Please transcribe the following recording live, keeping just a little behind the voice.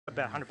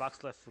about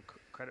 $100 left for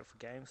credit for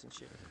games and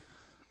shit.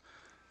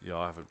 Yeah,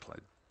 I haven't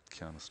played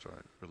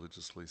Counter-Strike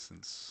religiously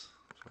since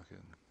fucking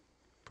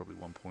probably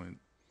 1.6.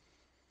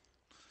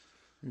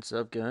 What's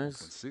up,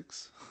 guys?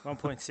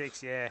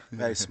 1.6, yeah.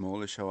 Hey,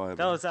 smallish, how are you?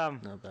 That was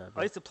Not bad.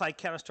 I used to play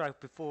Counter-Strike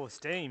before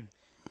Steam.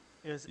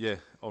 It was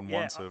on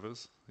one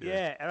servers.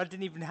 Yeah, and I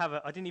didn't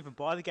even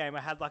buy the game.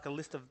 I had like a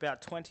list of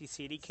about 20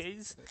 CD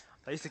keys.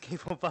 I used to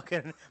keep on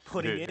fucking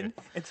putting in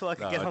until I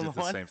could get online. I did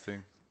the same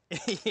thing.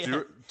 Yeah.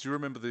 Do you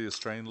remember the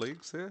Australian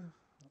leagues there?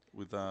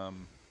 With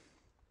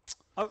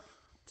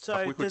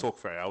So we could talk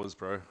for hours,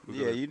 bro.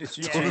 You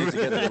two need to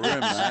get a room,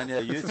 man. Yeah,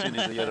 you two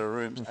need to get a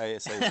room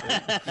ASAP.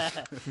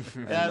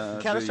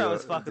 Counter-Strike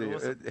was fucking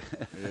awesome.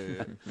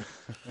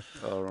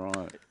 All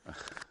right.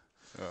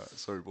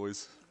 Sorry,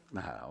 boys.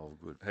 Nah, all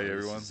good. Hey,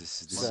 everyone.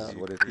 This is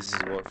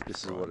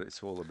what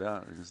it's all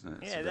about, isn't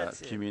it? It's Yeah, about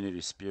that's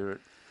community spirit.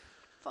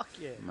 Fuck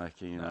yeah.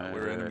 Making,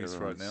 we're enemies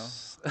right now.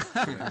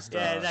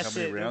 Yeah, that's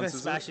it. We're gonna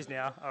smashes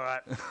now. All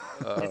right.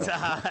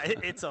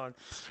 It's on.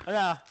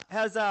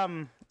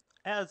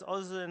 How's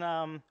Oz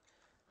and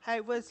Hey,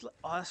 where's?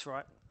 Oh, that's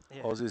right.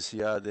 Yeah. Oz is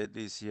here. That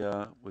is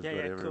here. We've got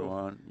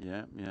everyone.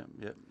 Cool.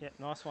 Yeah.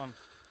 Nice one.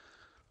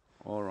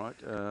 All right.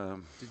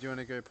 Did you want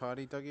to go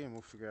party, Dougie, and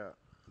we'll figure out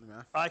the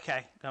math?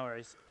 Okay, no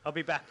worries. I'll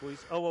be back,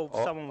 boys.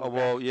 Someone will be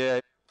back. Yeah.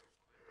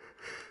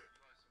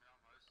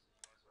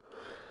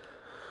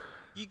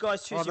 You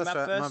guys choose your map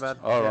first. My bad.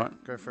 All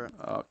right. Go for it.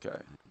 Okay.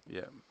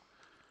 Yeah.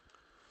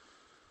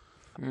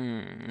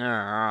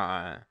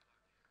 Alright.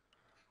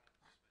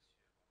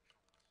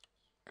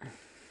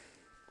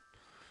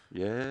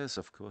 Yes,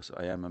 of course.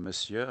 I am a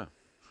monsieur.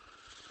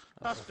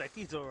 Suspect,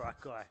 he's alright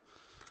guy.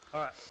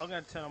 Alright, I'm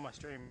going to turn on my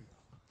stream.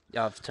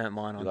 Yeah, I've turned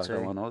mine on You like too.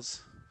 that one,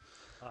 Oz?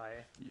 Oh,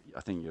 yeah.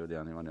 I think you're the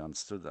only one who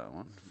understood that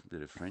one.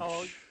 Bit of French.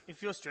 Oh,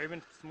 if you're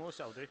streaming, small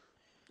shall do.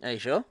 Are you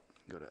sure?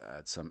 Got to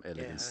add some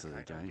elegance to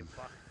the game.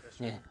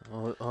 Yeah.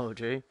 Oh,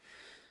 gee.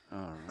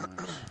 All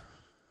right.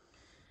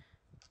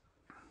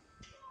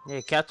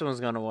 Yeah, Captain was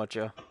going to watch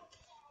you.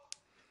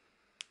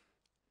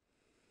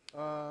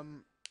 I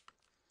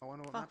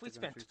wonder what Fuck, we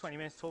spent 20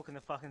 minutes talking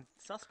to fucking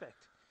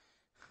suspect.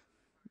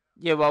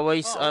 Yeah, well,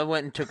 I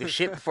went and took a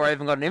shit before I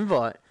even got an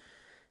invite.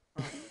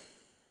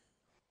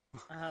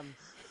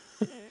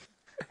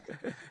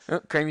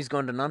 Creamy's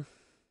gone to none.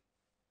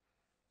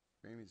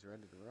 Creamy's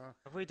ready to rock.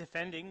 Are we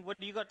defending? What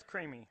do you got,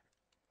 Creamy?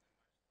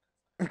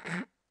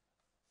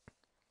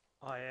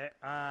 Oh yeah.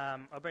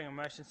 I'll bring a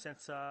motion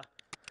sensor.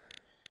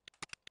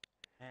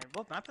 And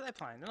what map are they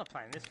playing? They're not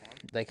playing this one.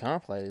 They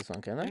can't play this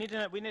one, can they?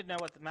 We need to know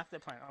what the map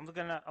they're playing.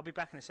 I'll be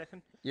back in a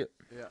second. Yep.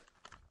 Yeah.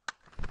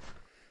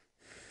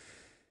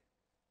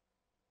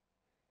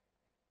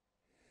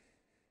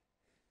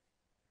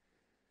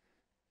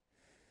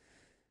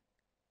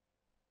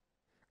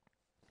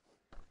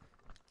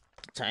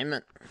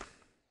 Entertainment.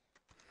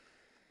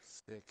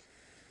 Sick.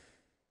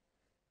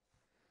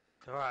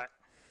 Alright.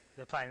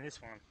 They're playing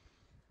this one.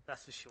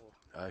 That's for sure.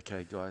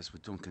 Okay, guys, we're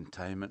doing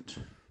containment.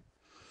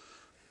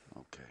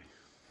 Okay.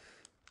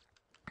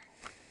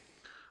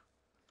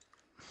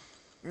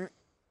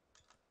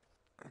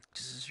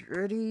 This is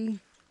ready.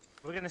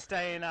 We're gonna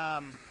stay in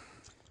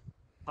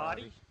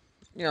party.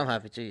 Yeah, I'm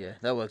happy to. Yeah,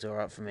 that worked all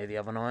right for me the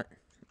other night.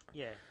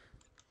 Yeah.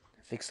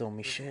 Fixed all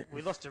my shit.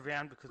 We lost a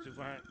round because we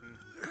weren't.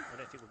 I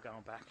don't think we're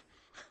going back.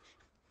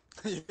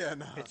 Yeah,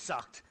 no. It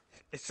sucked.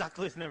 It sucked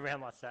losing a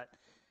round like that.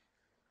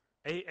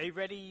 Are you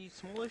ready,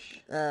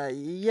 Smallish?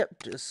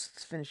 Yep.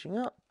 Just finishing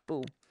up.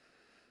 Boom.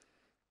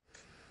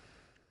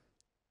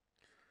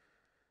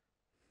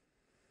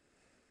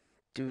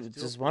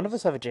 Does one of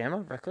us have a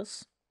jammer,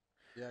 Reckless?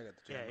 Yeah, I got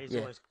the jammer. Yeah, he's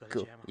always got a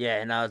jammer.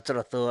 Yeah, no, that's what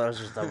I thought. I was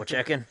just double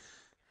checking.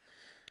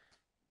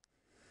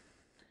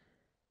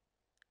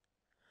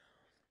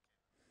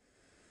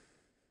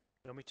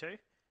 You want me to?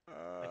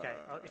 Okay,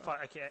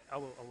 I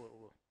will.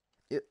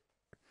 Yep.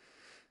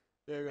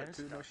 Yeah, we got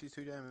two Noshi's,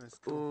 2 jammers.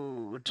 Cool.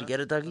 Ooh, did you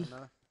get it, Dougie?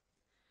 No.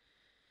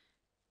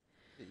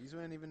 Yeah, you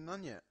weren't even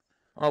none yet.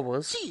 I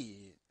was.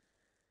 Shit.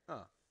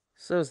 Oh.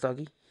 So was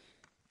Dougie.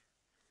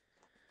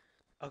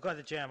 I got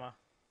the jammer.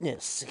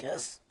 Yes, I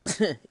guess.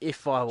 If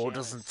Firewall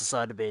doesn't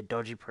decide to be a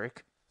dodgy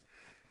prick.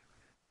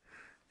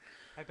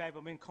 Hey babe,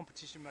 I'm in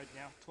competition mode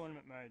now.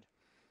 Tournament mode.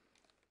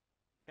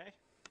 Okay?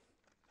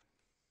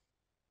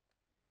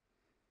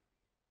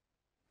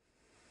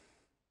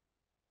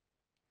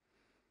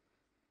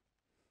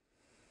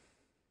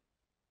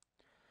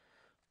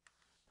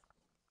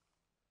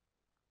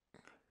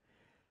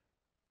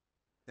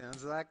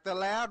 Sounds like the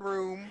loud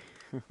room.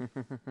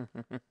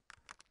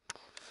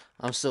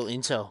 I'm still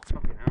intel.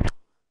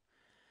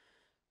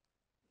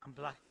 I'm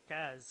black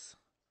as.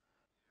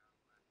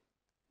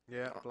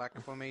 Yeah,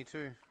 black for me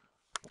too.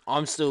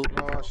 I'm still.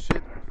 Oh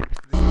shit.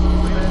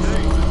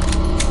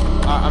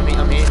 I'm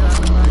here.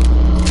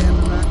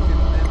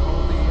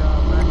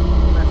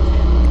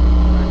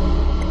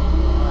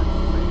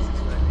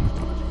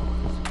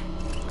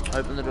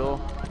 Open the door.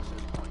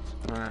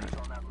 Alright.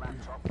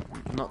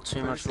 Not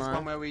too much line. This line.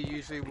 one where we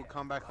usually will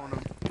come back on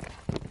them.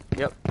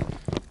 Yep. Do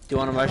you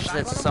want a motion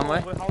sensor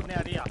somewhere? We're holding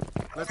out here.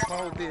 Let's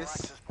hold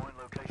this.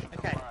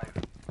 Okay.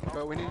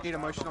 But we need a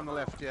motion on the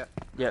left, yeah.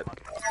 Yep.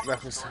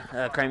 Breakfast.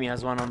 Creamy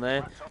has one on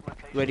there.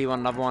 Where do you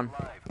want another one?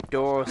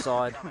 Door or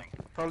side?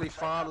 Probably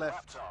far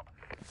left.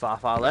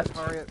 Far left?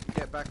 Hurry up,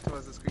 get back to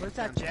us as quick Where's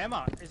as you that can.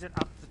 jammer? Is it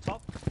up the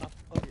top? Up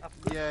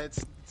good? Yeah,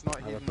 it's not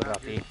I'll hidden put it that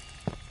up good. here.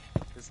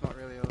 It's not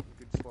really a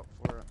good spot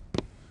for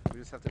it. We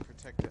just have to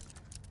protect it.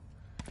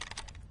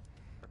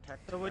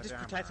 Protect So we're the just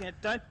jammer. protecting it.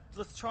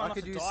 Let's try I not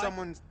could to use die.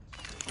 someone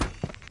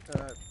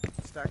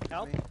stacked with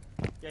Help? me.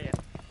 Yeah.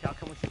 I'll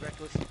come with you,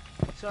 Reckless.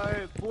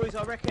 So, boys,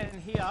 I reckon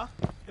here,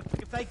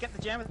 if they get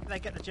the jammer, they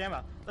get the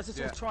jammer. Let's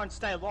just all try and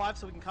stay alive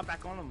so we can come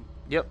back on them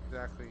Yep.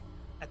 Exactly.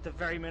 at the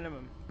very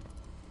minimum.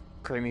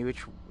 Creamy,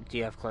 which do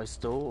you have close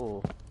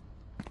door or?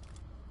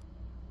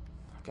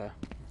 Okay.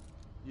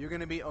 You're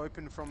going to be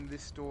open from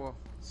this door.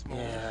 Small.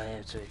 Yeah, I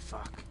am too.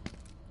 Fuck.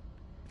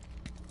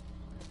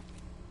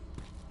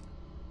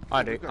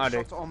 I do. We've got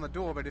shots on the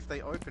door, but if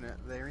they open it,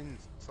 they're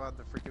inside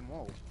the freaking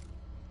wall.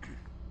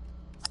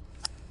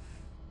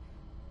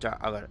 I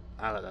got it.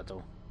 I got that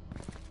door.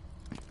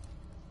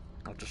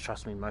 I'll just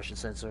trust me motion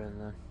sensor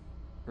and then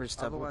wrist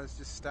tablet. Otherwise,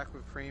 just stack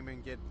with cream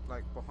and get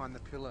like behind the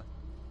pillar.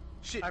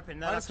 Shit! Open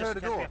that I up just just heard a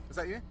in case door. we have- Is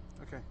that you?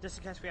 Okay. Just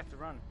in case we have to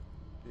run.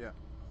 Yeah.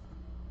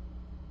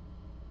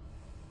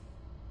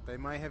 They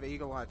may have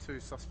eagle eye too.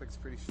 Suspect's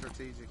pretty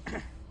strategic.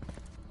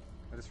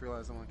 I just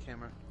realised I'm on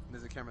camera.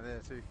 There's a camera there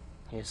too.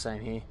 Yeah,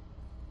 same here.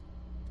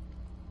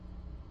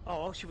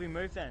 Oh, well, should we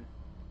move then?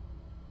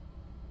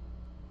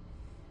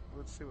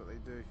 Let's see what they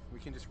do. We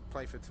can just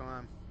play for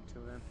time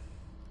until then.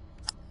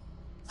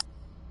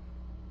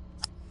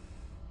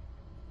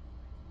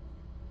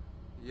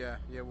 Yeah,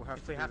 we'll have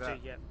If to we do have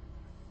that. to, yeah.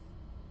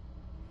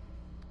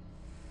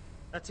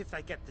 That's if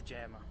they get the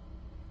jammer.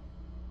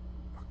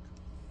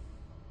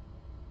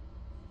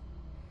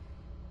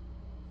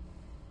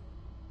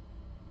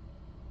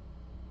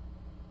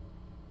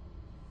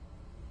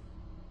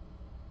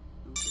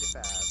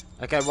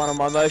 Okay, one on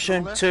my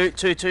motion. Left.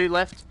 Two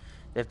left.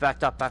 They've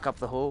back up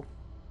the hall.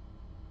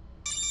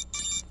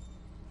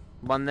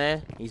 One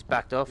there. He's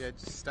backed off. Yeah,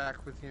 just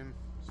stack with him.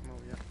 Small,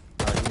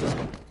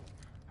 yeah.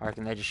 I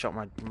reckon they just shot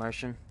my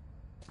motion.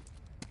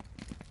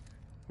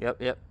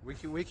 Yep.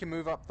 We can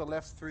move up the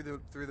left through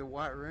the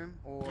white room,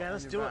 or Yeah, on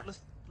let's your do back.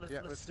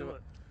 it. Let's do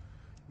it.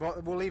 Well,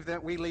 we'll leave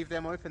them. We leave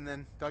them open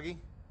then, Dougie.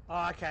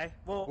 Oh, okay.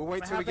 Well, We'll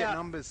wait till how we get about-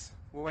 numbers.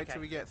 We'll wait Okay.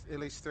 till we get at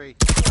least 3.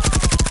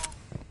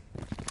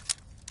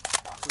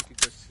 We could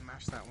just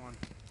smash that one.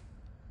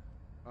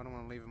 I don't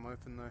want to leave them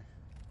open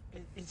though.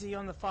 Is he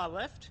on the far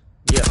left?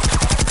 Yep.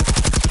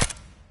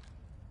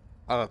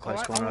 I got close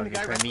Alright, corner I'm of you,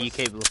 gonna go Creamy. You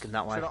reckless. keep looking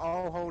that way.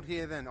 I'll hold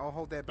here then. I'll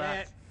hold their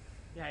back.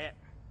 Yeah.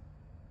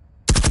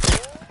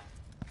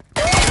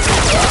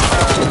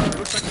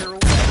 Looks like they're all.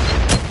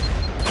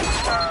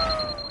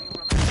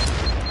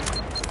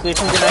 Clear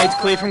from grenades.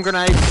 Clear from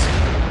grenades.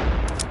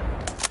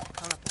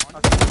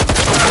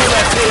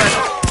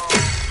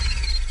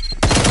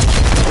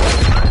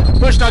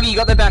 Push, Dougie. You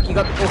got their back. You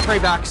got all 3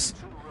 backs.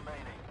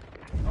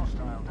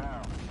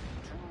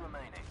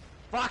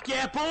 Fuck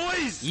yeah,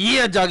 boys!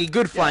 Yeah, Dougie.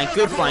 Good flank.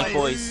 Good flank,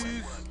 boys.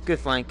 Good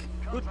flank.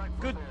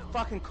 Good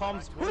fucking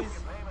comms, boys.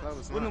 That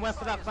was Wouldn't have went nice.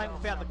 for that flank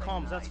without the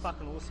comms. That's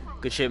fucking awesome.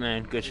 Good shit,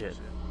 man. Good shit.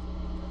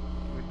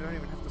 We don't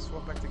even have to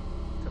swap back to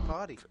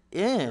party.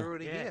 Yeah. We're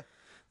already Yeah. here.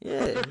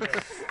 Yeah.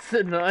 It's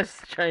a nice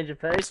change of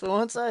pace for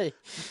once, eh?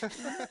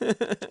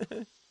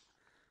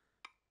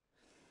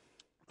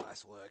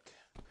 Nice work.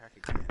 Crack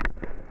again.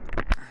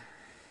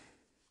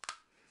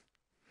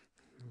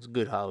 It's a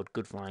good hold.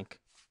 Good flank.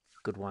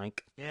 Good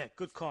wank. Yeah,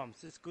 good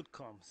comms. It's good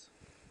comms.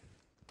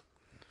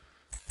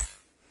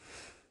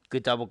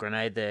 Good double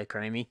grenade there,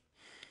 Creamy.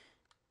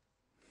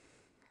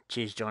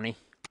 Cheers, Johnny.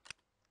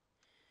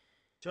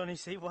 Johnny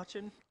C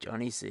watching?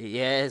 Johnny C.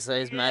 Yeah, so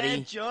is Yeah,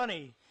 Maddie.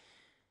 Johnny.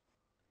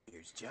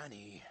 Here's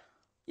Johnny.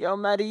 Yo,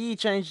 Maddie, you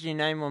changed your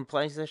name on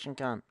PlayStation,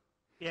 cunt.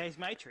 Yeah, he's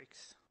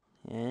Matrix.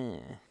 Yeah.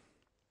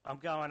 I'm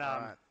going,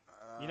 Alright,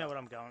 you know what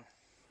I'm going.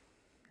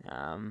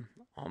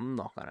 I'm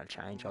not gonna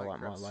change. I might like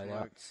my grab smoke.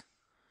 loadouts.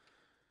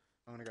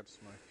 I'm gonna grab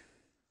smoke.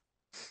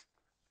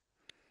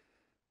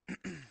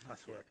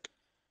 Nice work.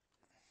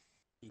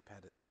 Keep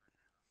at it.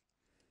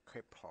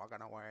 Keep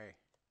plugging away.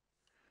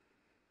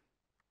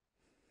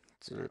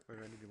 That's it. We're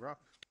ready to rock.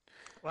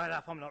 Wait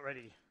up, I'm not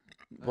ready.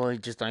 Well, you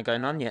just don't go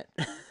none yet.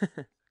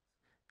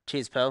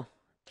 Cheers, pal.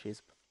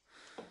 Cheers.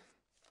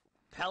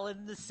 Pal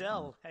in the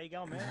cell. How you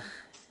going, man?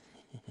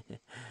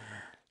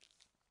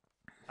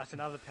 That's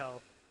another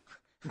pal.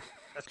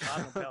 That's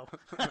Cardinal pal.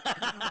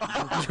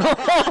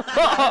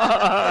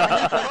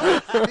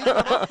 He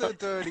got off the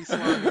dirty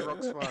slimy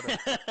rock spider.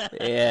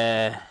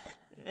 Yeah.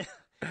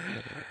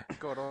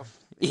 Got off.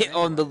 Yeah,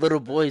 on the little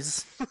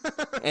boys.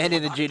 And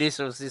in the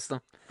judicial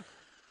system.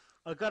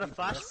 I got a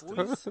flash,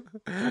 boys.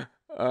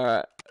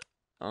 Alright.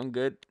 I'm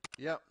good.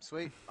 Yep,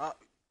 sweet. It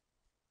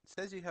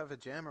says you have a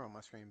jammer on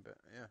my screen, but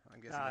yeah, I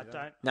guess Nah, you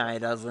don't. No, he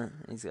doesn't.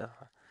 He's got...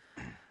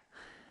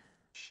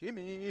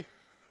 Shimmy.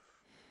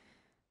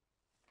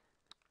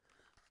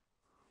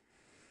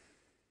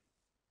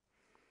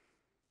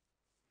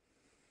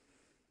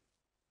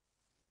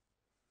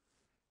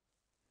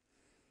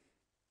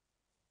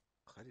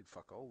 I did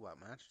fuck all that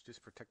match.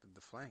 Just protected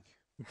the flank.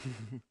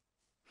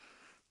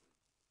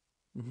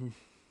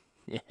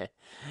 Yeah.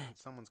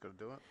 Someone's got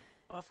to do it.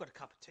 Oh, I've got a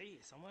cup of tea here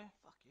somewhere.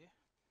 Fuck yeah.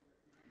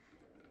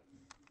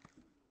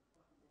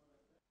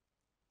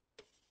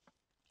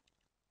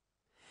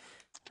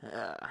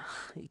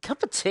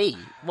 Cup of tea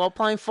while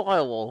playing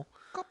Firewall.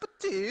 Cup of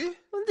tea?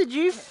 When did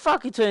you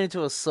fucking turn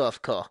into a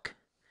soft cock?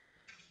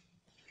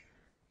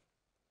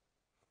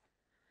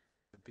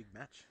 The big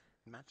match.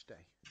 Match day.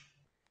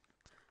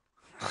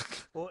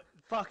 Well,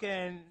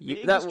 fucking You-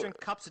 the that English w- drink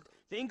cups.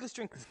 The English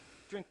drink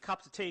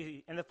cups of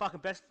tea, and the fucking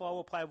best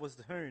Firewall player was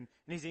the Hoon, and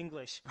he's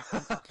English.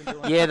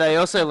 Yeah, they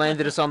also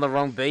landed us on the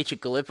wrong beach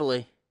at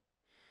Gallipoli.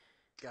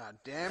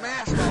 Goddamn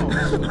assholes!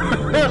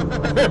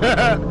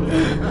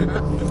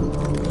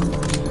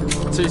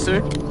 Too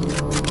soon?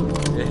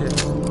 Yeah.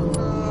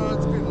 Oh,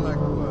 it's been like,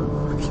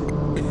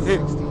 what,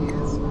 60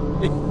 years?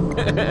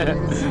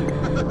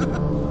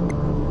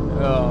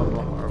 Oh,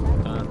 my horrible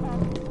gun.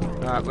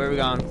 Alright, where are we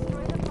going?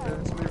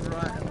 Let's move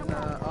right and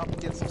up,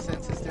 get some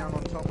sensors down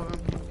on top of them.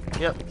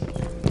 Yep.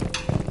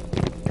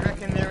 You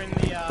reckon they're in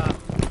the?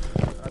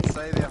 I'd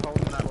say they're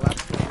holding that lap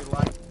spot you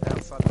like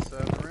outside the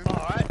server room.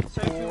 Alright,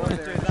 so if you Or want to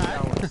they're do in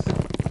that, showers.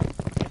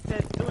 if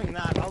they're doing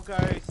that, I'll go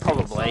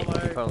Probably. solo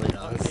He probably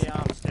on does. the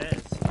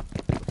stairs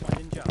with my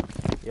ninja.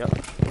 Yep.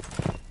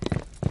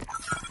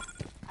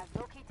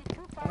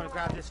 I'm gonna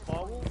grab this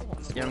Firewall.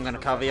 Yeah, I'm gonna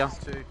cover you.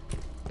 Two.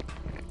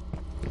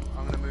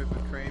 I'm gonna move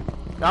with Cream.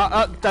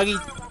 Dougie,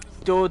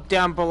 door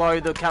down below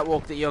the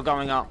catwalk that you're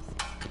going up.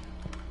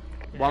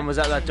 One was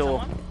at that door.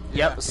 Someone?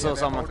 Yep, they're saw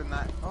someone. holding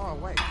that. Oh,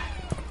 wait.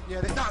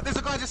 Yeah, no, there's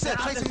a guy just set.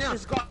 Chase him down.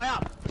 There's a guy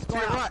up. There's a To guy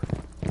your up. right.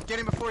 Get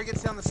him before he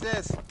gets down the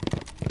stairs.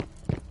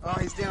 Oh,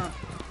 he's down.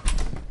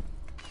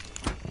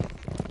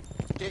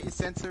 Get your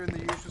sensor in the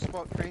usual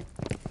spot, Cream.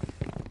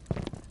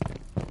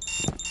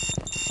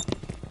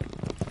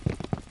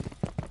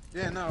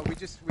 Yeah, no, we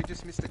just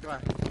missed a guy.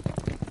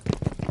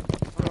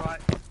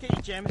 Alright, get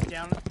your jammers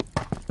down.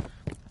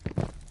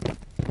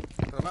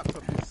 The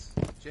laptop is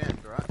jammed,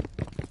 right?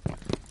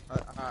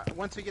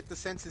 Once we get the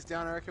sensors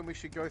down, I reckon we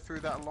should go through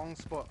that long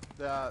spot.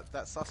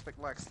 That suspect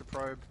likes to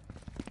probe.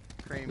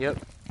 Cream. Yep.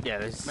 Yeah,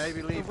 there's...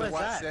 Maybe leave the Where's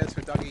white that? stairs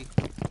for Dougie.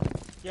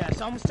 Yeah,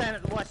 so I'm staying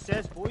at the white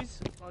stairs, boys,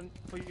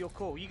 for your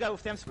call. You go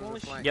with them,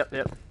 smallish. flank. Yep.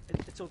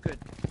 It's all good.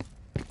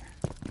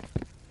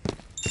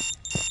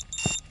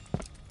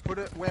 Put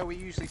it where we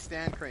usually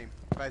stand, Cream,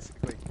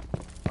 basically.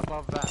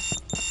 Above that.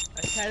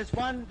 Okay, there's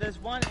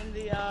one in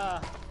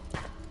the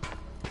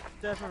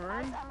server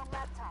room.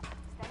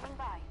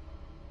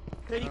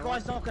 30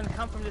 guys not gonna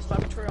come from this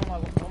laboratory on my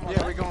Yeah,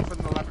 left. we're going from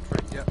the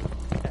laboratory, yep.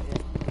 Okay,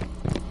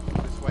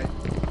 yeah. This way.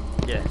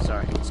 Yeah,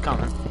 sorry. It's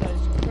coming.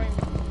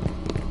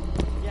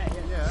 Yeah.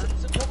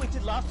 So what we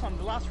did last time,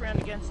 the last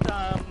round against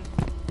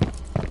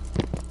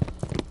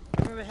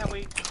remember how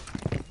the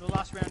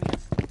last round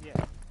against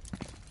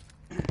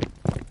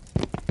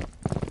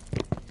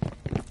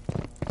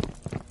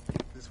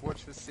Just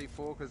watch for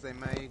C4 because they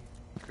may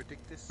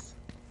predict this.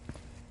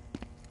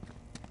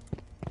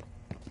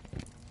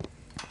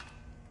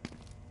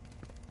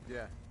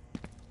 Yeah.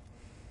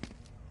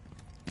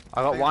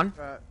 I got one.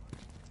 Cream.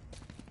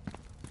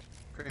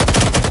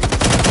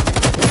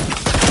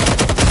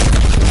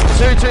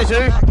 Two.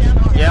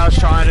 Yeah, I was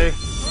trying to.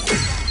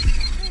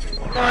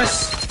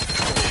 Nice.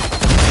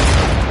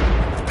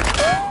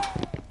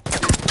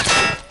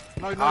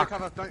 No,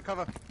 cover, don't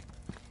cover.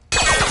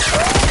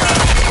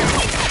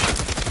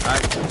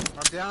 Right.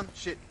 I'm down.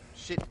 Shit.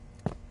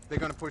 They're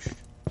gonna push.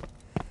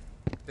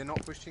 They're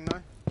not pushing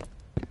though.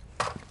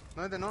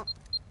 No, they're not.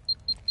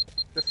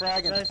 They're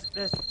fragging.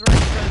 there's three.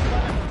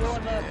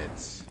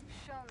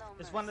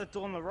 There's one at the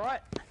door on the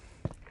right,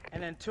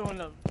 and then two on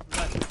the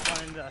left,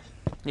 one in the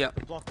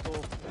Yep. block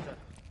door.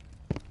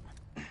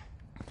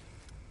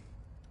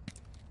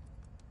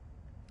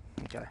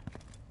 Okay.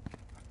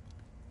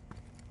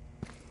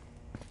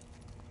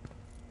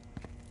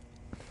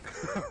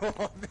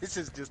 This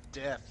is just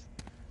death.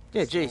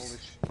 Yeah, jeez.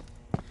 Smallish.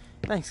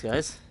 Thanks,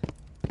 guys.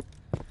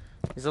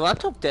 Is the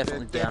laptop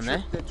definitely down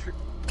there?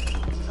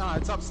 No,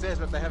 it's upstairs,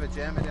 but they have a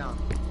jammer down.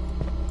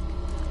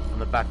 On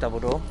the back double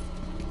door?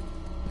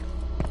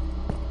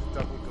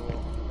 Double door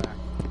on the back.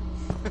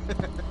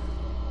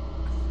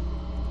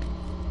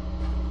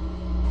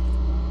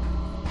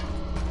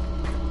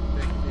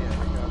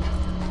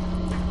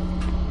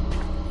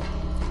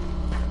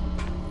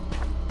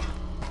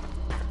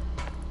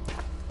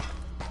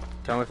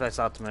 Tell me if they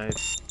start to move.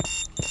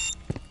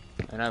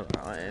 I know,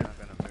 right? They're not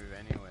going to move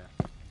anywhere.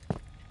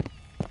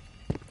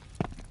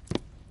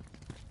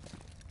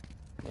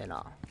 Yeah,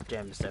 no.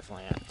 Jam's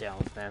definitely out down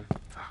with them.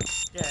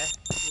 Yeah,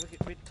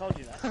 we told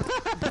you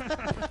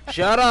that.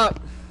 Shut up!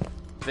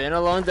 Been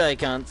a long day,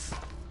 cunts.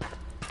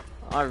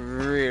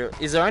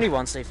 Is there only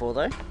one C4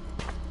 though?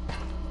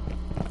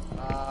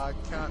 I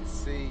can't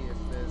see if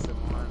there's a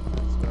mine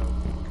as well.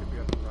 Could be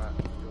on the right of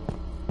the door.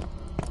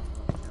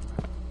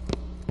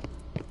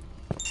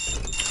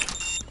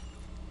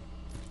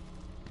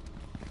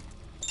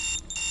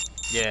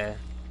 Yeah.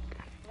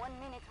 1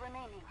 minute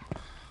remaining.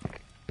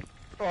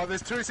 Oh,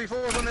 there's 2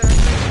 C4s on there.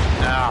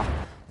 Ah,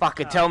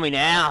 fucking tell me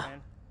now.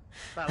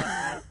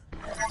 I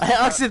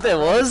asked if there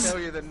was. Tell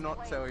you than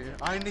not tell you.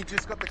 I only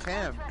just got the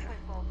cam.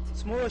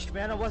 Smallish,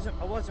 man. I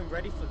wasn't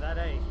ready for that,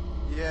 eh?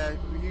 Yeah,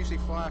 we usually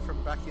fire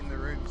from back in the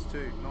rooms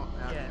too, not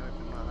out in the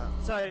open like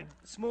that. So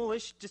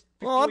smallish, just.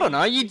 Well, I don't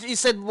know. You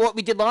said what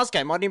we did last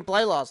game. I didn't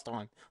play last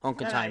time on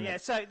containment.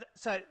 Yeah.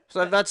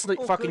 So that's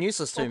fucking good,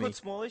 useless to me.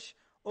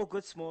 All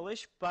good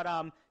smallish, but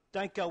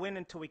don't go in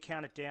until we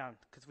count it down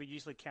because we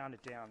usually count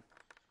it down.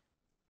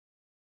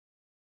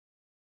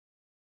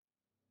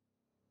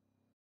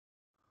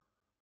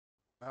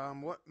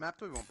 What map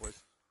do we want,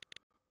 boys?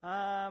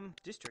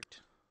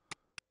 District.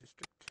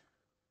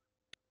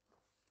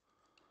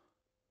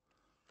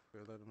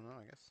 We'll let them know,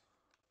 I guess.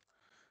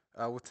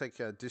 We'll take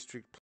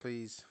district,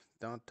 please,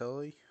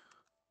 Dante.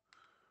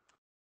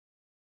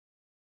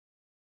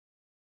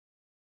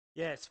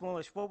 Yeah,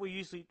 smallish. What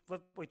we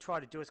try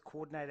to do is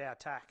coordinate our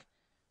attack,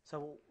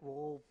 so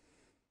we'll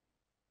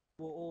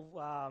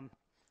all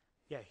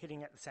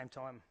hitting at the same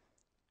time.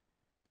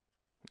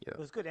 Yeah. It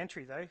was good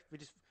entry though.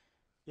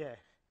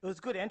 It was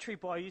good entry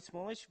by you,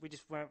 smallish. We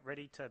just weren't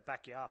ready to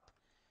back you up.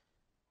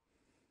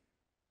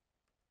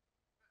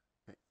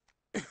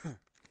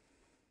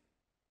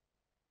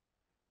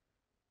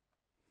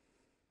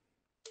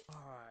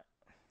 Alright.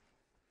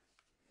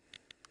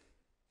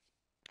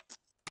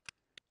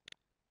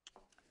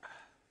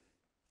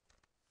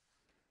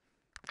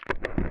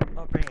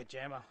 I'll bring a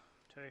jammer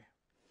too.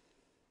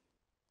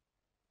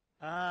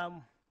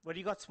 What do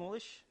you got,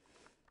 smallish?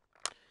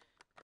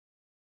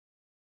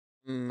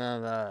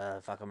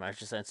 Fucking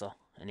motion sensor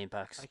and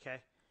impacts.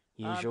 Okay.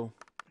 Usual.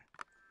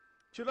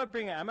 Should I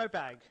bring an ammo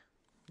bag?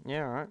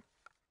 Yeah, alright.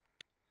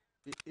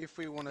 If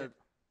we want to,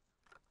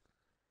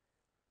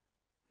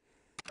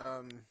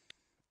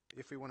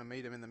 if we want to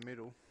meet him in the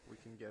middle, we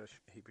can get a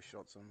heap of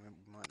shots on him.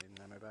 We might need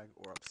an ammo bag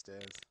or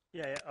upstairs.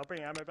 Yeah, I'll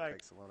bring an ammo bag.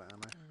 Takes a lot of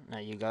ammo. No,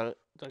 you got it,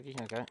 Dougie.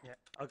 Okay. Yeah,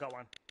 I got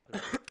one.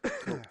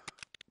 Cool.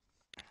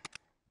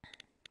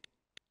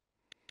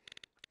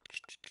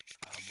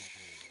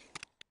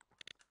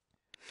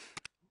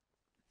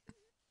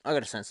 I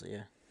got a sensor,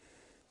 yeah.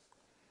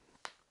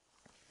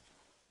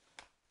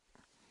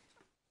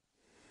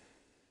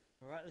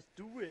 Alright, let's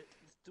do it.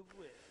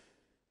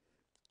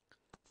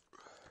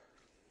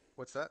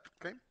 What's that,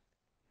 Cream?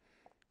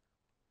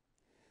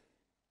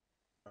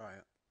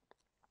 Alright.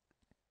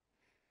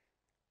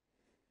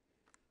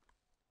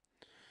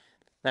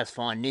 That's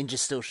fine. Ninja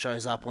still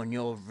shows up on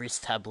your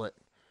wrist tablet.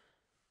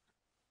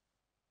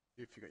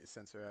 If you got your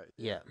sensor out.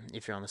 Yeah,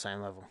 if you're on the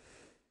same level.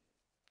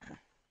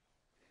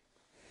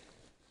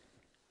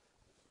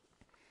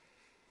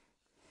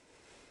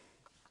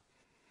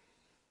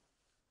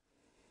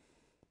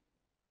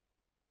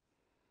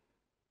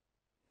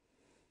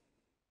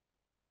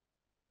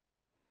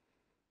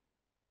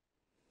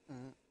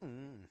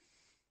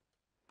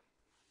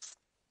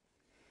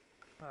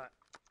 Alright,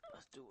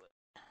 let's do it.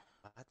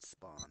 Let's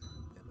spawn.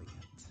 Elliot.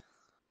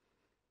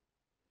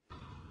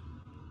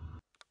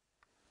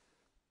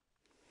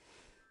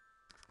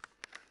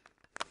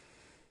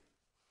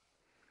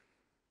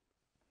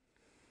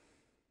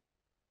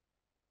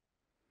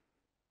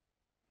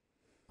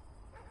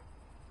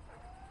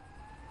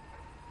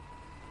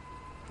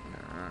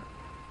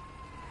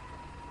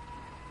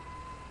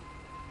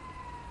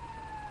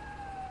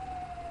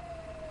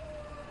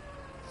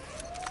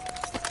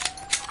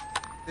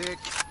 Dick.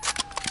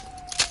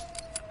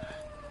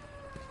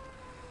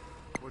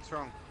 What's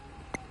wrong?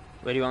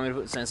 Where do you want me to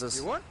put the sensors?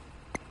 You what?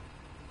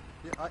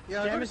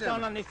 Yeah, Jam is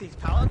going underneath these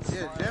pallets.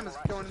 Yeah, Jam is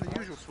going in the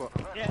usual spot.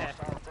 Yeah.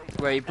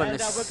 Where are you putting And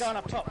this? we're going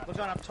up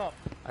top.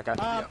 Okay.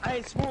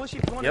 Hey, smallish,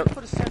 if you want to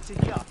put a sensor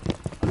here. I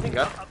think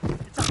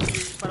it's up to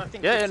you, but I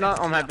think Yeah, no,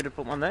 I'm happy to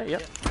put one there,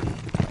 yep.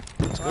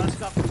 Let's go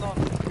up the top.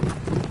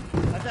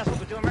 That's what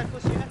we're doing,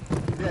 Reckless, yeah?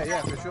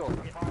 Yeah, for sure.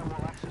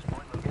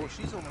 Well,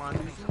 she's on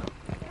mine.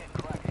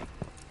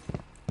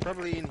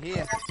 Probably in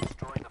here.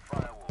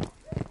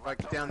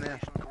 Like down there.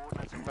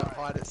 About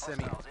hide at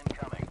semi.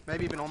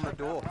 Maybe even on the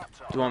door. Do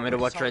you want me to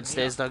watch red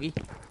stairs, Dougie?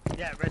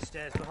 Yeah, red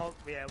stairs.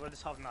 We're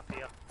just holding up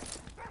here.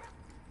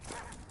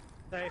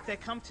 So if they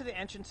come to the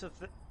entrance of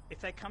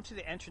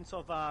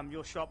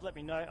your shop, let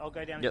me know. I'll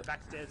go down to the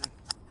back stairs and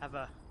have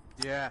a.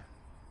 Yeah,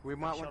 we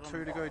might want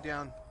 2 to go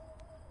down,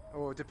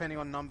 or depending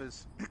on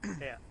numbers.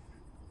 Yeah.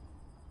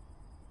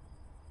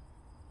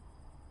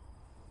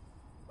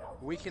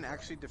 We can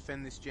actually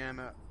defend this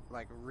jammer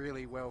like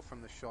really well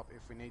from the shop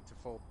if we need to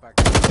fall back.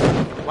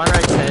 One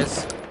red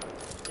stairs.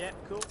 Yeah,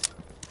 cool.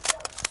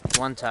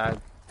 One tag.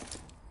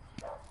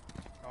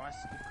 Nice,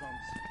 good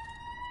comms.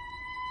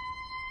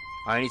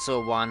 I only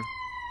saw one.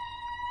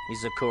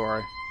 He's a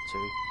Kuro,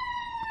 too.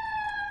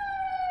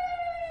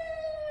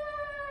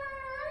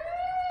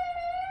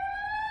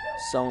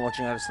 Someone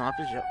watching over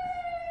snipers? Yep.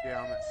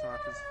 Yeah, I'm at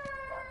snipers.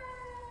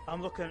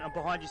 I'm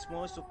behind you,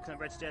 Smallish, looking at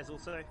red stairs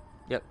also.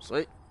 Yep,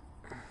 sweet.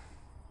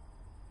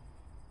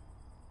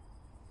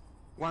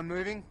 One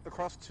moving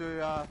across to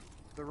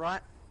the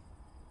right.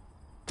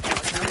 I'm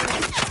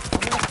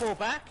gonna fall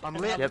back. I'm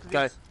lit. Yep,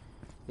 go.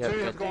 Yep, 2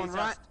 go. have gone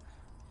right.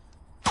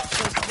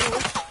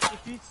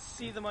 If you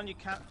see them on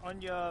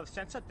your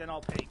sensor, then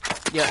I'll peek.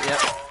 Yep.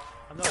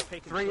 I'm not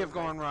peeking. 3 have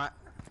gone right,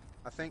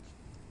 I think.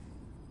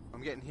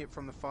 I'm getting hit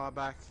from the far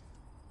back.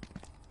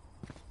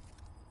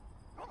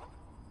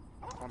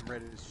 I'm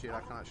red as shit,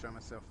 I can't show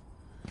myself.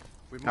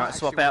 We might actually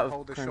swap out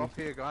hold the with shop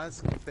here,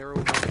 guys, if they're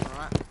all going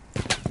right.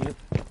 Yep.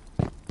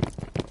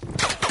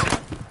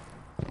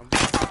 I'm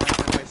just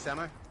taking away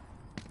ammo.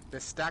 They're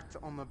stacked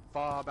on the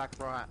far back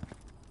right.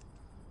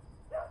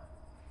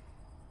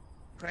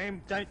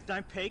 Cream,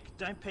 don't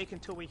peek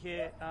until we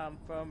hear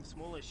from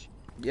Smallish.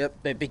 Yep,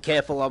 but be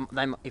careful.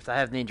 If they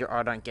have ninja,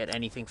 I don't get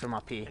anything from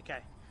up here.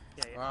 Okay.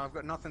 Yeah. I've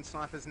got nothing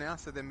snipers now,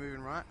 so they're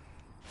moving right.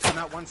 And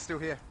that one's still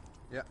here.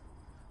 Yep.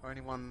 Only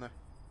one though.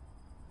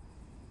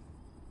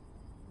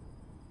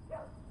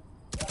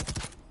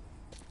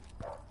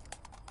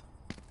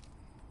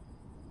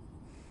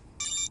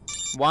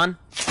 One.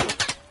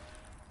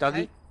 Dougie.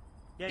 Hey?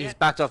 Yeah, He's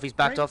backed off.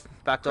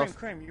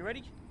 Cream, you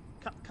ready?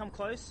 Come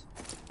close.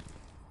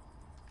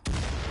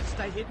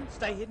 Stay hidden.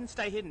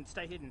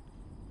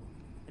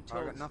 Until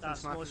I've got nothing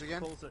snipers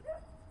again. calls it.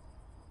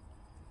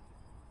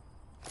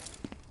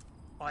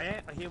 Oh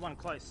yeah, I hear one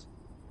close.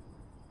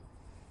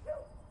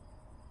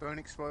 Don't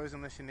expose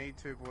unless you need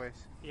to,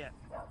 boys. Yeah.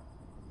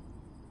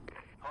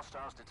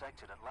 Hostiles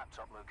detected at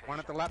laptop location. One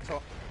at the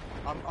laptop.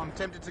 I'm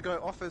tempted to go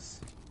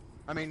office.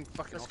 I mean,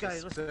 fucking Let's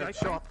office. go. The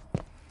shop.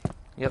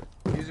 Yep.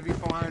 Usually be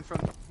firing from...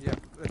 Yeah,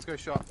 let's go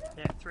shop.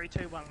 Yeah, 3,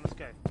 2, 1, let's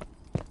go.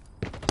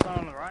 One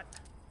on the right.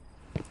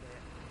 Yeah.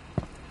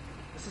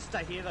 Let's just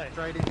stay here though.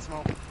 Straight in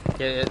small.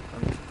 Yeah.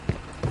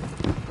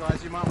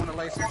 Guys, you might want to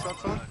lay some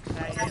shots on.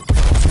 Okay, yeah.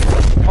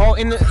 Oh,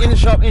 in the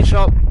shop.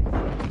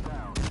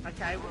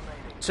 Okay,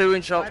 2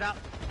 in shop. wait up.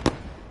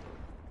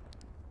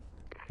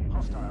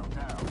 Hostile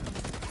down.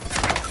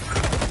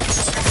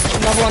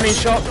 Another one in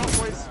shop.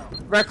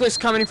 Reckless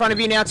coming in front of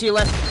you now to your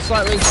left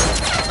slightly.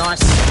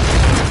 Nice.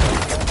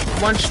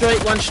 One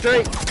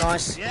street.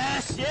 Nice.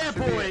 Yes, yeah,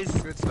 boys.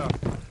 Good stuff.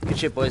 Good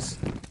shit, boys.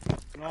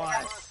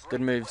 Nice.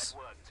 Good moves.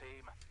 Work,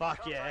 team.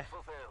 Fuck yeah.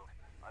 Fulfilled.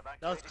 I've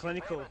That was activated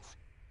clinical. payments.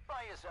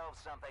 Buy yourself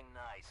something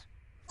nice.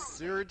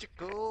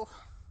 Surgical.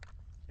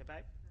 Yeah,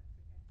 babe.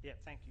 Yeah,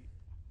 thank you.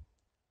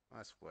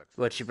 Nice work.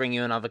 What, she bring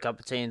you another cup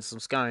of tea and some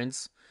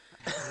scones?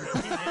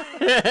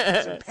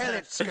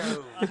 Pellets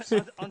go.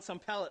 On some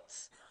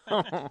pellets.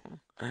 What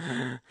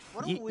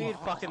a weird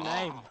fucking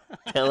name.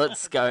 Pellet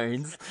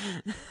scones.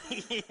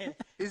 Yeah.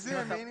 Is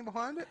there a meaning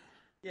behind it?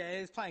 Yeah,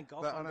 he was playing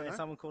golf But I one don't day. know.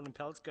 Someone called him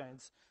pellet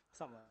scones.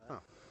 Something like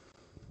that.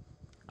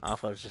 I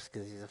thought it was just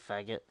because he's a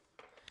faggot.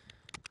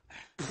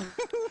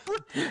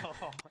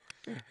 Oh.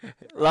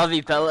 Love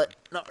you, Pellet.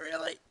 Not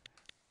really.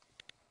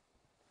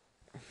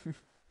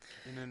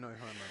 In a no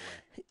homo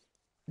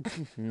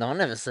way. No, I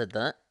never said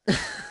that.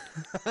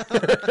 I'm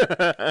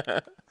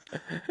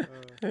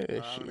gonna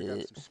grab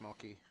Shit. some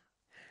smoky.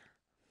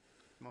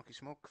 Smoky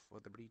smoke for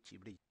the breachy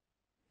breach.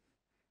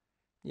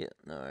 Yeah,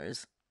 no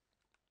worries.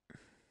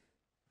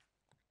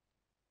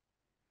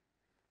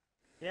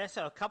 Yeah,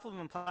 so a couple of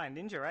them playing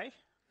Ninja, eh?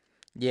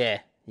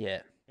 Yeah,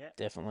 Yeah.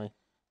 definitely.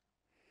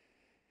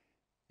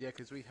 Yeah,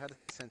 because we had a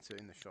sensor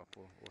in the shop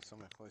or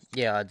somewhere close to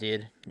Yeah, I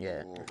did.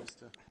 Yeah. the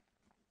register.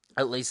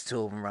 At least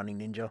 2 of them running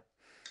ninja.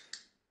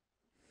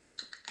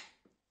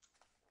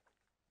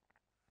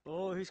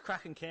 Oh, who's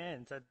cracking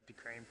cans? That'd be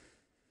Cream.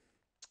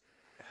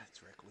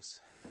 It's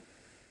reckless.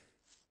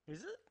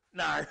 Is it?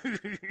 No.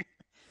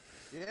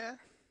 Yeah.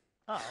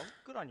 Oh,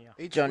 good on you.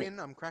 Each Johnny- win,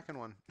 I'm cracking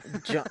one.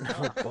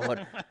 Oh,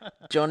 God.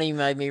 Johnny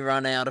made me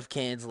run out of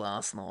cans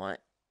last night.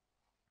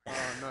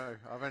 Oh no,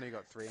 I've only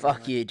got 3.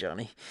 Fuck anyway. you,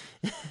 Johnny.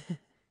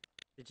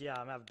 Did you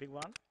have a big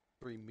one?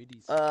 3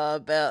 middies.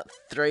 About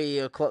 3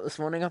 o'clock this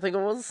morning, I think it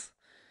was.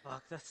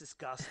 Fuck, that's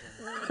disgusting.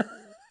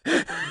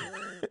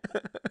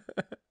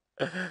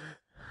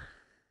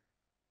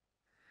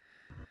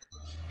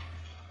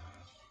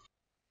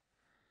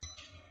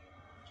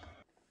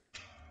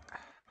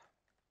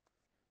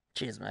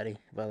 Cheers, Matty,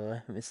 by the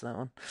way. I missed that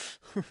one.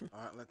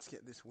 Alright, let's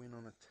get this win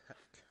on attack.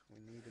 We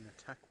need an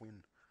attack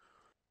win.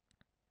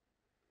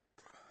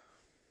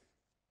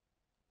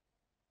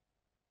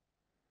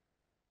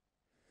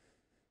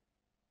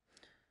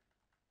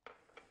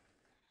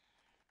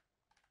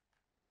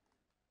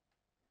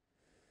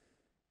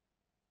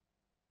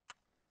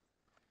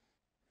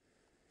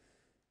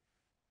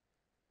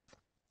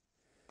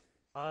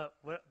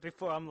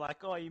 Before I'm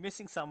like, oh, you're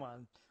missing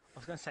someone. I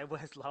was going to say,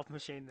 where's Love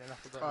Machine? Then I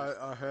forgot.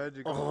 I heard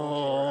you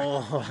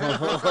go.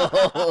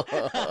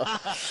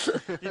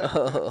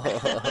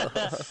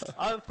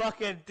 I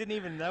fucking didn't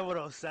even know what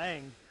I was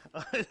saying.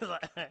 I was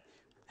like,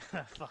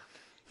 fuck.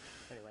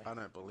 Anyway. I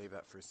don't believe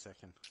that for a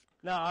second.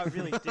 No, I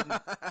really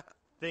didn't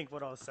think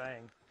what I was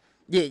saying.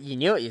 Yeah, you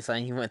knew what you were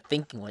saying. You weren't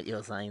thinking what you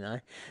were saying,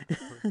 though.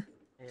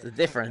 It's a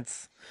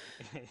difference.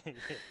 Yeah.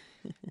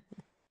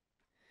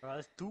 Alright,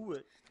 let's do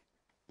it.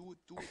 Do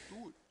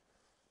it.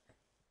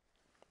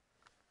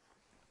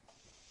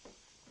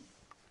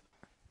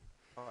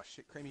 Oh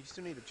shit, Cream, you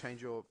still need to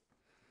change your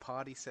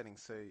party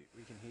settings so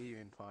we can hear you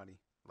in party,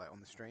 like on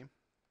the stream.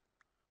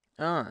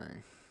 Oh.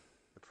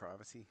 The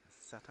privacy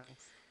settings.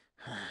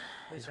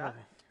 Who's that?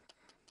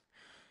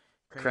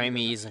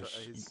 Creamy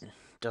doesn't-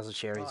 doesn't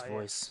share his Oh, yeah.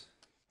 voice.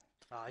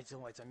 Oh, he's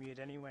always on mute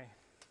anyway.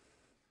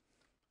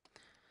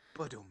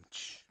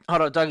 Badum-tsh.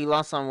 Hold on, Dougie,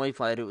 last time we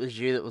played, it was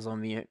you that was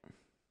on mute.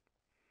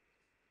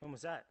 When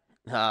was that?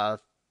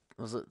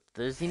 Was it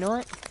Thursday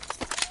night? No,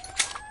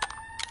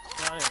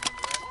 I don't remember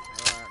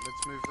that. Alright,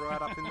 let's move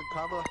right up in the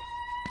cover.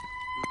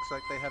 Looks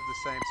like they have the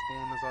same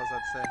spawn as us,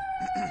 I'd say.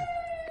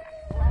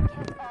 Black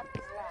Hat Up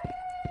is live.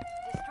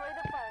 Destroy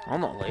the fire.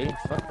 I'm not leading,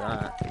 fuck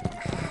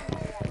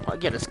that. I'd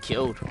get us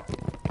killed. No,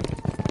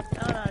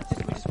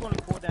 we just want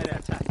to coordinate our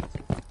attack.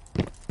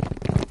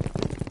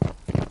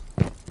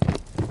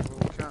 Well,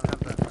 we can't have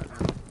that right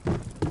now.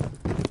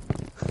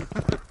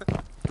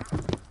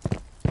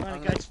 You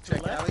want to go to the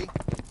check left? alley.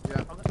 Yeah.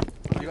 I'm gonna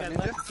You got go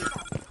ninja?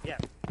 left. Yeah.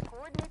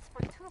 Coordinates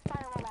for 2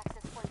 firewall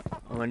access points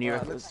up. When you're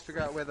Alright, let's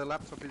figure out where the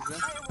laptop is then.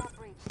 Firewall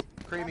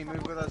breached. Creamy,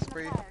 move with us,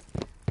 Bree.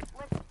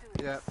 Let's do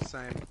this. Yeah,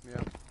 same.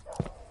 Yeah.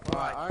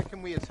 Alright, I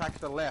reckon we attack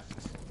the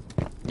left,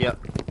 Yep.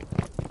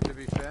 to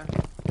be fair.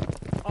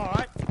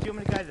 Alright, do you want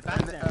me to go to the back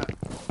And, then?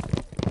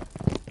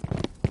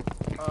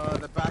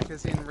 the back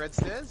is in red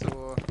stairs,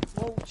 or...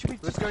 Well, should we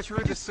Let's just go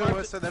through the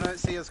sewer so they don't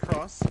see us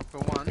cross, for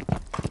one.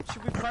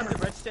 Should we probe the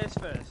red stairs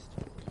first?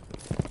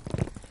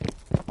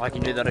 I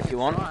can do that if you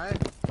want. Try,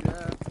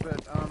 yeah,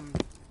 but,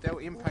 they'll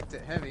impact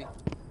it heavy.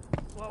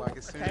 Well, Like,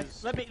 as soon okay,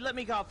 as- let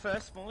me go up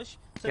first, Smallish.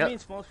 So Yep. me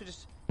and Smallish will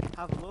just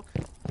have a look.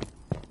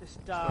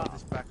 Just Got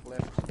this back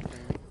left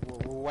thing.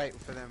 We'll wait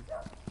for them.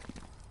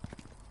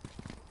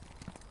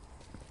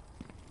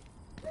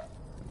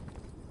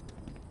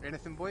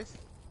 Anything, boys?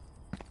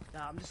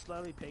 nah, I'm just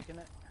slowly peeking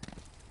it.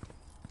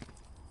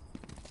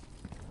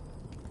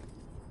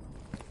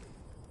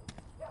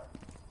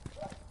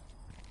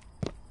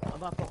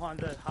 I'm up behind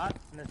the hut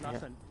and there's Yeah.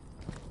 nothing.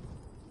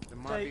 They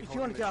might So be if you want to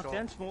holding go the up shot.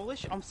 them,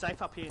 Smallish, I'm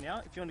safe up here now.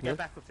 If you want to Yeah. go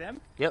back with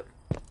them, Yep.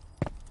 I'll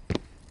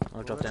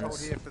Well, drop let's down hold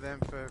this. here for them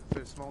for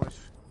smallish.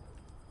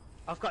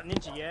 I've got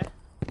ninja, yeah.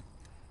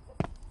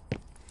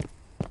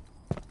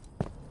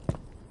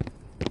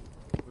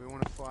 We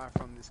want to fire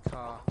from this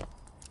car,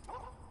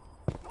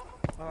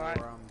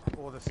 Alright,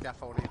 or the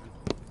scaffold even.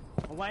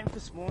 I'm waiting for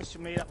Smallish to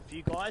meet up with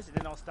you guys and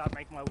then I'll start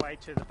making my way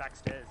to the back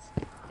stairs.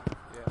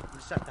 Yeah. I'm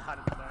just at the hut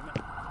at the moment.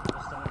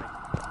 I still want to go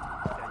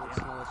Well, down.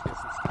 smallish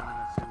gets some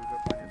stamina too. We've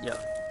got plenty of Yep.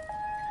 time.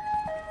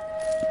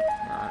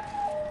 Alright.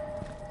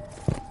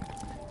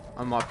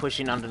 I might push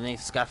in underneath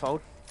the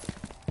scaffold.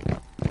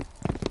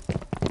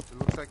 It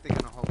looks like they're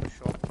gonna hold the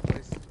shop,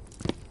 please.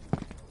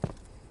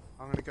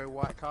 I'm gonna go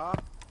white car.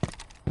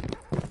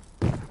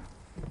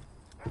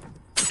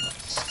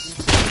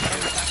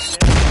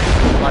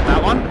 Like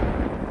that one?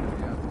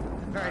 Yeah.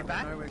 Very I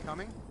back. know we're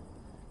coming.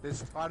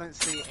 I don't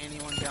see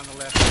anyone down the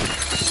left.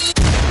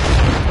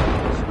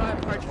 Should I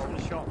approach from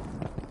the shop?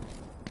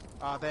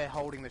 They're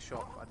holding the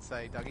shop, I'd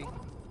say, Dougie.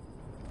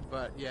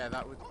 But yeah,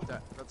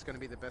 that's going to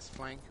be the best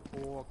flank.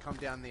 Or come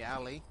down the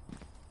alley.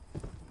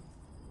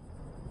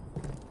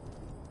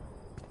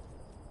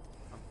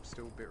 I'm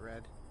still a bit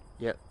red.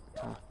 Yep.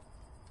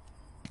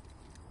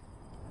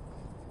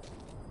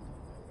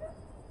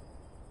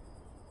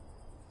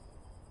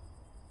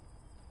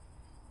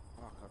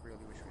 Fuck, I really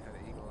wish we had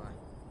an eagle eye.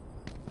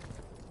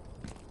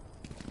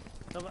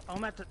 So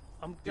I'm at the.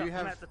 I'm, Do you I'm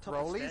have at the top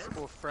of the rollies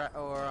stairs.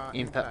 or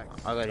Impact.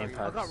 impacts? I got Dougie?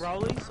 impact. I've got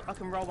rollies. I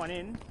can roll one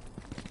in.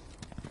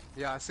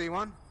 Yeah, I see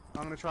one.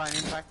 I'm going to try an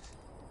impact.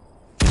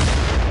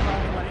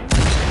 Roll one in.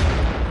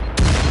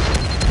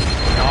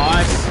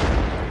 Nice.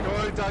 Go,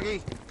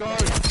 Dougie. Go.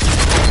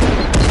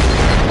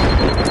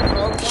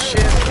 Oh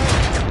shit.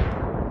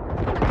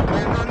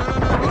 Wait, no.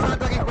 Run,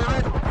 Dougie. We're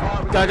red.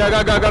 Oh, we Go,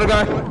 gotta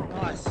go.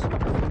 Nice.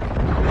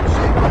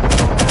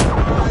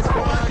 Nice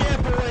one. Yeah,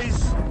 boys.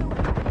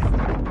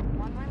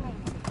 One remaining.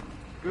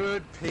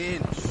 Good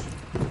pinch.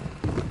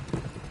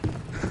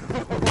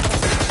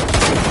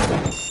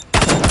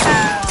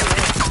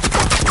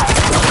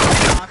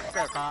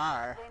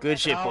 Good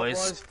shit, That boys.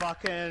 was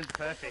fucking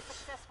perfect.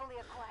 Successfully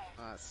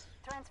acquired. Nice.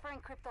 Transferring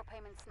crypto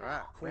payments now.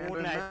 Alright,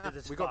 Coordinate random map.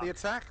 with the We got the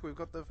spark. attack. We've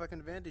got the fucking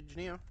advantage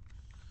now.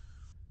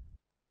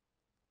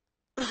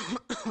 That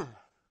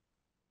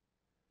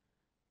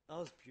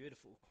was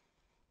beautiful.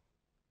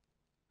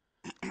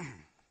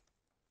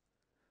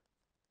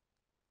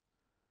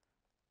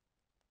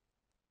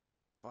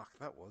 Fuck,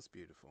 that was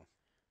beautiful.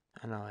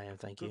 I know I am,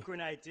 thank Good you.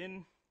 grenades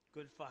in.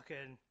 Good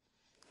fucking.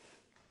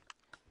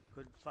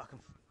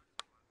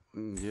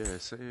 Yeah,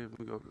 see,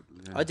 we got.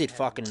 Yeah. I did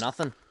fucking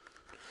nothing.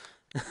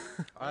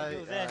 I you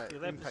were there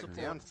for impact support.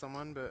 down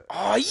someone, but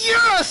Oh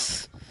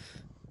yes!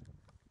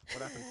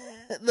 what happened?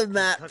 The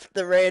map,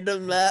 the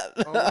random map.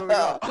 Oh, what do we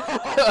got?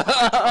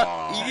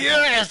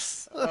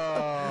 Yes!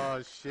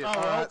 Oh shit! Oh, All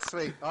well. right,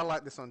 sweet. I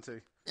like this one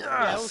too. Yeah,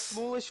 that was Yes!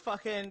 smallish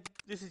fucking.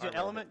 This is your I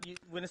love element. You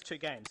win us 2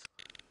 games.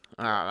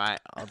 Alright,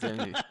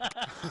 mate.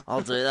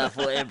 I'll do that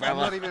for you, I'm not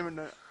brother.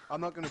 even. I'm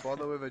not going to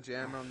bother with a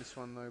jammer on this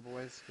one though,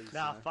 boys. 'cause,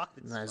 Nah, you know, fuck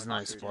it. There's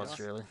no spots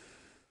really.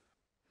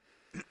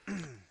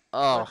 Defend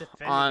Oh, a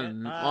bit.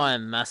 I'm Nah.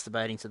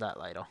 masturbating to that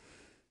later.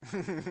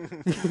 I'm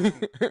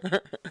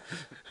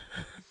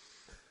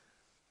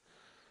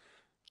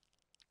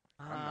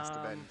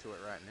masturbating to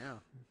it right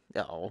now.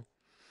 Oh.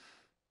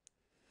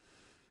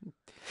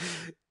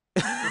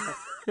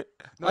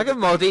 No, I can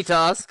but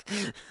multitask.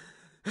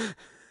 it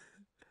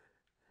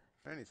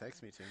only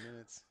takes me 2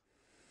 minutes.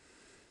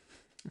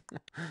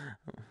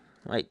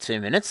 Wait,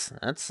 2 minutes?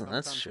 That's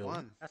Sometimes short.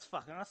 1. That's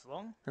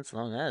long. That's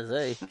long as,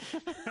 eh?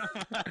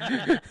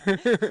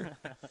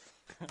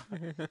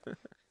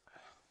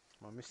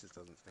 My missus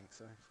doesn't think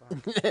so.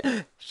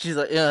 Fuck. She's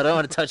like, yeah, I don't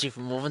want to touch you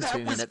for more than 2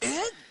 minutes.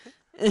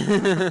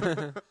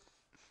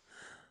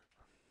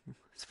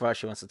 Surprised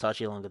she wants to touch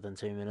you longer than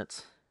 2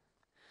 minutes.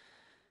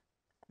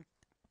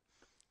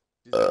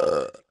 Just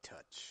a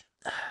touch.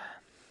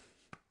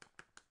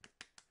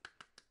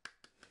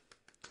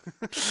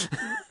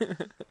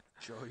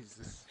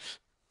 Jesus.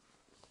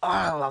 Oh,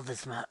 I love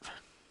this map.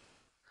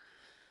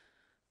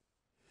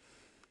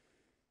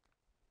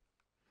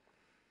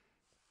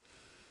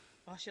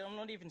 Oh shit, I'm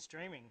not even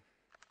streaming.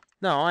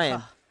 No, I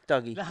am.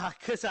 Dougie. Nah,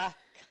 because I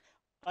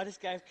just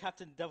gave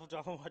Captain Double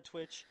Drop on my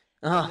Twitch.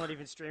 Oh. I'm not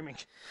even streaming.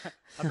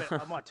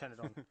 I might turn it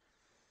on.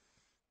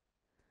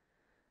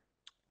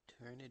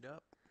 Turn it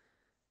up.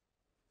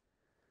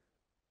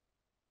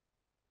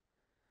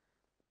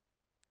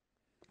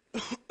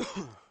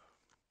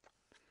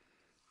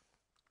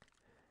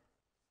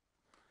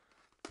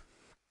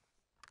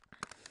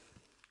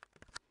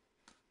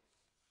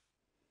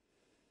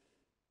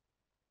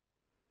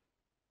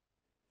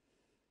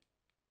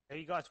 Are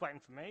you guys waiting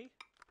for me?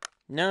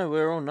 No,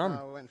 we're all none.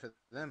 We're waiting for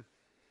them.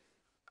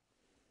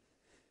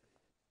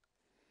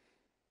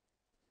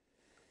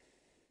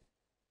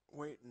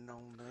 Waiting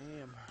on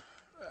them.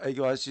 Hey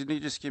guys, you need to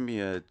just give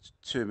me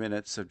 2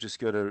 minutes. I've just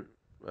got to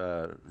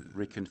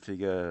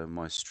reconfigure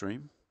my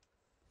stream.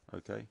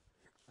 Okay.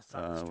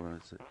 Where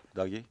is it?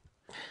 Dougie?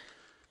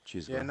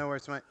 Cheers, Yeah, bro. no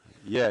worries, mate.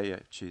 Yeah,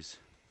 cheers.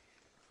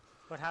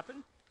 What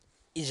happened?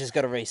 He's just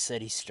got to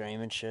reset his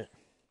stream and shit.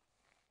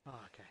 Oh,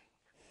 okay.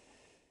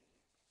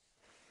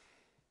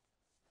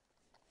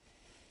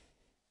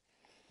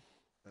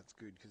 That's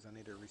good, because I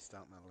need to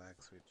restart my lag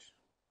switch.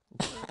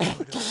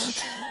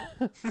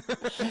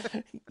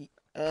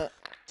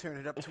 Turn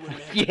it up to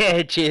 11.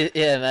 Yeah, cheers.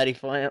 Yeah, Matty,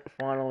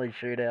 finally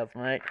shootouts,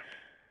 mate.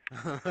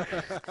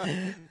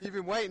 You've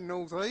been waiting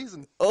all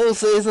season. All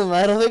season,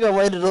 mate. I think I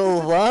waited all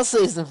of last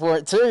season for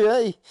it too,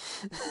 eh?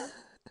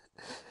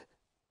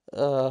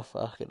 Oh,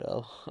 fucking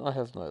hell. I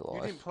have no You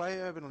life. didn't play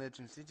Urban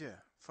Legends, did you?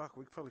 Fuck,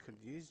 we probably could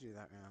have used you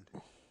that round.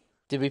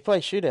 Did we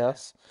play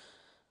shootouts?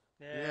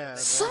 Yeah.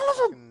 Son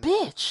of a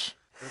bitch!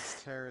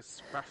 It's terrorist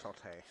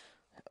specialty.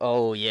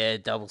 Oh, yeah,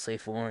 double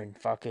C4 and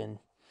fucking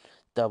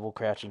double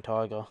crouching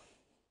tiger.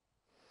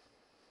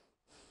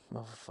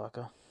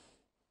 Motherfucker.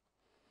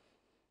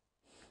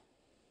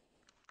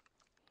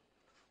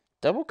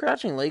 Double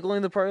crouching legal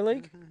in the Pro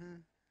League?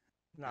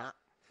 Nah.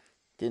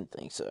 Didn't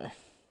think so.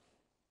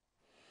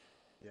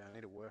 Yeah, I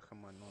need to work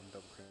on my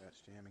non-double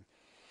crouch jamming.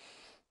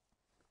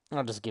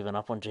 I've just given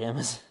up on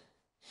jammers.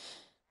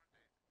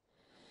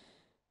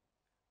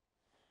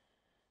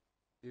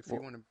 If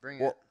you want to bring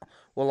it.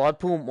 Well, I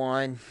pulled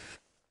mine.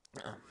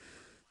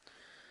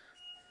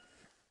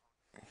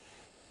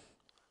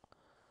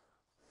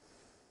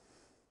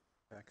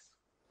 Thanks.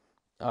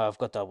 Oh, I've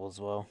got double as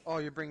well. Oh,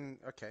 you bring...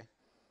 Okay.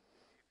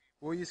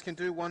 Well, you can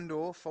do one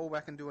door, fall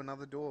back and do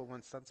another door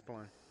once that's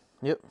blown.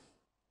 Yep. Do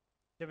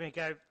you want me to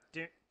go? Do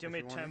you want me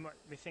If to you turn want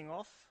my thing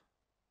off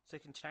so you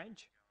can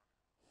change?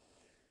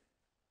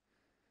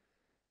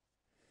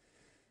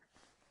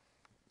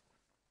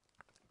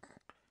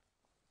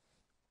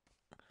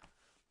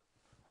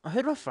 I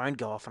heard my phone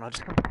go off and I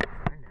just...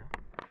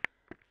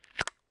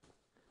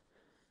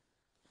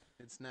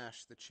 It's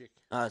Nash, the chick.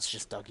 Oh, it's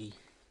just Dougie.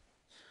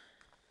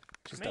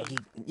 Just Me?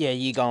 Dougie. Yeah,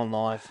 you going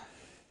live.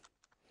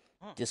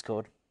 Oh.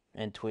 Discord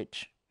and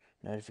Twitch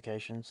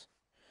notifications.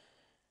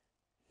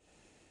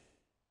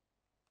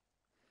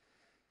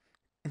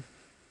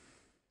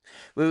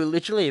 We were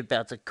literally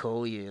about to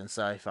call you and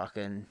say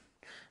fucking...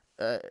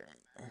 no?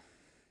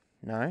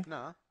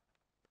 Nah.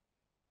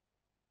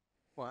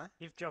 Why?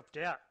 You've dropped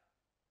out.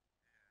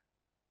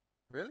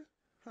 Really?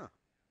 Huh.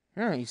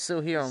 No, he's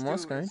still here on my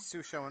screen. It's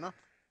still showing up.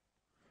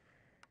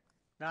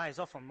 No, he's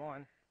off on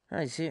mine. No,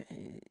 he's here.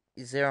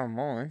 He's there on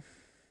mine.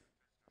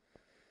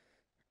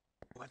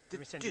 What Did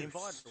we send an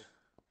invite?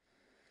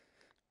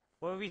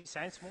 What were we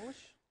saying,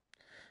 Smallish?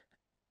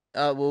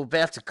 We were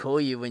about to call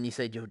you when you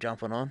said you were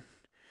jumping on.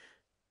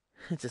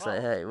 To say,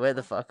 hey, where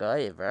the fuck are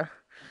you, bro?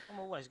 I'm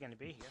always going to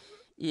be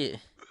here. Yeah.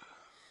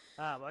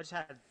 I just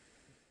had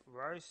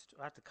roast.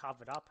 I had to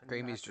carve it up. And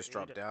Creamy's just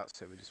dropped out,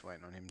 so we're just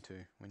waiting on him too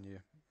when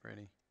you're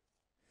ready.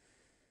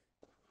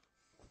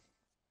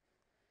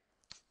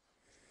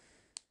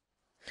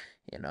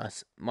 Yeah,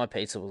 nice. My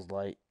pizza was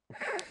late.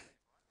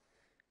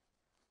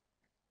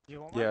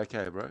 You want Yeah, one?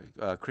 okay,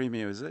 bro.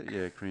 Creamy, is it?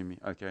 Yeah, creamy.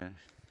 Okay.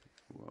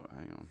 Well,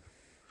 hang on.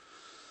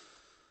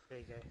 There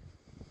you go.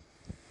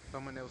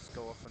 Someone else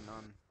go off a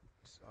none.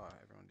 Oh,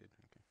 everyone did.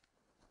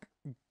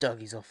 Okay.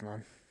 Dougie's off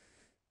none.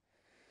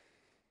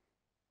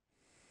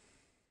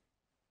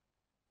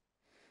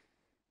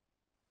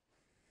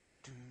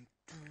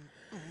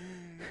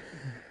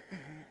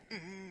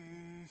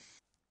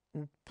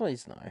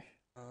 Please no.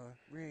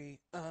 Hurry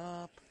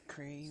up,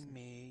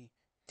 creamy.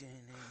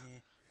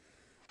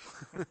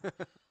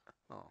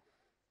 Oh.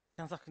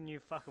 Sounds like a new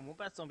fucking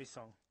Wombat zombie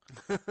song.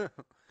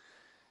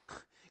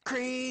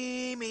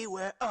 Creamy,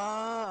 where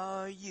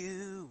are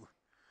you?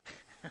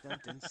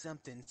 Something,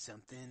 something,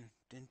 something.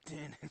 Dun,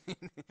 dun.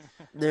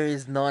 There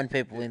is 9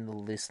 people in the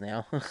list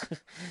now.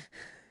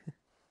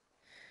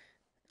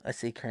 I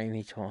see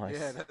Creamy twice.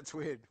 Yeah, that's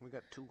weird. We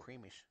got 2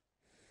 creamish.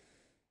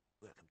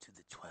 Welcome to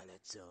the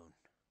Twilight Zone.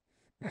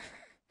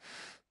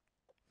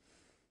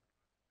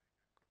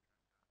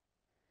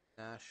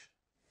 Nash,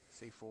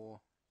 C4,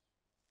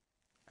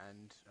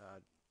 and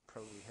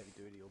probably heavy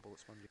duty or bullet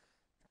spongy.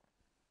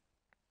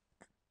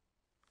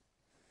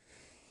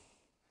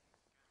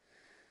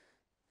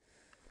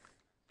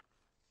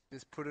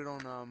 Just put it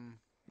on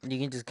You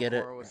can just get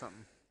it. or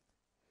something.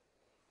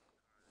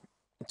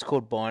 It's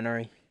called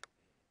binary.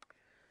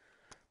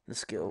 The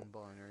skill.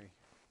 Binary.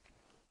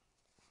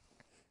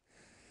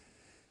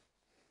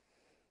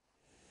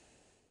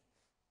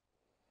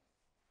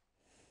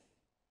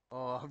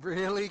 Oh,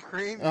 really,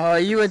 Cream? Oh,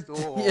 you went.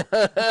 Oh,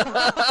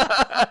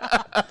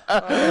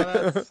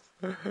 that's,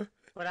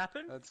 What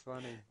happened? that's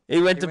funny.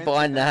 He went He to went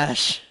buy to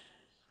Nash.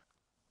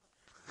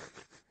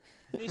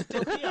 He's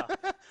still here.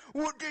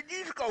 What, did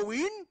you go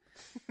in?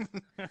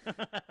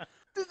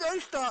 Did they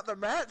start the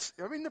match?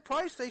 I'm in the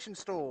PlayStation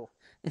store.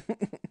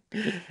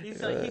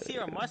 He's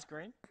here on my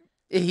screen.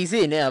 He's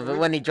here now, but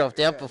when he dropped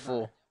out Yeah,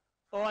 before.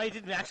 Oh, he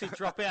didn't actually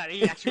drop out.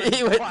 He actually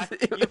He went, went-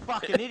 "Buy." You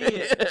fucking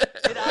idiot.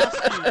 It asked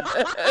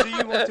you, do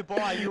you want to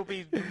buy? You'll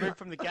be removed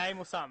from the game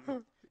or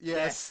something.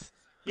 Yes.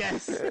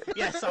 Yes,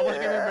 I want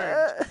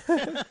to be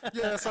removed.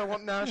 Yes, I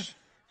want Nash.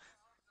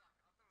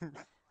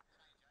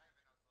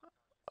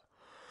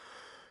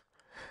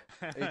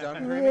 Are you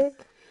done, Creamy?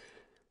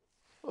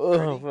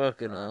 Oh,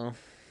 fucking hell.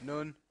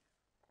 None.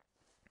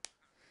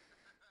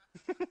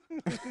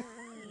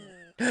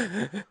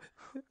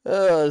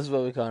 Oh, this is why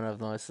we can't have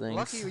nice things.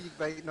 Lucky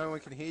no one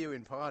can hear you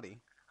in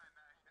party.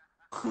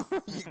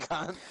 You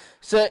can't.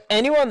 So,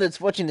 anyone that's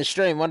watching the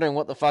stream wondering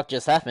what the fuck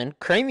just happened,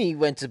 Creamy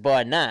went to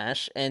buy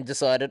Nash and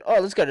decided,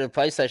 oh, let's go to the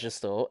PlayStation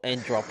store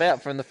and drop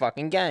out from the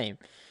fucking game.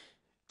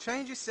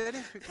 Change your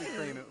settings quickly,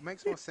 Cream. It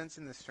makes more sense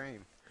in the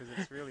stream, because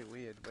it's really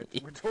weird.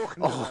 We're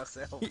talking to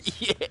ourselves.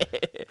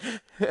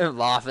 Yeah.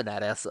 Laughing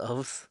at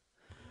ourselves.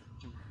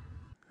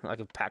 Like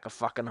a pack of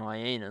fucking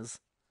hyenas.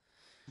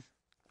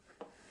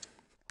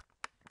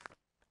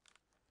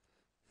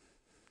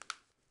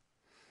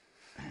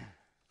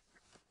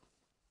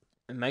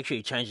 And make sure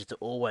you change it to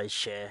always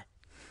share.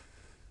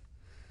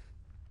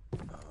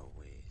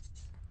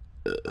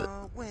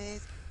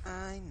 Always,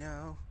 I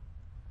know.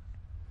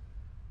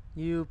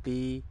 You'll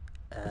be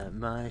at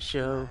my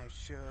show. My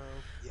show,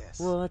 yes.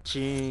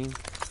 Watching.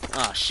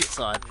 Ah, shit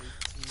side.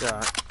 It's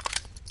alright.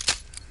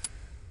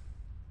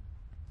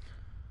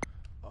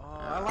 Oh,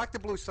 I like the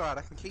blue side.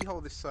 I can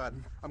keyhole this side.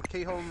 I'm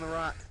keyholing the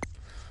right.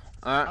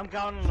 Alright, I'm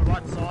going on the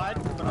right side.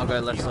 but I'll I'm go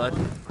not left here. side.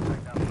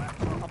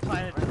 I'm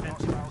playing a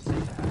defensive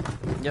procedure.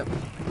 Yep.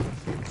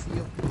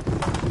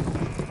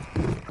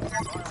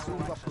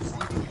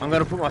 I'm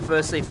gonna put my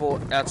first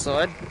C4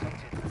 outside.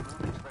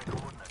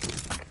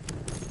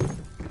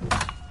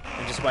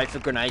 And just wait for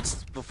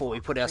grenades before we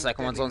put our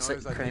second ones on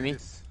set Creamy.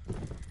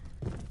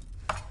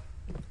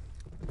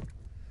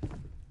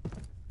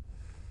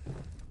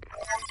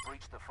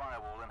 Breach the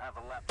firewall and have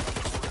the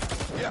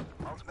laptop. Yep,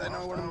 they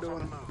know what I'm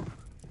doing.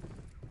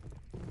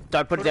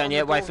 Don't put it down on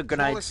yet, the wait door. for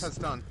Flawless grenades. has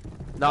done.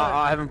 No,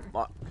 I haven't.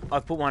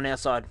 I've put one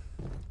outside.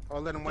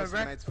 I'll let him waste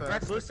grenades first.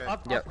 Reckless, Okay.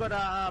 I've got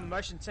a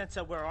motion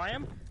sensor where I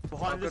am.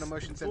 Behind I've got this a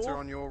motion door. sensor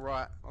on your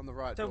right, on the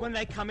right So door. when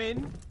they come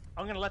in,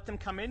 I'm going to let them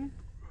come in,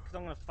 because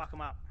I'm going to fuck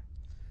them up.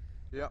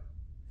 Yep.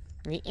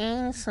 The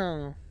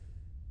asshole.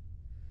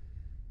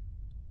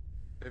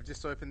 They've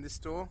just opened this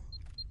door.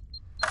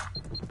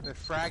 They're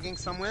fragging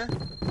somewhere.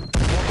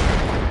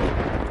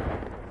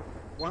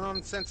 One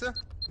on sensor.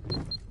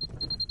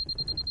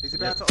 He's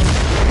about to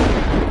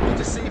open. You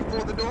just see him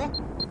for the door.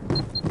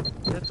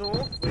 The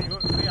door, where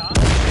we are.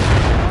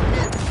 I'm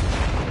hit.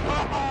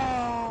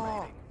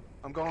 Oh!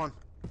 I'm gone.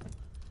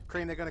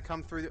 Cream, they're going to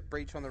come through the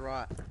breach on the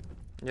right.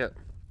 Yep.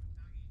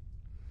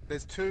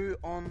 There's 2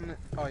 on...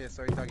 Oh, yeah,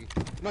 sorry, Dougie.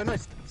 No,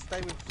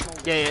 stay with small.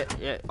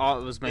 Yeah. Oh,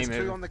 it was me There's 2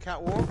 moving. on the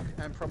catwalk,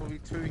 and probably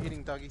 2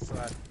 hitting Dougie's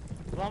side.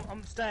 Well,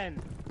 I'm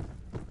staying.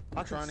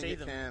 I trying can to see get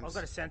them. cams. I've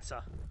got a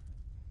sensor.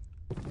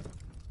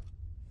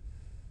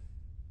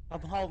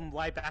 I'm holding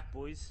way back,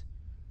 boys.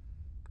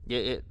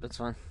 Yeah, that's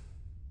fine.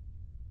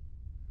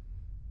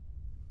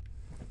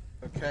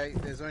 Okay,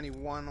 there's only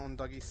 1 on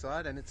Dougie's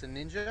side, and it's a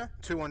ninja.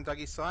 2 on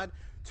Dougie's side.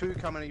 2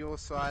 coming to your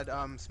side,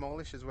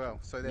 smallish as well.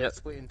 So they're Yep.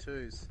 split in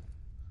 2s.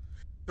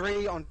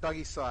 3 on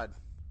Dougie's side.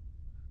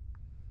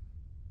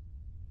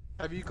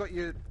 Have you got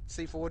your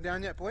C4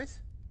 down yet, boys?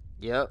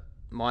 Yep.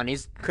 Mine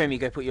is. Creamy,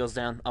 go put yours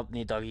down up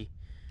near Dougie.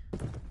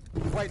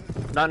 Wait.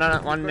 No,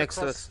 you've one got it next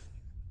to cross- us.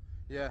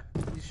 Yeah,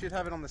 you should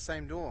have it on the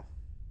same door.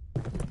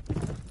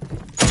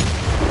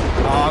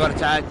 I got a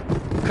tag.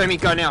 Creamy,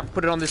 go now.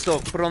 Put it on this door.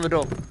 Put it on the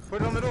door.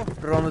 Put it on the door.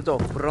 Put it on the door.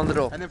 Put it on the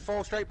door. And then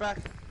fall straight back.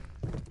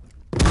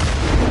 You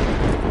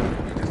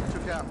just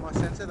took out my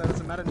sensor. That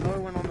doesn't matter. No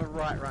one on the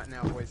right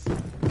now, boys.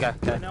 Okay,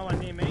 okay. No one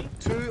near me.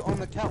 2 on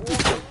the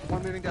catwalk.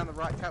 1 moving down the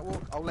right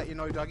catwalk. I'll let you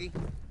know, Dougie.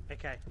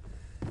 Okay.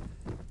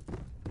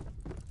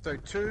 So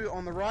 2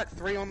 on the right,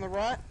 3 on the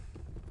right.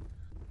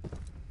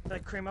 So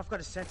Cream, I've got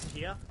a sensor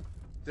here.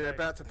 They're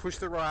about to push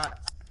the right.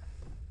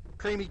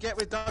 Creamy, get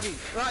with Dougie.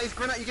 Right, he's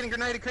grenade. You're getting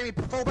grenaded, Creamy.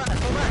 Fall back,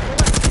 fall back, fall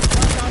back.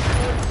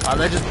 Oh,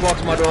 they just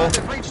blocked my door.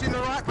 They breached in the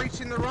right,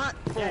 breached in the right.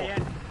 Fall. Yeah.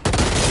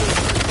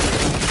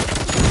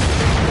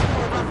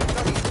 Fall back,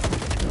 Dougie.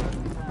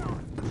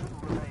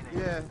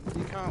 Yeah,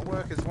 you can't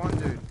work as one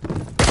dude.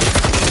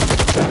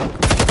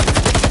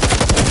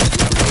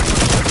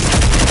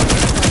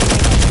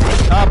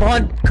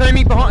 Behind.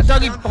 Creamy, behind.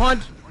 Dougie,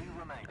 behind.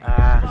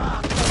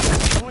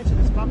 Going to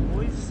this buck,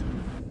 boys.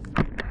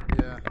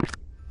 Yeah.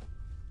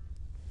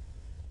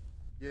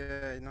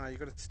 Yeah, no, you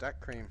got to stack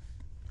Cream.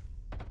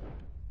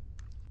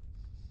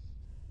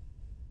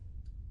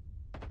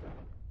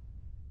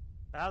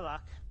 Bad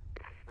luck.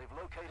 They've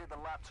located the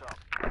laptop.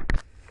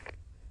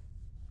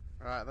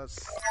 Alright,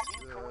 that's...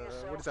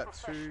 what is that,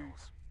 2...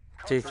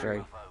 2, 3.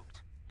 Revoked.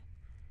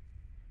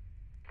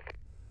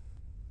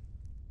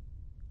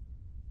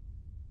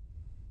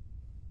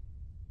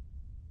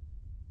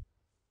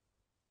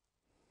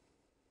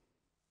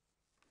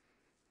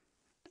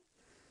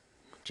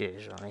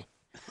 Cheers, Johnny.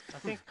 I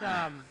think,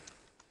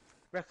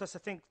 Reckless, I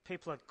think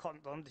people had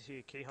cottoned onto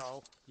your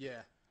keyhole.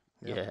 Yeah.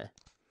 Yeah.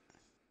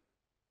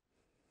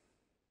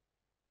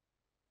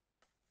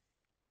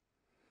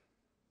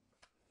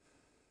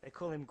 They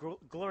call him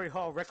Glory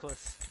Hole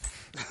Reckless.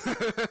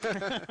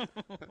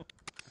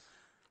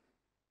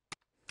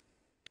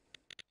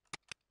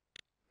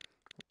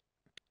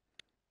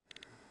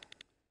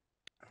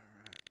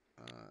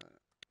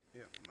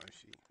 Yep,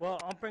 Moshi. Well,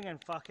 I'm bringing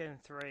fucking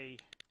three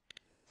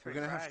We're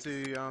gonna have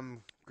frags.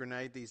 to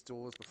grenade these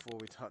doors before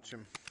we touch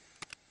them.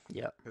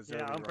 Yep.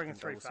 Yeah, I'm bringing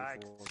 3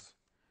 fags.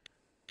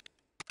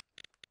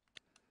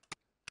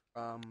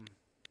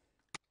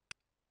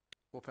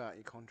 Swap out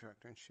your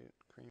contractor and shit,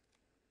 Cream.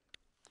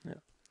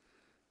 Yep.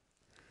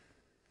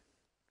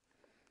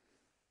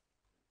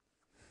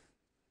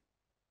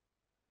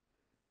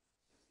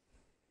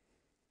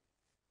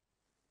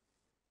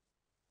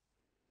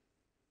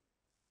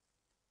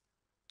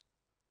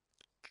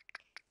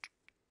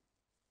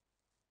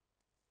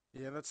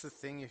 Yeah, that's the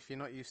thing. If you're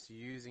not used to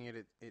using it,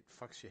 it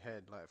fucks your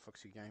head. Like, it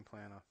fucks your game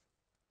plan up.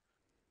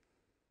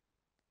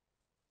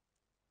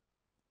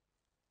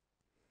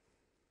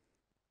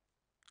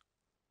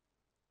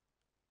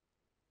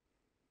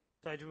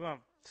 So do we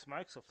want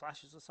smokes or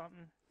flashes or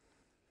something?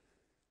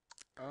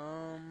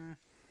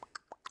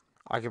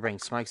 I could bring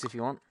smokes if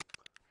you want.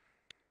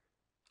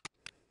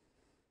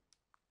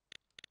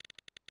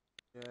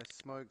 Yeah,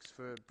 smokes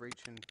for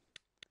breaching.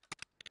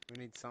 We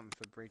need something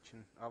for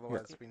breaching.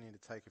 Otherwise, we need to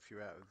take a few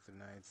out with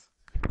grenades.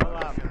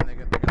 Well, They're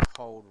gonna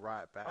hold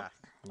right back.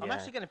 I'm Yeah.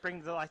 actually going to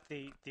bring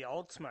the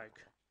old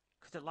smoke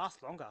because it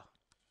lasts longer.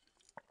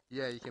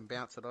 Yeah, you can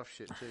bounce it off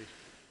shit too.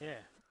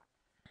 Yeah.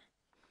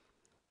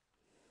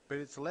 But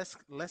it's less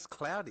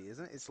cloudy,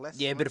 isn't it? It's less.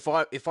 Yeah, but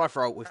if I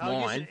throw it with I'll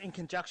use mine, it in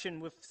conjunction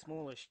with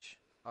smallish.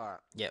 All right.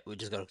 yeah, we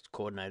just got to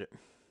coordinate it.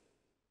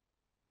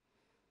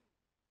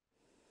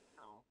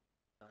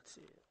 That's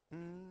it.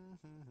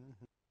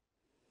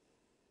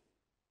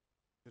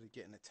 Gotta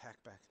get an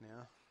attack back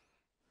now.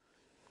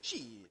 Shit.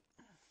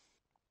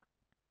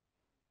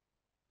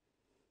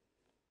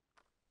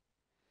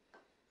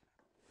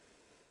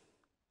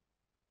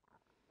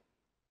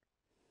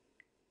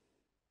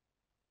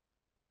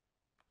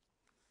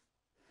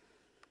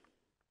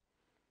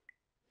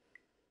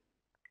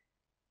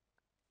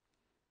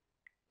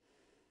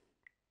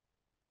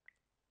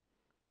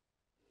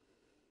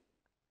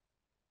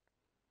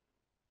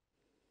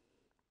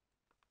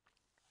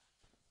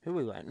 Who are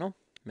we waiting on?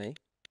 Me?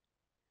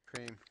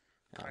 Cream.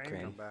 Oh, Cream.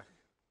 Cream. Come back.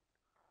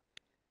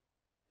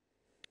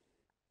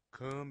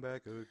 Come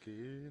back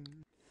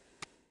again.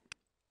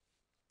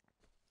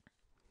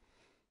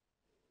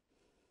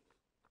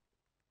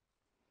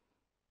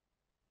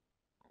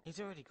 He's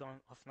already gone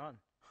off none.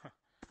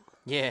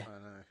 Yeah. I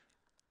know.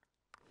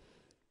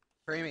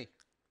 Creamy.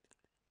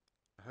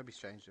 I hope he's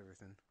changed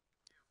everything.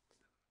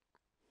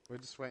 We're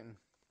just waiting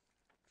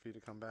for you to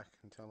come back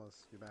and tell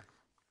us you're back.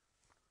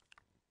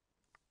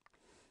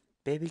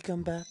 Baby,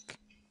 come back.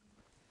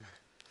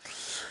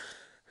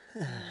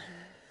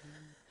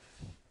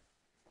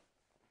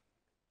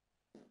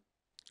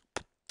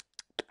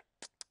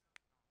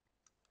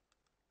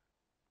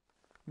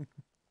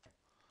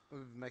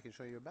 We're making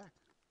sure you're back.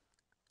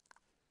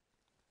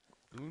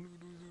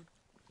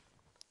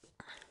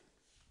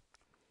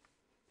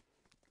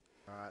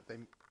 Alright, they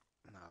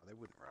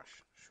wouldn't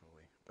rush,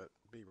 surely, but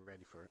be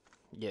ready for it.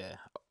 Yeah.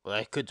 Well,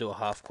 they could do a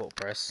half court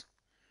press.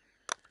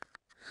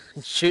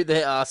 Shoot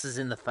their asses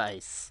in the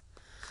face.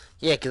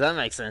 Yeah, 'cause that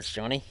makes sense,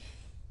 Johnny.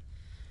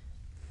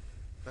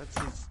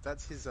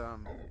 That's his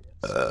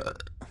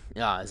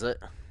Yeah, is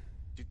it?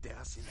 You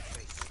douse in the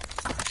face.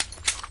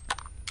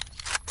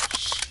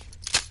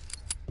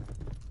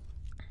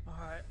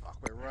 Alright. Fuck,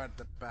 we're right at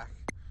the back.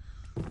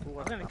 Ooh,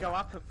 I'm gonna go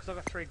up because I've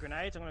got 3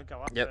 grenades. I'm gonna go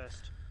up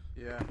first.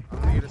 Yeah, I'm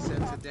gonna get a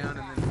sensor down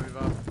and then move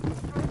up.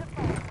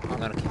 I'm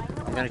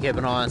gonna keep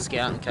an eye on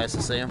Scout in case I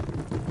see him. Yep. Oh,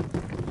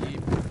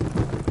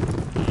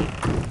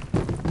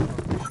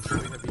 we should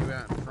really have you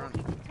out in front.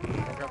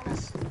 I'll grab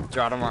this. It's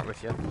right, I'm right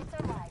with you. It's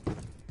alright.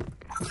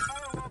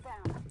 Firewall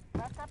down.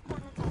 Laptop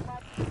coordinates are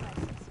live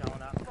devices.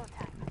 Going up. Go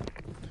time.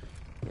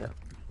 Yep.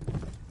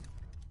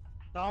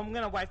 So I'm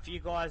gonna wait for you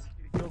guys.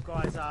 Your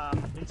guys'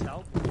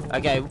 intel.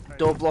 Okay,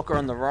 door blocker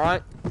on the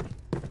right.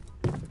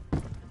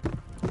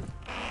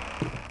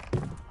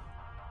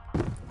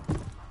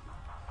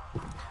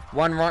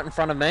 One right in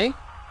front of me.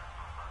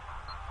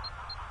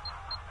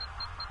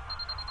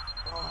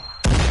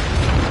 Okay,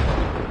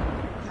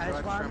 there's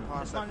Right, one. tram past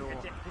There's that one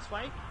door. this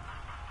way.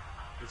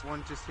 There's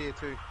one just here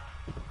too.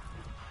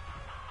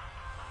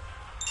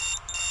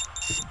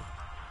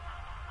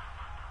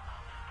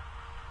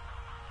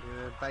 Yeah,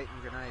 they're baiting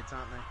grenades,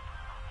 aren't they?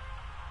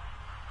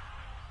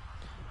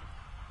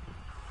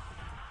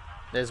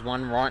 There's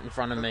one right in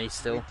front of me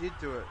still. We did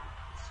do it.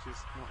 It's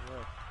just not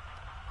work.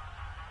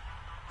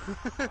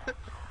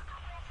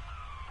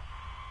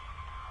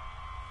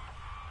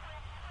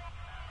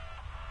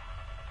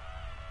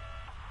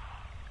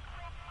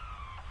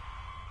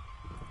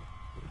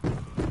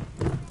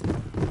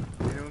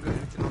 Anyone got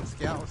anything on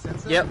scout or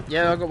sensor? Yep,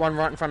 yeah, I got one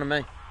right in front of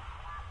me.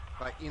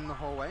 Like in the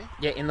hallway?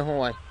 Yeah, in the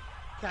hallway.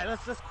 Okay,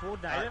 let's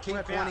coordinate Alright, it. keep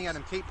Whereabouts? pointing at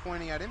him, keep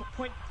pointing at him.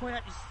 Point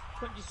at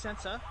your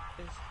sensor,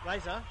 his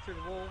laser through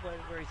the wall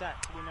where he's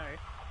at. So we know.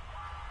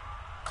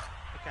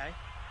 Okay.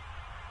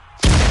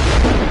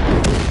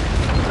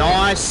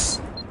 Nice.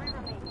 3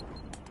 remaining.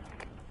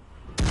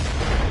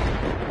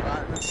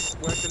 Alright, let's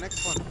work the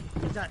next one.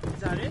 Is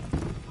that it?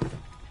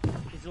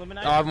 He's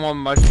eliminated. I have one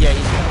most. Yeah,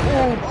 he's.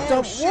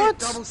 Oh, shit, what?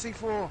 double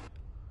C4.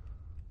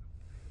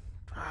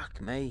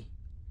 Fuck me.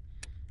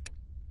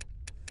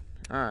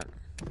 Alright.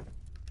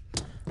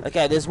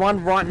 Okay, there's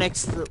one right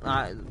next to.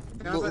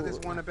 Sounds like there's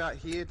one about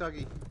here,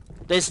 Dougie.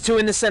 There's 2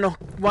 in the center.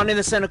 One in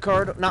the center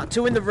corridor. No,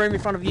 2 in the room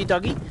in front of you,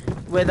 Dougie.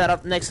 Where that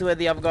up next to where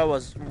the other guy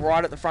was.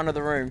 Right at the front of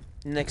the room,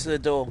 next to the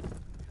door.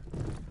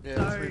 Yeah,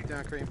 So- let's move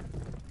down, Cream.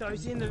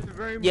 Those in the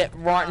room. Yep,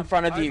 right in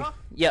front of you. over?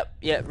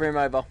 Yep, room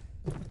over.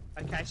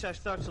 Okay, so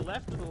throw it to the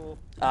left or.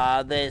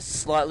 They're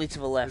slightly to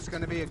the There's left.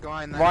 going to be a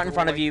guy in that Right in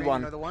front of doorway, you, Cream,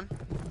 one. You know the one?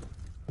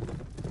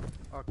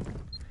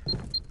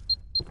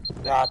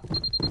 Oh,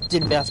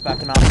 Didn't bounce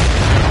back enough.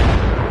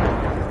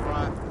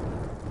 right.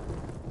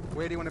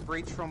 Where do you want to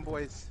breach from,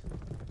 boys?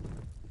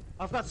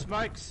 I've got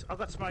smokes. I've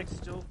got smokes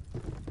still.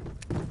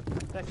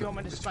 So if you want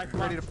me to smoke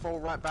Ready one, to fall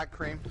right back,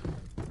 Cream.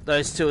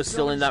 Those 2 are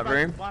still in that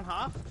room. One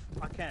half,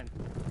 I can.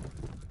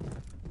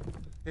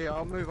 Here,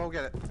 I'll move, I'll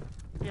get it.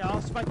 Yeah,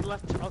 I'll smoke the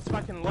left. I'll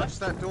smoke in the Watch left.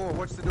 that door,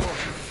 watch the door.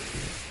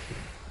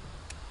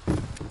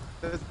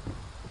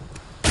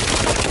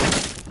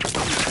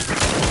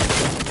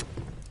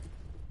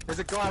 There's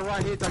a guy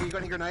right here, Doug. You got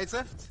any grenades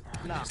left?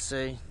 No, Let's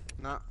see.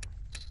 No.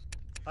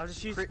 I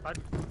just use.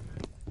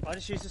 I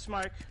just use the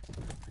smoke.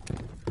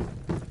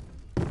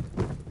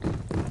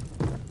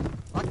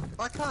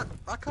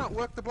 I can't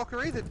work the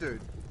blocker either,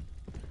 dude.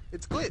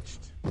 It's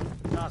glitched.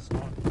 No, it's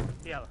not.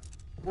 Yeah.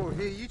 Well,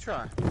 here, you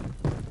try.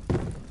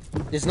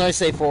 There's no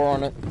C4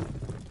 on it.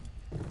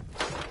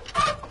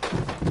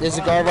 There's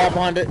a guy right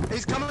behind it.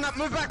 He's coming up,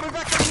 move back, move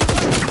back!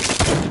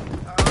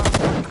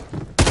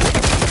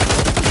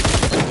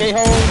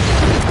 Keyhole.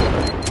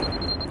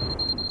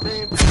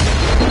 Cream.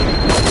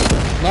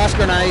 Nice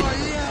grenade.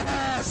 Oh,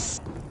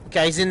 yes!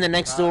 Okay, he's in the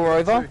next door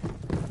over.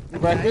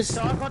 Reckless.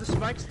 So I've got the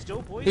smoke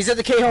still, boys. He's at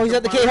the keyhole, he's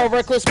at the keyhole,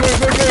 Reckless. Move.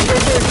 Can't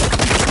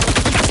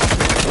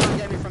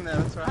get me from there,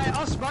 that's right. Hey,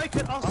 I'll smoke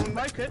it. I'll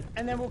smoke it,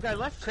 and then we'll go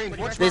left. Cream, What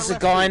do you watch reckon? There's a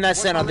guy in that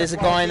center, there's a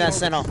guy in that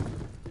center.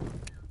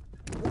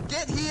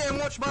 Get here and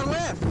watch my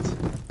left!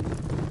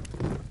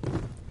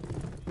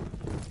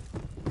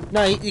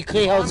 No, the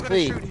keyhole's I'm gonna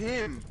clear. shoot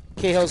him.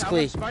 Keyhole's I'll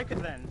clear. smoke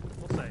it then.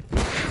 We'll see.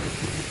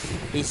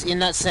 He's in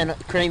that center,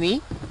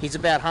 Creamy. He's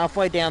about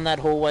halfway down that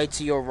hallway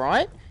to your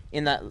right,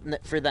 in that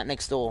through that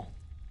next door.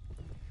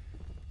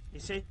 You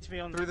see me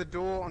on Through the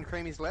door on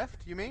Creamy's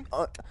left, you mean?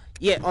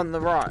 Yeah, on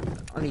the right,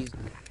 on his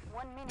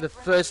 1 minute the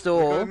remaining. first We've got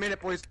door. a minute,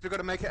 boys. We've got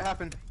to make it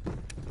happen.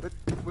 We've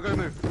got to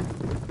move.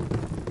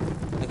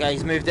 Okay,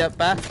 he's moved out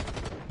back.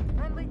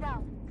 Friendly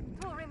down.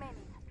 2 remaining.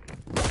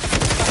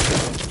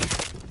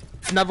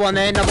 Another one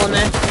there.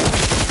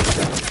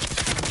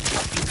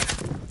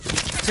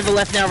 To the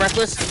left now,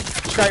 Reckless.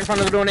 Straight in front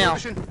of the door now.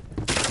 Position.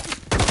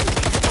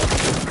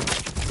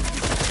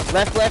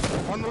 Left.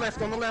 On the left.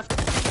 Grab the other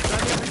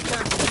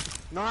can.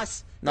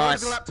 Nice.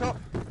 Nice. Go to the laptop.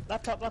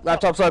 laptop.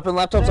 Laptop's open.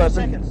 30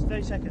 seconds.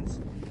 30 seconds.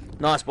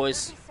 Nice,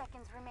 boys. 30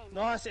 seconds remaining.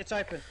 Nice, it's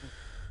open.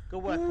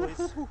 Good work,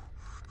 boys.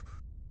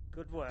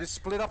 Good work. Just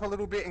split up a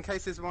little bit in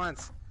case there's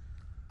mines.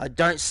 I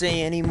don't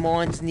see any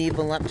mines near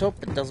the laptop,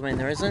 but doesn't mean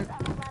there isn't. On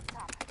the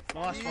laptop.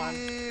 Nice one.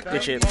 Yeah, Very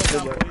shit. well Good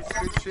done, work. boys.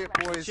 Good shit,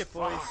 boys. Shit,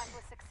 boys. That was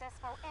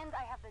successful And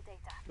I have the data.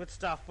 Good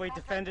stuff. We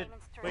Contract defended.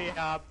 payments We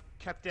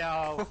kept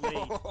our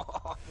lead.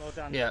 Well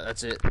done. Yeah,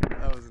 that's it.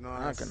 That was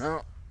nice. Fucking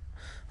hell.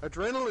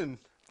 Adrenaline.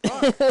 Yeah,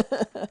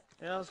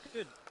 that was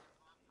good.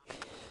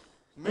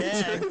 Me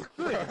Yeah, too.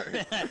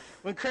 good.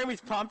 When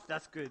Creamy's pumped,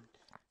 that's good.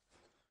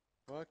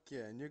 Fuck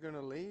yeah, and you're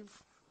gonna leave?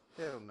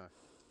 Hell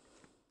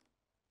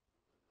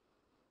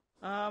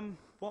no.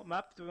 What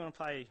map do we want to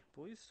play,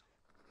 boys?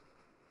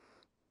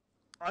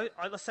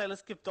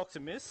 Let's give Doctor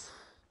Miss.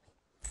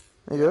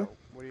 There you go.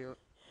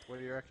 What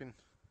do you reckon?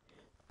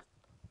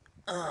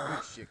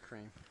 Good shit,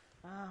 Cream.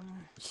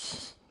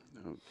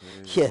 Okay.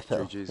 Yeah,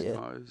 pal, GG's yeah.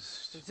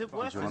 guys. Is it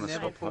worth you I want it? to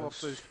never swap pull off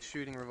posts? those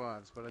shooting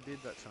revives, but I did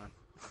that time.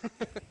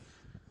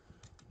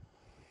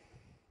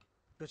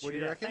 Good What do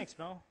you shootout. reckon? Thanks,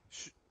 Mel.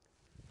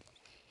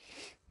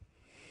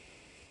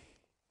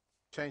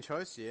 Change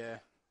host? Yeah.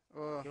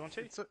 You want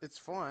to? It's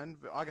fine,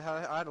 but I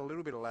had a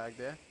little bit of lag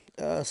there.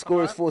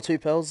 Score is Alright.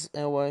 4-2, pals.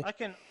 Our way.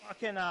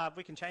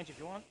 We can change if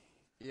you want.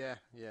 Yeah,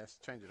 yes,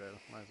 change it over.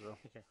 Might as well.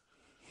 Okay.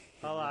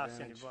 I'll send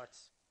advantage.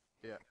 invites.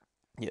 Yeah,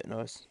 Yeah,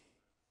 nice.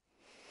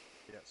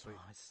 yeah, sweet.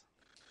 Nice.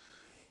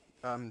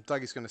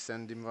 Dougie's gonna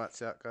send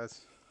invites out,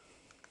 guys.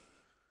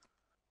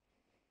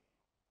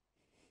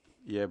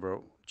 Yeah,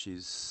 bro.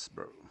 Cheers,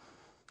 bro.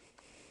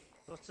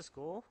 What's the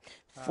score?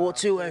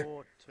 4-2.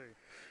 4-2.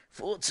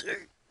 4-2.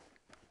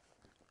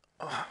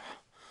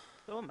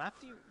 So what map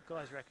do you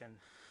guys reckon?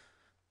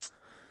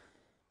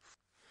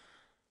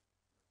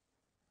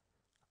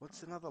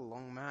 What's another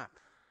long map?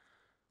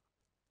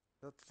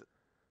 That's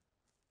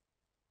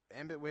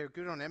we're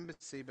good on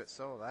Embassy, but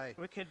so are they.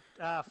 We could.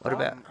 What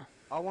about?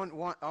 I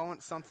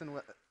want something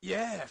with.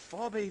 Yeah,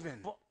 Fob even.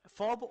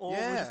 Fob, or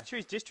Yeah. we just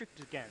choose district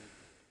again?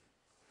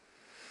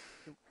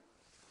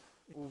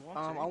 If we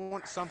want to. I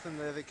want something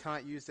there that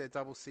can't use their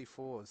double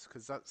C4s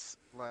because that's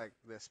like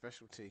their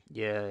specialty.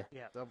 Yeah.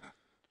 Yeah.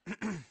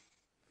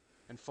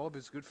 And Fob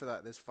is good for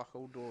that. There's fuck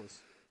all doors,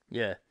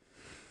 Yeah.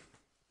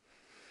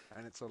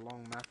 and it's a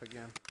long map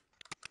again.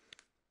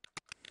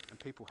 And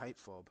people hate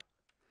Fob.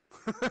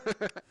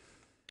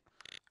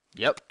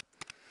 Yep.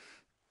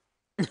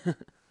 We'll go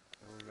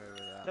with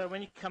that. So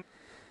when you come,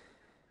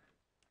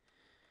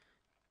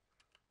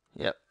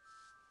 Yep.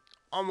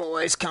 I'm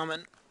always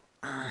coming.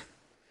 can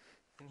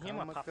you hear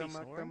my puppy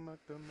snoring?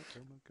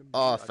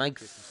 Oh, I thank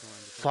can hear some snoring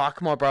before.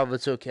 fuck, my brother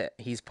took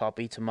his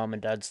puppy to mum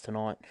and dad's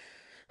tonight.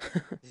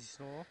 Does he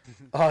snore?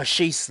 Oh,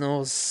 she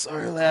snores so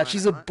loud.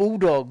 She's a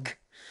bulldog,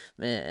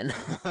 man.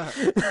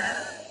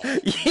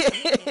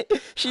 Yeah,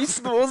 she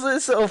snores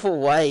herself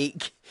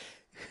awake.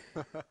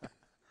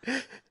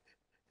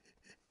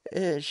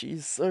 Yeah,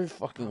 she's so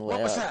fucking loud.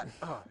 What was that?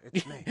 Oh,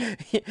 it's me.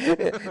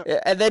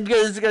 And then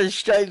goes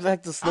straight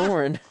back to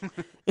snoring.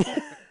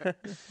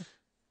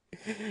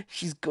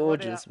 She's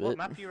gorgeous, What but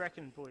map do you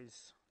reckon,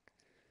 boys?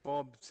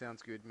 Bob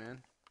sounds good,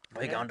 man.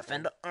 we're going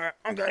defender. Alright,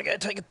 I'm gonna go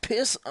take a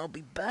piss. I'll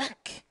be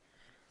back.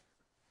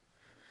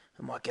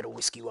 I might get a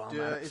whiskey while I'm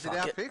at it. Is it Fuck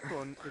our it. pick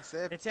or it's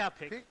their It's our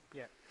pick.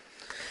 Yeah.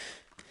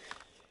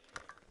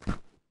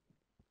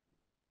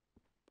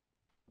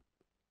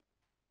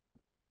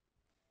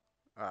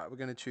 Alright, we're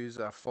gonna choose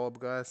Fob,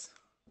 guys.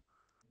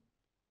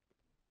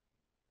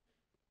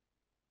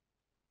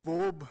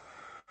 Fob.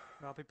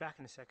 I'll be back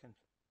in a second.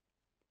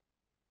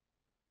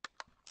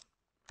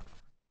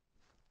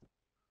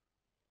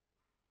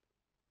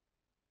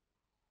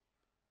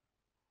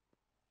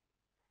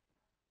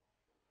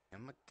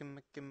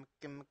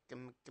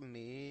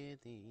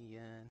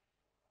 Comedian.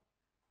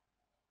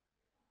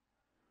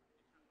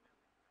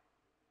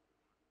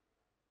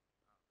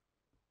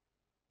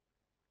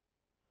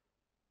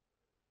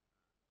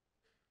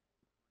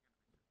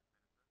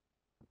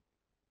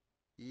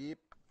 Yep.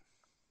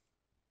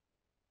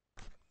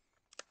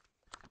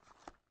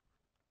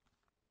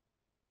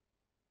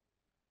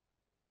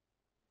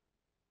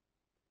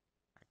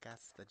 I got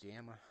the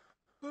jammer.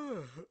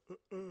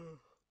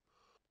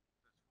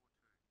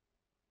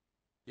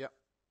 Yep.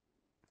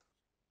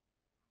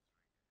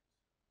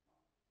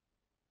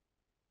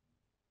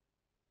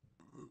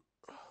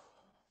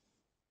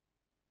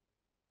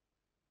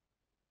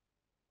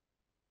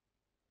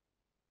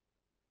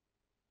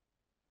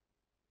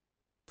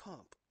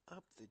 Pump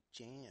up the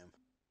jam.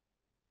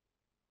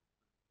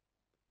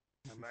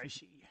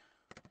 Emoji.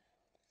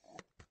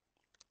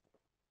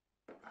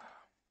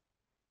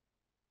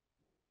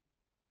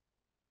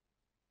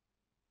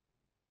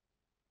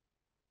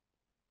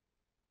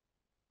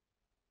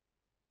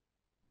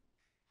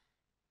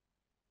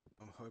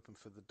 I'm hoping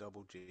for the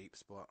double Jeep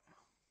spot.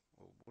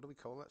 Or what do we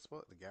call that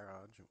spot? The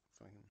garage.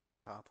 Fucking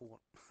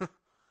carport.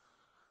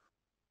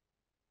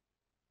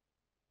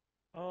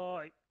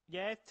 Oh,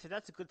 yeah, so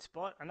that's a good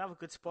spot. Another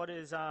good spot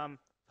is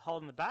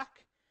holding the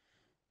back.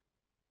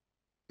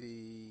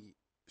 The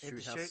Yeah,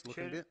 shoot the house shoot-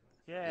 looking shoot- bit.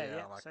 Yeah, Yeah,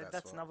 yeah. I like So that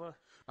that's spot. another.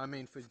 I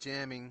mean, for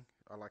jamming,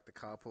 I like the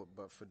carport,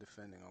 but for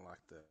defending, I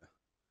like the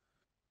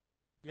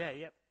Yeah,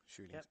 yep,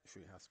 shooting Yep.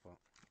 shoot house spot.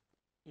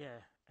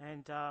 yeah.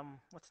 And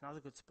what's another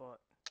good spot?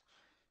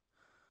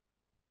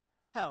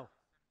 Hell.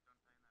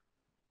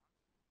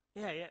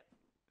 Yeah, yeah.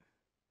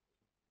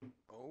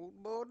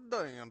 Old boy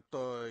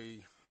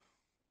Dante.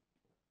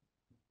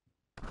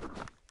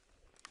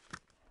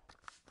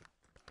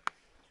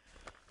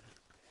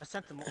 I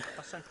sent them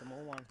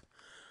all one.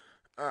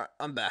 Alright,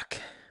 I'm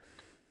back.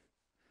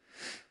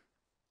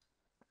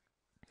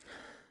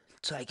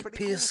 Take a Pretty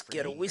piss, cool, get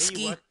a Freddie. Are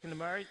whiskey. you working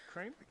tomorrow,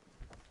 Cream?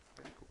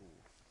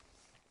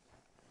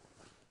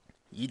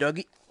 You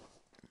doggy?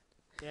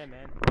 Yeah,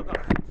 man. I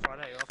got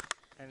Friday off,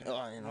 and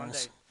Oh, yeah,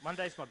 nice.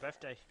 Monday's my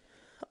birthday.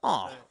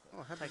 Oh, So,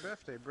 Oh, happy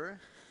birthday, bro.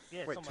 yeah,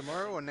 it's Wait, on my tomorrow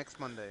birthday. or next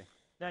Monday?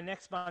 No,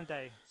 next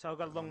Monday. So I've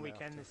got a long Monday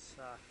weekend. after. This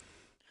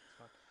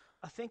month.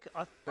 I think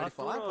I 35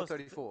 thought I or was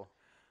 34?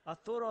 I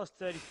thought I was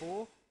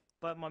 34,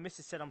 but my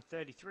missus said I'm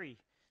 33.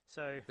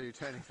 So So you're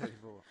turning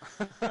 34.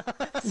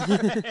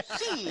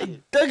 hey,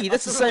 Dougie,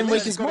 that's the same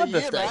week as my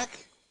birthday.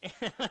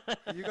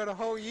 You got a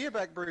whole year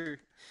back, bro. yeah.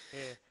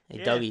 Hey,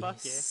 Yeah, Dougie, fuck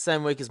yeah.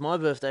 same week as my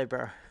birthday,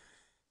 bro.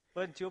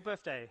 When's your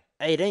birthday?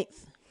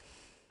 18th.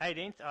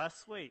 18th. Ah,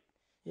 sweet.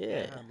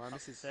 Yeah. My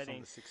missus is on the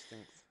 13th.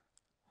 16th.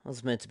 I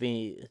was meant to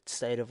be at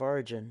State of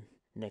Origin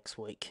next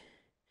week.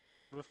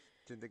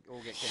 Did they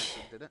all get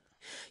cancelled, did it?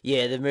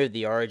 Yeah, they moved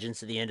the Origins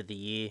to the end of the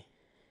year.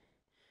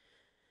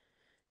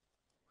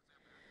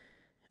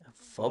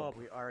 Fuck.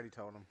 We already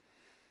told them.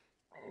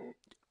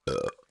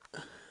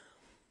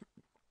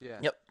 Yeah.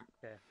 Yep.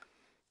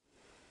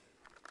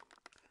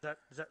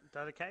 Is that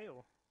okay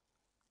or?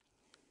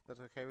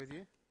 That's okay with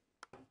you?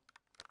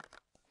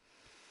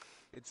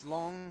 It's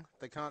long.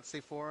 They can't see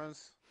for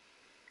us.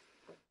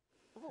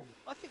 Well,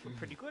 I think we're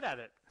pretty good at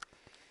it.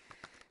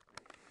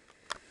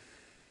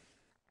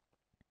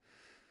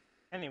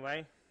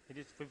 Anyway,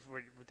 we've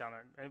done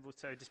it, and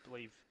so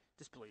disbelieve.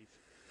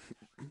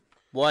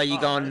 Why are you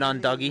Oh, going I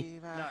none,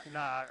 Dougie? No,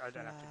 I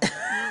don't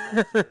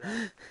have to.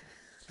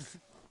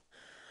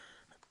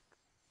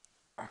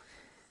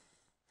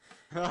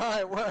 Oh,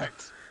 it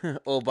worked.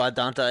 All by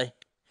Dante.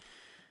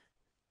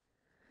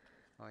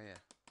 Oh, yeah.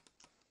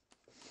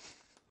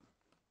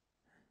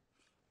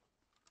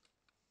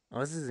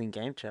 Oh, this is in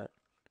game chat.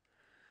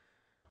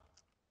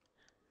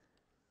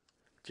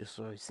 Just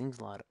so his thing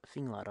light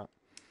up.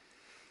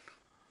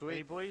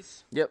 Ready,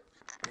 boys? Yep.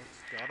 Let's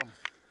get them.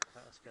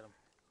 Let's get them.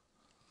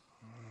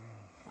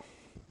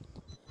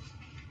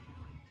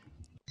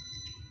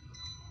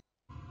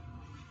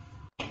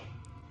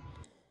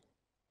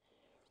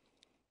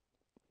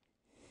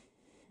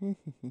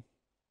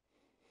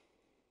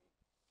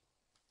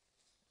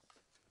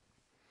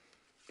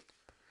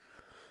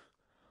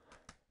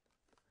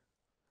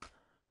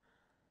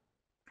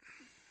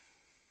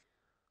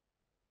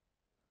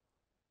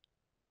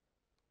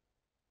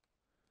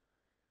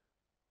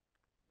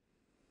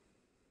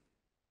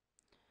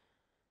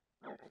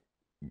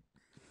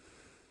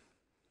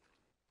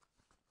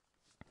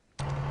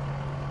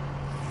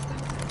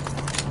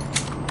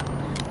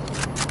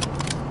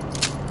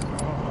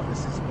 Oh,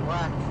 this is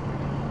black.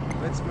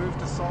 Let's move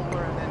to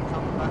solar and then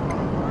come back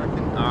on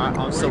American. Alright,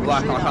 I'm still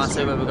black. I can't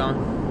see where we're going.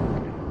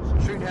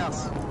 Shoot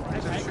house. To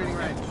the shooting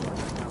range.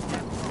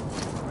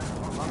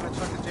 I'm going to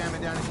chuck a jammer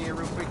down in here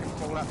real quick and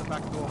fall out the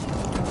back door.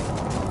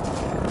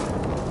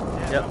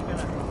 Yeah, Yep. I'm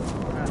gonna.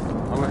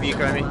 I'm with you,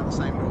 Chromie. Out the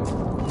same door.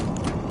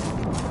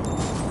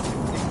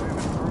 Keep moving.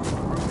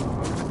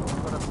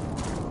 We've got a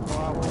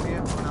firewall here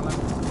on our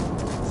left.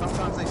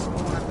 Sometimes they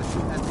spawn at the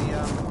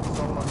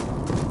solar.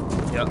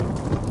 Yep.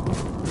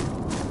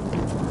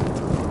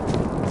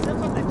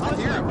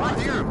 I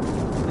hear him.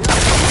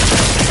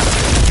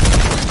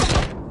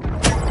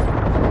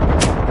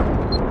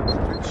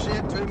 Good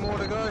shit, 2 more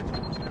to go.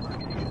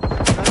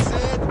 That's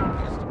it.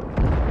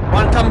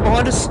 One coming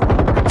behind us.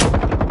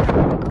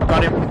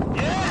 Got him.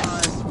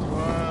 Nice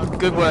work.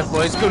 Good work,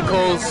 boys. Good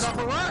calls. Get up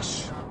a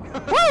rush.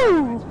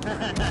 Woo!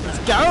 Let's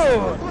go!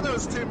 I thought there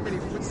was too many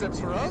footsteps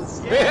for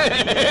us.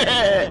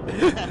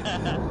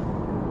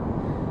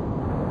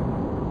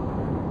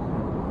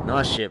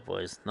 Nice shit,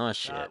 boys. Nice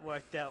shit. That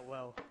worked out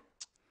well.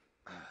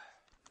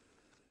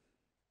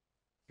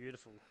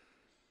 Beautiful.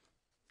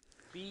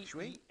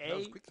 Sweet. That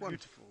was a quick one.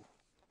 Beautiful.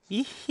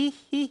 Beautiful.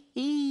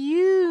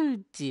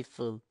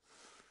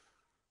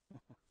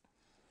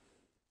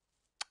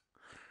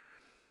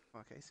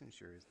 Okay, Ace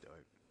sure is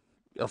dope.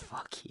 Oh,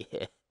 fuck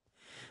yeah.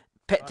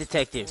 Pet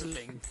Detective.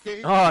 Sling.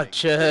 Oh,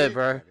 chill,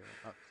 bro.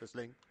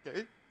 Sling.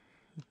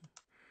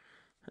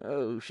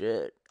 Oh,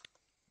 shit.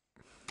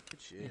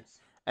 Good shit.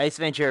 Ace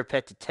Ventura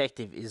Pet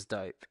Detective is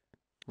dope.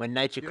 When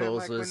Nature You don't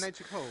Calls like was... When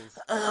Nature Calls?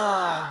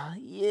 Ah,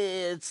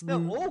 yeah, it's... They're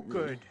all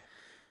good.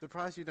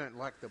 Surprised you don't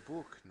like the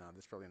book. No,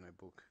 there's probably no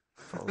book.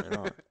 Probably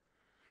not.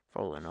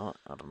 Probably not.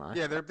 I don't know.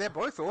 Yeah, they're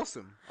both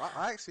awesome.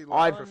 I actually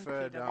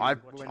preferred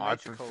When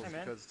Nature Calls Hey,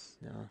 man. because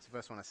Yeah. it's the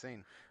first one I've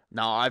seen.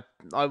 No,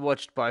 I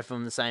watched both of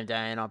them the same day,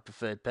 and I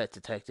preferred Pet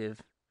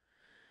Detective.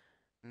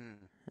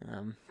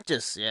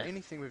 Just, yeah.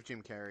 Anything with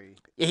Jim Carrey.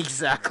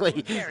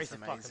 Exactly. Gary's the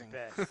amazing.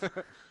 fucking best.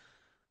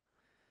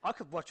 I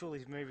could watch all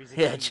these movies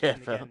Yeah, again Jeff,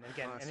 and again and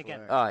again I and again.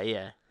 swear. Oh,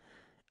 yeah.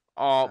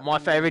 Oh, my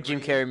Something favourite Jim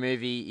green. Carrey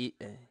movie...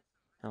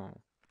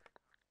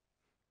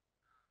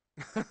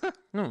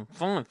 Oh,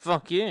 fine,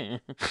 fuck yeah.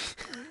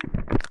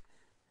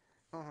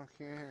 Oh,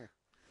 yeah.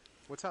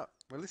 What's up?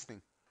 We're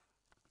listening.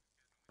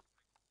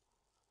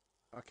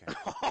 Okay.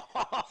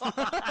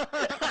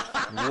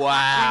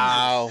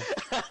 Wow.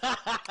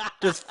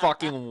 Just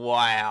fucking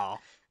wow.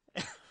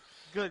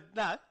 Good.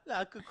 No,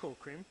 good call,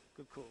 Krim.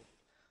 Good call.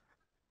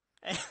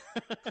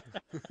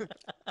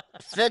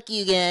 Fuck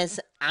you guys.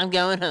 I'm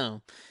going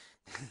home.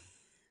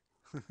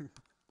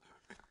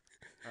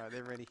 Alright,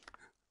 they're ready.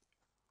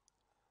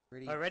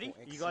 Oh, ready?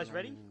 for You guys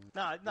ready?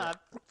 excellent- No, Yeah.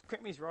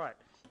 Krim's right.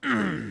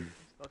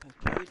 Fucking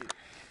cheated.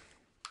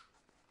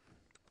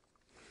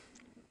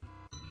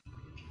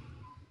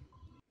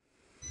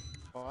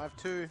 Oh, I have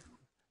two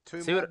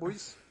See more what-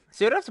 boys.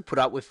 See what I have to put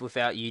up with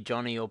without you,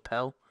 Johnny or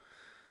Pell?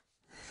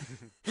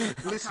 I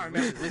can't remember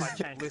if I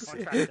changed the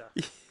contractor.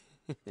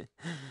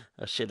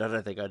 Oh shit, I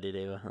don't think I did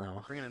either.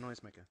 No. Bring in a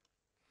noisemaker.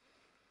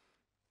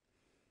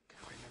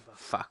 Can't remember.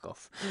 Fuck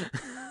off.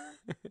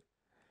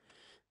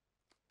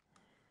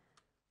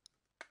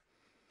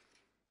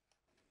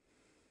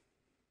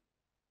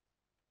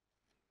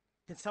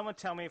 Can someone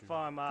tell me if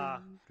I'm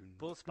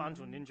bullet sponge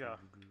or ninja?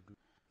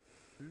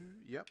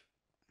 Yep.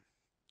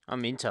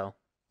 I'm Intel.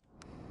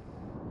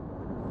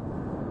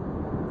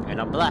 And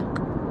I'm black.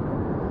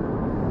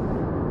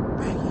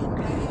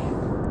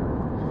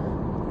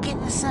 Get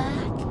in the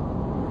sack.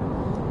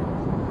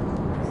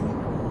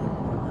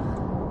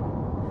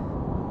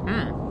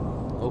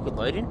 Awkward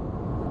loading.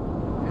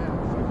 Yeah,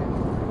 fucking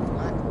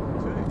black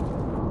too.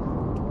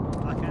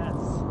 Black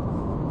ass.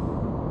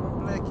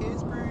 Black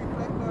is blue,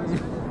 black lives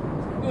matter.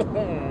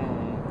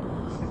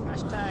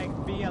 Hashtag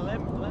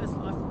BLM, Bless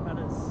Life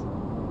Matters.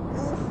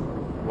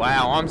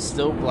 Wow, I'm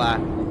still black.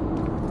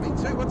 Me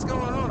too, what's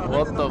going on? I What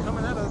hope they're not the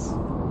coming at us.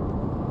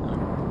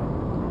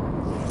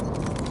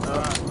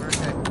 Alright, we're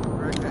okay.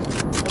 We're okay.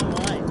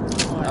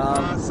 What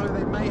am I? So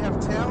they may have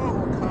tower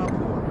or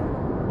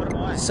carport. What am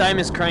I? Same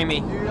as Creamy.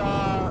 You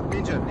are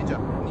ninja.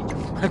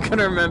 I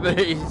couldn't remember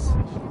who's.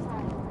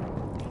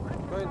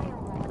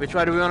 Which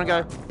way do we want to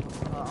go?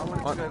 I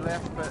wanted to go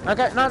left, but...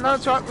 Okay, no,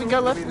 it's right. We can go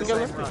left. It'll We be can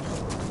go the left. same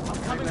rush.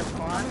 I'm coming with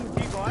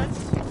you guys.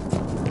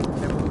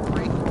 Level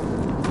 3.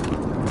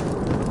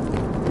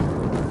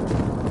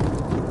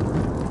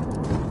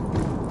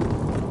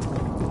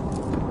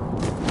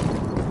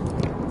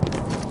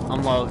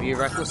 I'm low of you,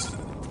 Reckless. Okay,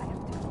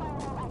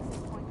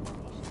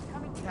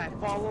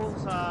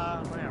 firewalls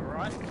are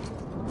right.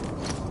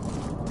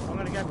 I'm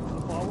gonna go for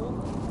the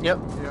firewall. Yep.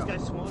 Let's go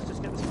small, let's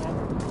just get the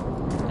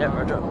firewall. Yep,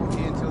 roger. Hold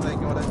here until they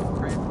got it.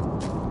 Great.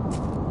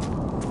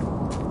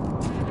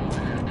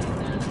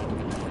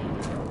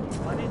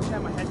 I need to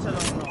turn my headset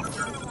on and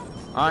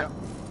off. Alright.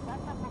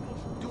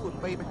 Do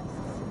it, baby.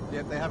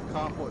 Yep, they have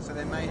carport, so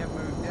they may have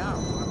moved out.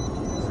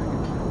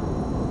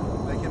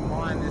 They can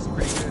mine this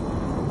pretty good.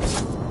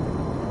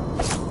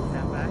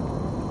 Now back.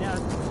 Now,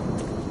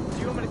 do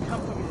you want me to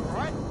come from the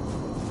right?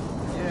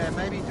 Yeah,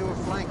 maybe do a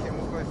flank and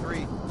we'll go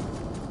 3.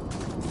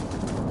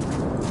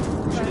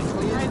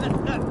 Okay,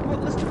 no, well,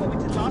 let's do what we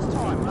did last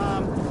time.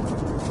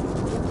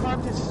 We'll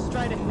climb this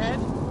straight ahead,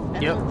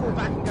 and Yep. we'll pull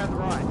back and go to the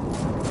right.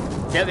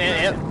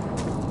 Yep.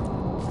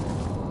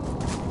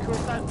 Cool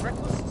with that,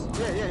 Reckless?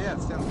 Yeah,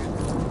 it sounds good.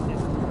 Yeah.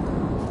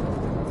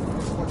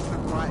 Just watch the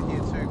right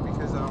here too,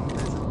 because there's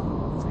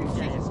a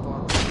tricky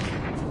spot.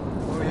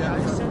 Oh I yeah,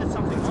 just set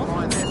something there's off.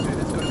 mine there too,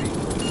 there's gonna be...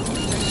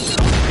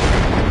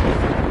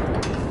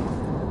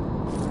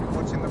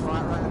 Watching the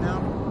right now.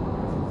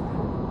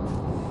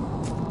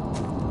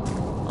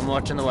 I'm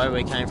watching the way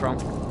we came from.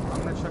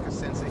 I'm gonna chuck a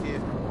sensor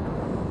here.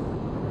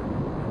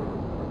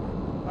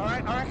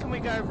 Alright, I reckon we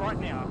go right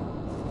now.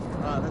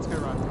 Alright, let's go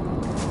right.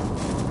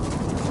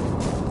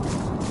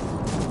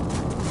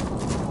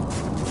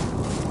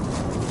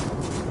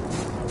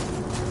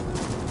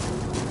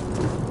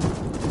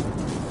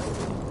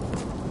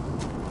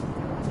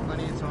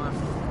 Plenty of time.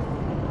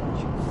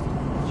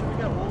 Should we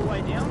go all the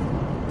way down?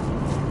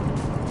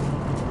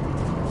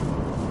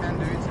 Can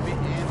do, it's a bit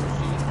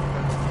ambushy.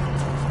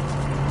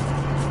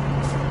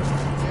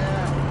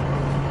 Yeah.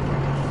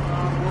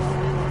 Well,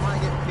 we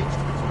might get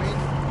pitched between.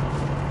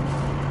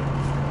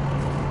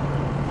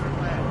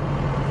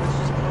 Let's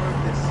just probe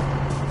this.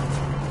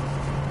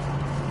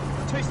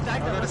 Two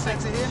stack I got a let's take-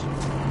 sensor here.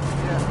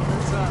 Yeah,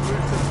 let's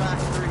move to the back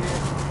through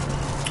here.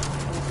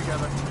 All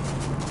together.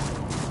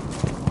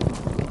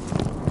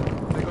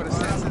 They got a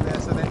sensor there,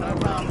 so they know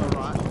we're on the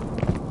right.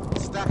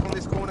 Stack on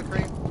this corner,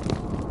 Cream.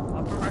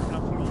 I've broken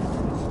up from you.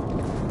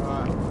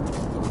 Alright.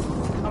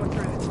 Coming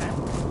through the tent.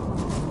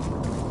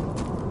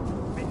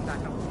 Been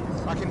back up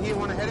here. I can hear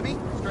one ahead of me,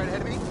 straight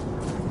ahead of me.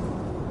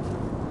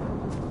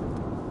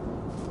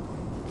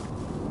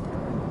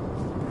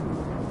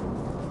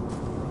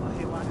 I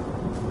hear one.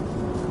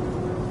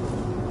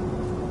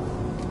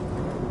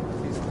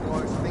 He's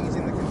close. I think he's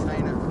in the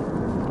container.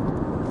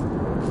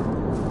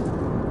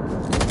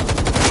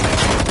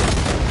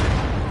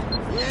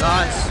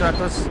 Nice,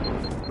 Reckless.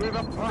 Move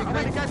up. Alright, I'm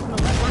gonna go from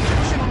the left.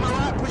 Pushing on my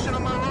right, pushing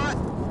on my right.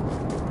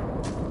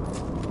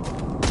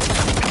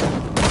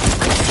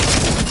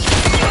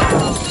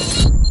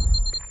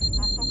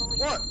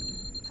 What?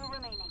 Two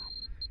remaining.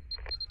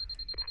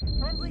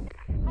 Friendly.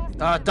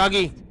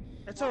 Dougie.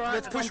 It's alright.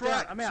 Let's push I'm down.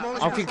 right. I'm out.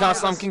 Smallest I'm one.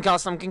 concussed, I'm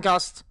concussed, I'm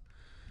concussed.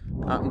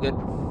 I'm good.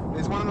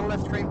 There's one on the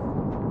left, Cream.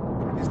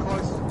 He's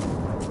close.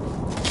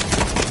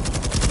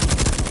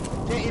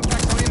 Get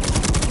impacts on him.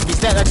 He's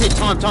dead, that's it.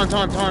 Time. Oh, nice.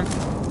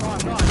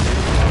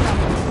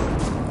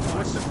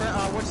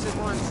 Watch the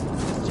ones.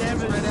 Just jam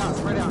it.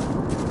 Spread out. I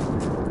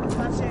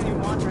can't see any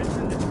white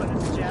Renton, but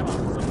there's a jammer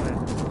somewhere.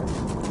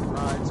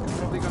 It's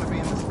probably going to be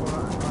in the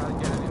spot.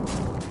 Get it in.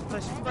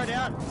 Let's spread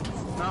out.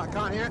 No, I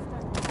can't hear it.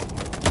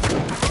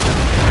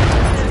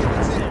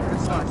 That's it.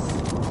 Good stuff.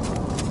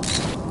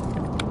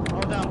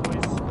 Well done,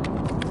 boys.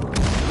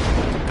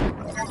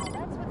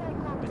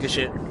 Good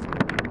shit. Fuck,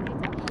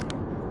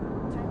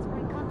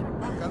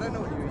 I don't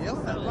know what you were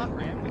yelling Good at. luck,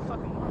 man. We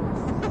fucking won.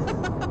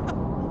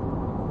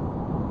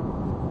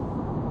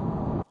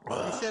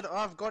 He said,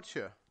 I've got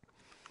you.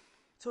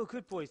 It's all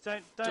good, boys.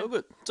 Don't. It's all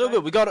good. It's all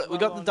good. We got it. We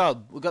got the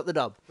dub. We got the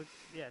dub.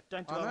 Yeah,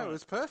 don't do I know, it. it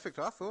was perfect,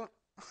 I thought.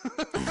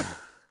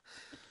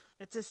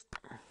 It's just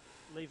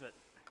leave it.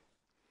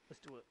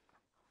 Let's do it.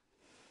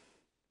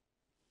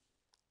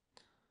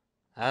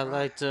 I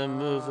like to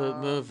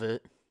move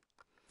it.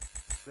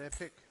 Their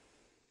pick.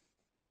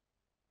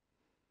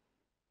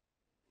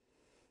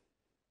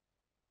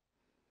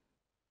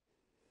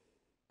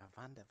 I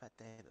wonder what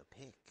they will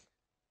pick.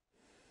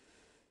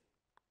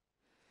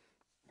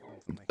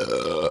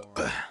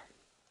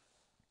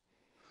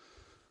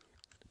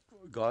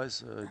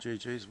 Guys,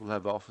 GG's, we'll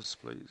have office,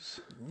 please.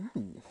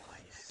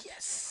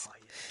 Yes.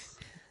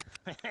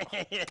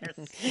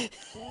 Yes.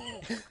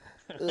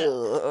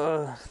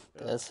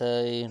 That's how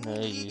you know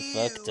you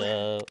fucked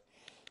up.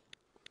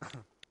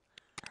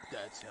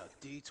 That's how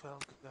D12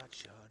 got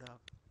shut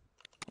up.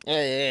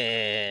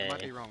 Hey. I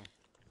might be wrong.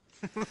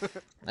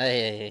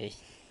 Hey.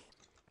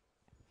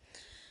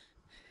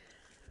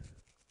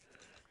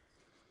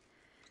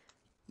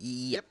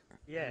 Yep.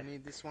 Yeah. We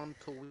need this one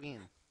to win.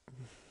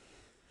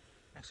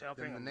 Actually, I'll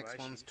bring Then the them. next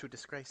one's to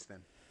disgrace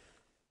them.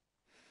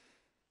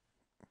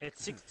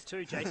 It's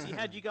 6-2, JC.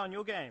 How'd you go on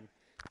your game?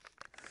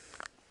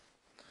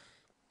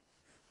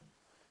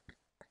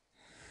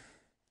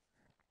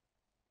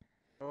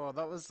 Oh,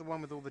 that was the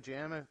one with all the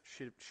jammer.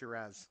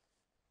 Shiraz.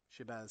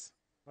 Shibaz.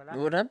 What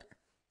What happened?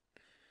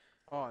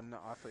 Oh, no,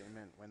 I thought you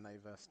meant when they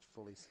versed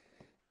fullies.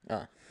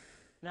 Oh.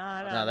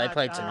 No, they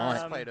played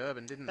tonight. They played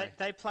Urban, didn't they?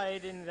 They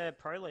played in the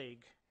Pro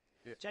League.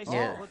 Yeah. JC,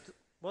 Yeah.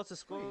 what's the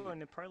score in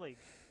the Pro League?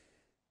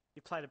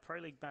 You played a Pro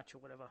League match or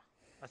whatever,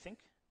 I think.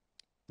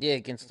 Yeah,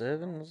 against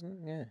Urban,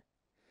 wasn't it? Yeah.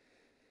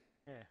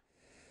 Yeah.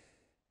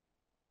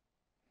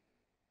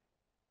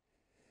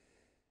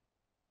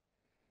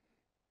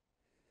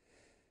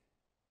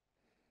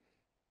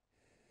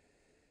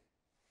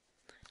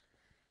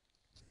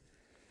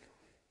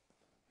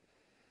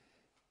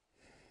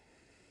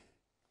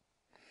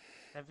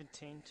 $17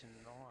 to 9.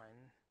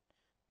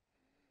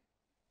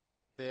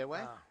 Their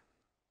way?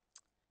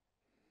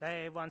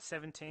 They won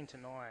 17 to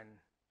 9.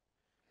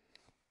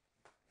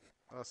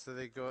 Oh, so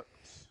they got...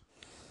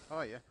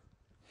 Oh, yeah.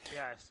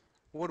 Yes.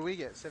 What do we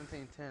get?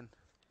 17-10.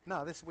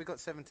 No, we got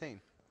 17.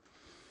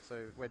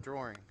 So we're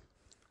drawing.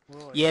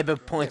 Yeah,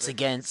 but points but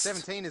against.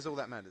 17 is all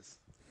that matters.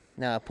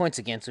 No, points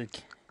against.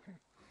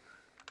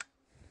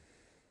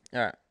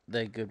 Alright,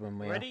 they're good when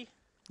we Ready? Are.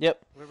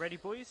 Yep. We're ready,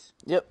 boys?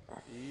 Yep.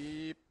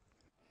 Yep.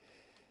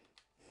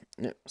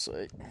 Yep,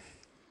 sweet.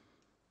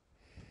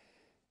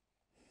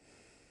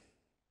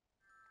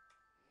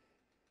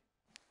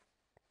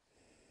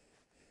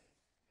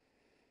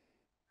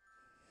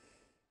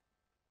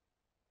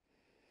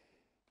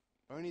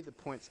 Only the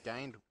points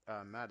gained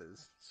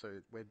matters, so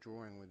we're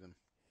drawing with them.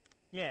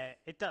 Yeah,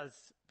 it does,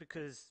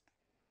 because...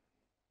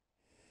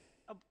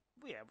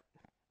 yeah.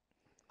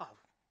 Oh,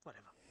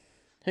 whatever.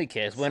 Who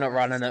cares? We're not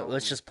running it.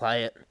 Let's just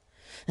play it.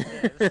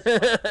 Yeah,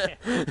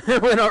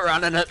 We're not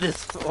running it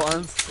this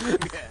once.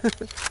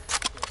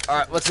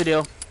 Alright, what's the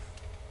deal?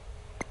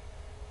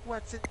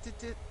 What's it?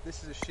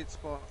 This is a shit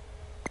spot.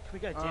 Can we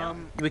go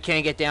down? We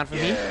can't get down from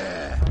here?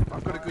 Yeah,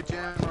 I've got a good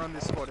jammer on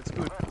this spot. It's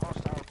good.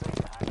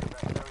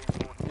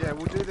 Yeah,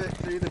 we'll do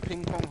the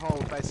ping pong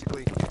hold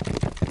basically.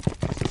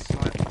 Just a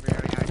slight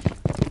variation.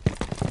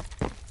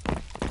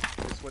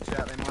 Just watch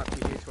out, they might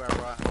be here to our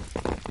right.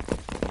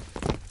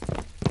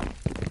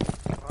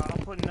 Alright, I'm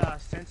putting a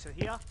sensor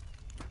here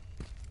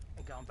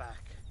and going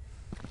back.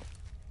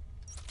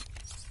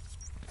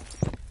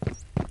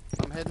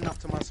 I'm heading up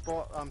to my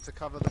spot to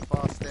cover the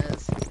far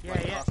stairs. Yeah,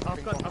 like yeah. past the I've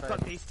ping got pong table.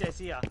 these stairs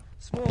here.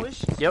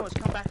 Smallish. Yep. Smallish,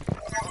 come back.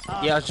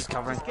 Yeah, I was just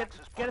covering. Just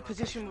get a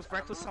position with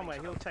Reckless somewhere.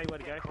 He'll tell you where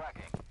to go.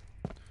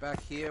 Back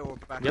here or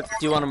back? Yep.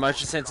 Do you want a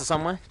motion sensor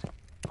somewhere?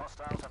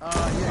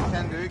 Yeah,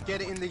 can do.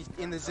 Get it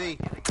in the Z.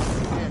 Yeah,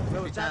 Where if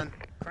was you that? can.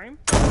 Cream?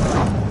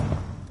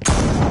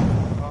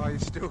 Oh, you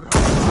still got.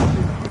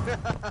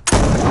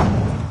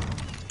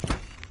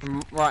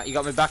 Right, you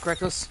got me back,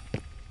 Reckless?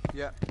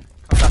 Yeah.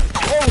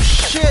 Oh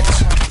shit! Get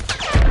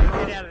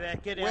out of there.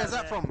 Get out Where's of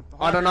that there. from?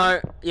 I don't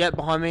know. Yeah,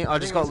 behind me. I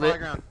just got lit.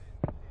 Ground.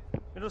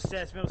 Middle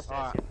stairs, middle stairs.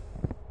 Alright.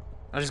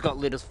 I just got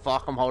lit as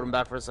fuck. I'm holding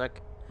back for a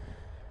sec.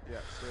 Yeah,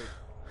 sweet.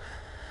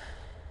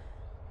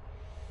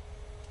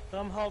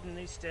 I'm holding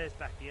these stairs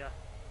back here.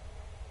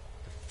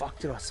 The fuck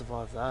did I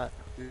survive that?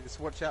 Just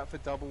watch out for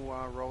double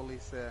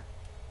rollies there.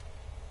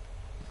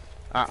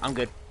 Alright, I'm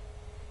good.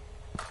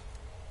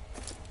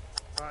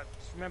 Alright,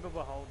 just remember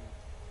we're holding.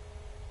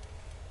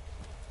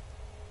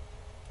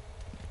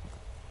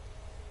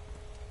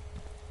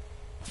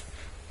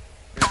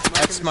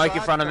 That's smoke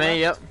in front of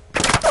me, yep.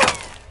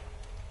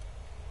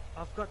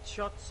 I've got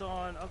shots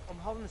on. I'm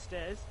holding the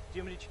stairs. Do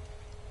you want me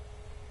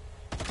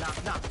to?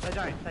 Nah, they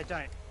don't. They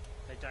don't.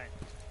 They don't.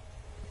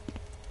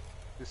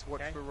 Just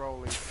watch Okay. for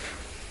rollies.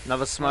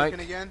 Another smoke.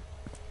 Smoking again.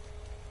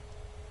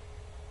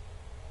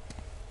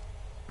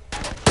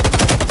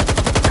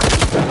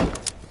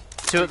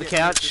 Two at the Just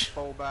couch.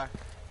 fall back.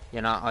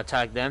 You know, I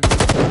tagged them.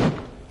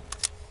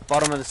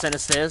 Bottom of the center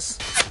stairs.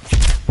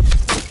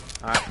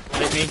 Alright,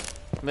 meet me.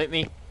 Meet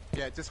me.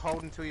 Yeah, just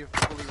hold until you've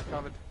fully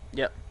recovered.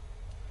 Yep.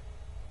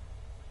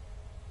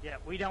 Yeah,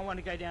 we don't want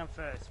to go down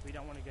first. We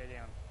don't want to go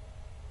down.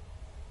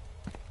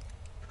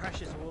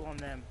 Pressure's all on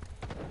them.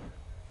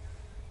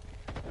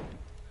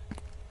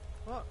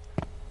 What?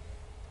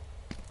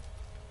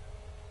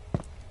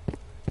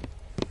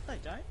 They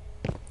don't.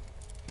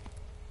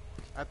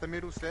 At the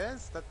middle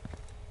stairs? That.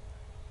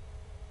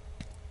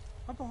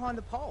 I'm behind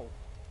the pole.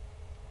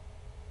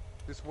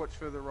 Just watch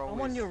for the rollies.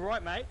 I'm on your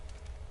right, mate.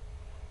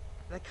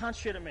 They can't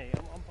shoot at me.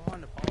 I'm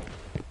behind the pole.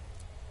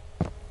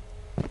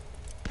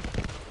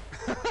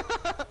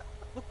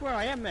 Look where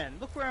I am, man.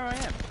 Look where I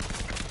am.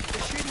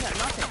 They're shooting at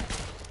nothing.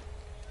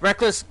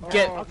 Reckless,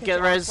 get Okay,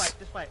 get res.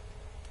 Just wait.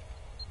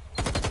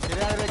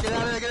 Get out of there, get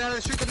out of there, get out of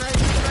there, shoot the grenade,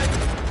 shoot the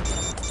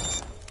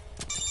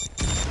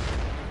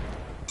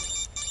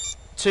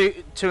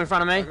grenade! Two in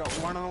front of me. I got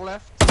one on the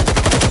left.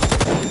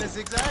 In the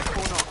zigzag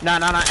or not? No,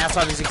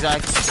 outside the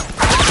zigzag.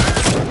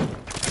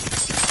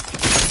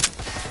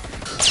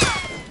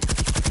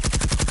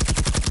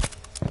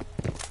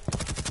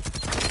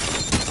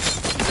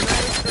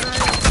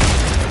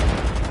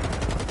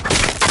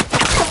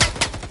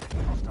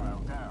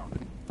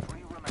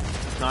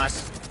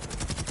 Nice.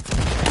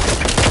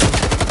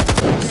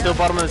 Still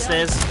bottom of the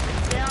stairs.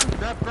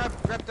 Grab,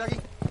 Dougie.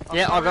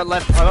 Yeah, I got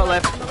left. On the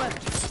left. On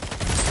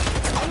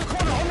the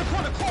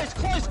corner, close.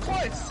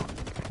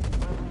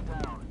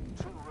 Down.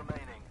 2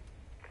 remaining.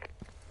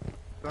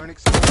 Don't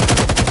explode.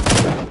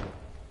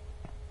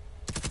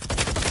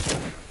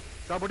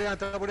 Double down.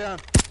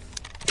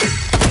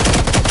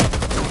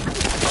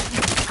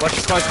 Watch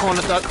the close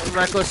corner,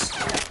 Reckless.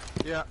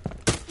 Yeah.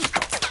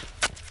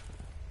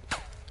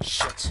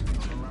 Shit.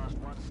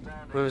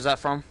 Where was that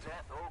from?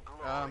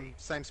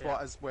 Same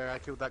spot as where I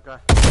killed that guy.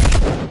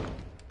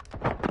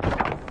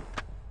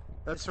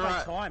 That's Play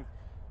right. time.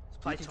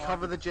 You can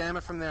cover the jammer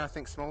from there, I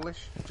think,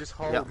 Smallish. Just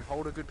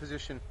hold a good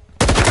position.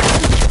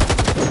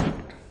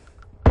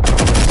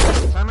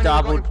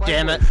 Double,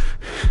 damn it.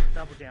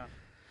 Double down.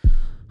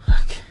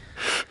 Okay.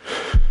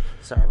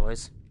 Sorry,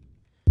 boys.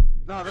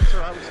 No, that's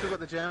alright, we still got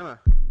the jammer.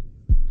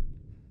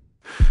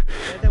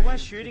 Yeah, they weren't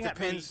shooting at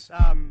me. depends.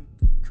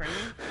 Creamy.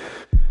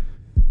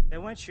 They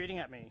weren't shooting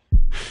at me.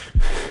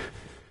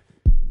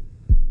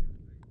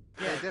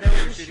 Yeah, they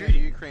definitely were shooting at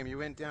you, Cream. You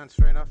went down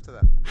straight after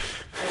that.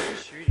 They were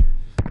just shooting.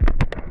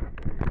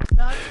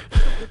 No,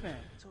 it's all good, man.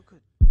 It's all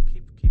good.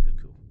 Keep it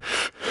cool.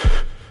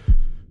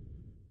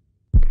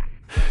 30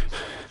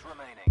 seconds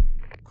remaining.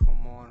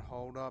 Come on,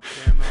 hold up,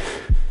 jammer.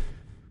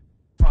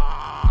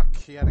 Fuck!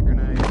 He had a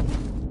grenade.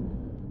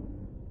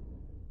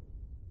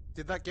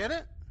 Did that get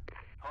it?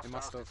 Hostiles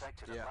must have,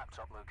 detected yeah. at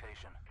laptop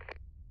location.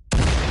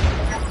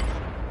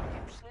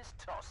 Useless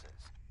tosses.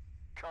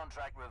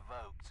 Contract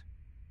revoked.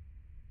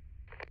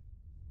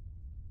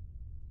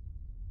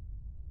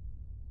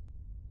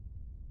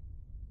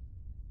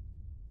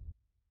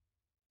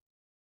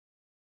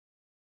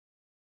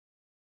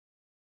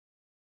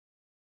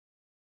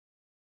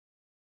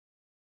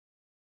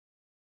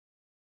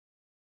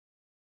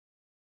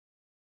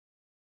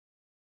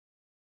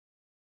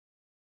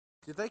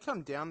 Did they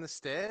come down the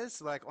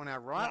stairs, like on our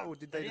right, No, or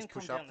did they they just didn't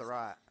come push down up the the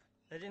right?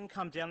 They didn't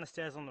come down the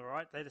stairs on the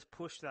right. They just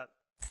pushed that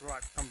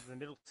right from the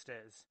middle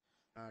stairs.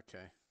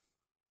 Okay.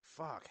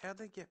 Fuck, how'd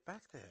they get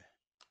back there?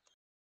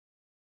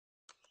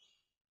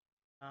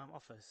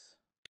 Office.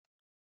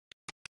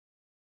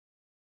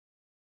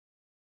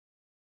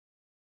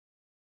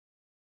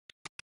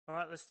 All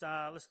right, let's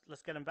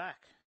get them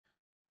back.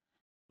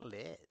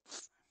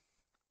 Let's.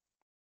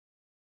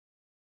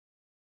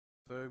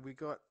 So we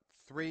got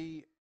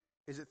 3.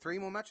 Is it 3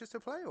 more matches to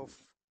play, or?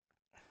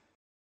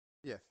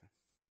 Yeah.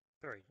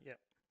 3, yeah.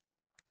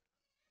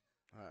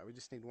 All right, we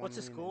just need one. What's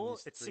the win in score?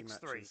 these It's 3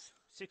 6-3. matches.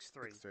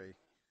 6-3. 6-3.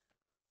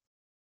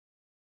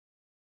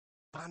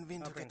 One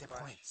win I'll to bring get the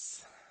Flash.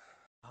 points.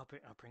 I'll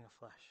bring a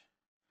flash.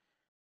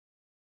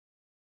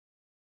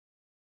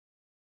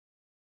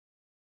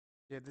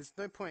 Yeah, there's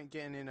no point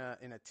getting in a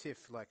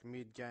tiff like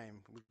mid game.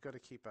 We've got to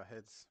keep our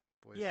heads,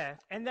 boys. Yeah,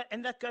 and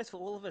that goes for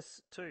all of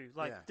us too.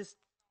 Like Yeah. this.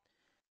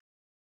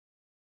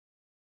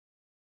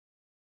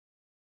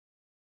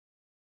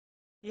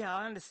 Yeah,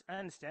 I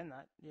understand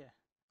that. Yeah,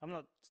 I'm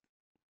not.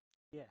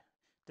 Yeah,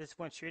 they just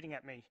weren't shooting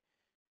at me.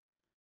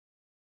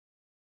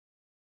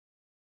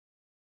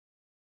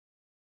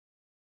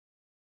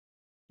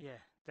 Yeah,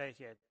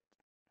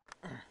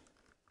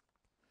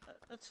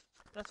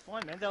 that's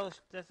fine, man. They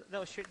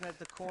were shooting at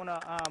the corner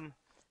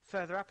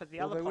further up at the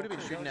other. Well, they would pole have been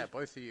too. shooting at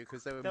both of you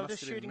because they were must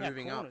just have been shooting at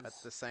moving up at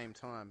corners. the same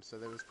time. So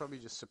there was probably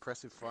just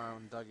suppressive fire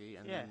on Dougie,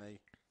 and Yeah. then they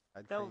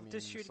had They were Creamy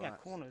just in shooting at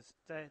sights. corners.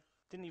 They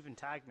didn't even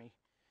tag me.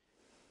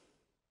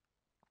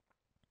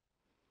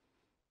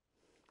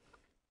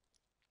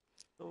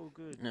 All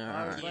good. I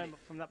Alright. learned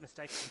from that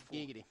mistake before.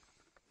 Giggity.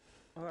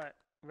 Alright,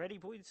 ready,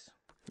 boys?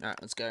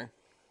 Alright, let's go.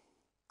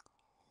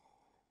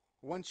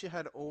 Once you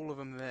had all of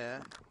them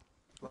there,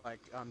 like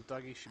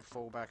Dougie should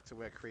fall back to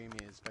where Creamy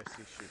is,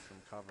 basically shoot from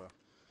cover.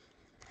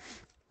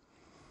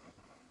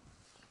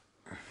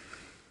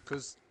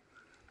 Because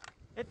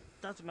It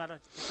doesn't matter.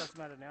 It doesn't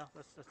matter now.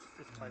 Let's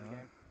play the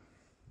game.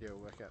 yeah, we'll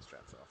work out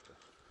strats after.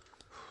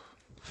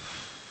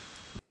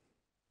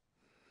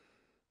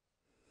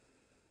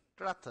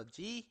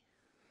 Strategy.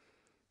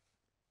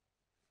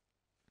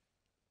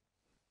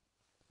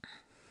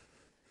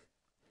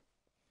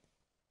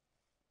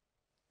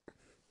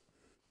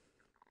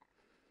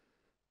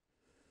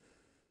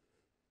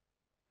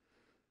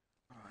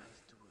 Alright,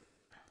 let's do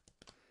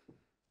it.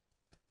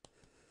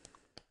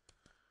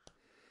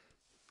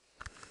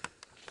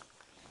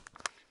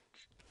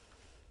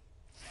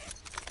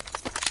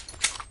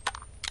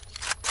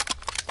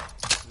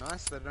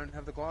 Nice, they don't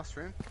have the glass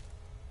room.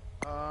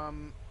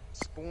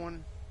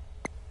 Spawn.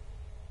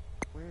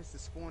 Where is the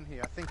spawn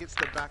here? I think it's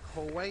the back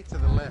hallway to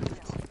the left.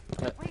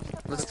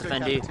 Let's go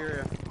defend you.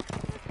 cafeteria.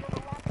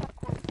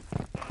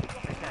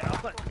 Okay,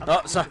 I've got.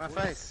 Oh, sorry. My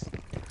face.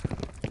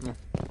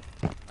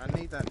 I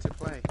need that to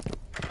play.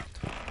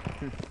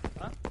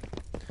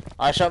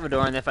 I shut the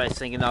door in their face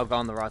thinking they'll go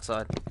on the right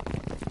side.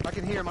 I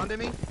can hear them under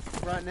me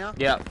right now.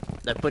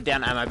 Yep. They put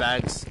down ammo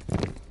bags.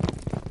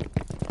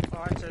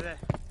 Alright, so they're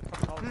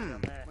probably holding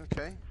down there.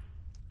 Okay.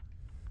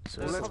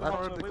 So Well, let's probably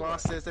borrow where the we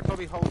glass stairs. They're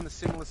probably holding a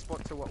similar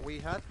spot to what we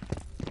had.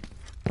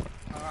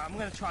 Alright, I'm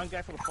gonna try and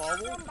go for the firewall.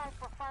 Stand by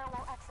for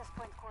firewall access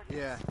point coordinates.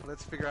 Yeah,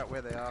 let's figure out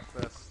where they are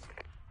first.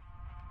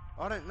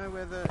 I don't know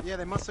where the... Yeah,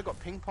 they must have got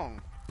ping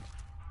pong.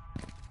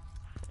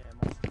 Yeah,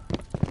 monster.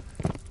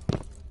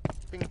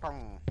 Ping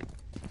pong.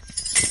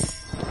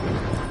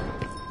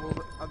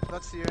 Well,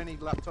 that's the only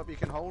laptop you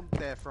can hold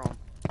there from.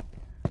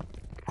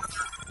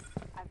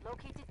 I've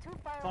located 2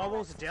 firewall Firewalls are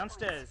access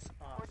downstairs. points.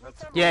 Oh,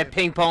 Coordinates are Yeah, marked.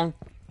 ping pong.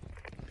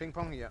 Ping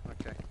pong? Yeah,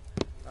 okay.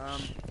 Yeah,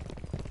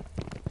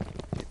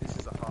 this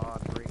is a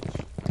hard breach.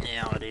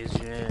 Yeah, it is,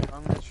 yeah.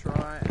 I'm going to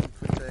try and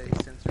put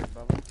a sensor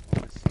above them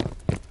on this side.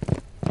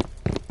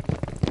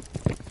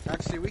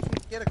 Actually, we can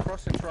get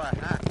across and try a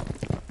hack.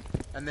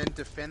 And then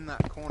defend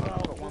that corner.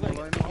 I've got one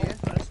below me here.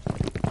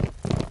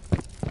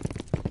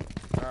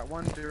 Alright,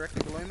 one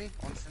directly below me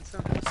on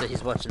sensor. So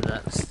he's watching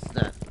that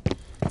They've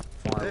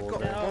firewall got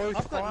there. both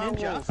I've got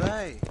ninja. firewalls,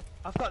 eh?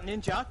 I've got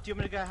ninja. Do you want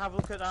me to go have a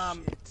look at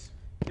Shit.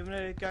 Do you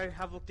want me to go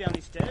have a look down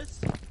these stairs?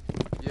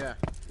 Yeah,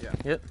 yeah.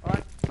 Yep.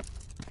 Alright.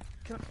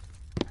 Can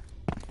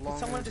Long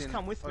someone one's just in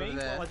come with over me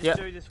there. while I just Yep,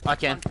 do this I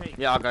can. one peek?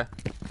 Yeah, I'll go.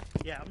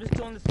 Yeah, I'm just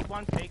doing this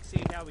one peek,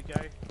 see how we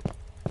go.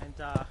 And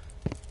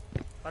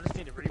I just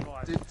need to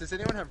revive. Does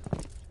anyone have...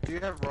 Do you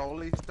have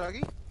rollies,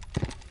 Dougie?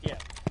 Yeah.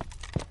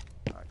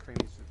 Alright,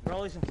 Creamy's with me.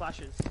 Rollies and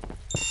flashes.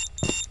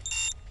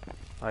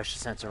 Motion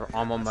sensor.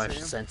 I'm on I see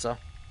motion him. sensor.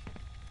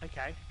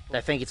 Okay.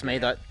 They think it's me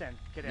Get though. out Then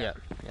get out. Yeah,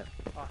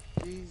 yeah.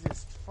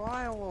 Jesus,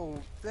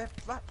 firewall. That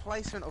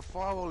placement of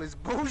firewall is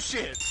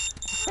bullshit.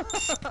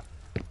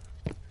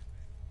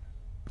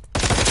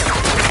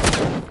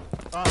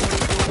 What are you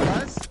doing,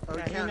 guys? Are we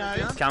Yeah, he counting knows.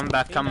 down? Come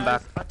back, He come knows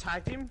back. I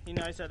tagged him. He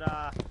knows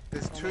that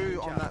There's I'm two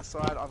on on ninja. that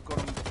side. I've got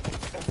them.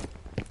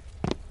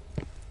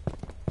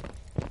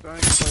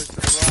 Going close to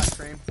the right,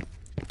 Cream.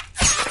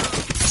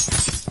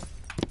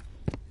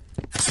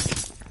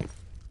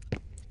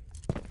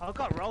 I've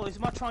got rollies. I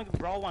might try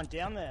and roll one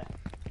down there.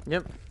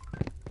 Yep.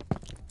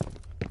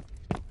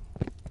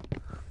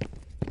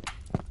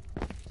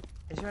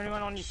 Is there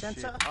anyone on your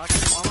sensor? Shit.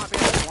 I might be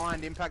able to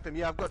blind impact them.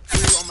 Yeah, I've got two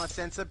on my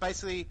sensor.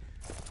 Basically,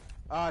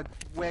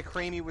 where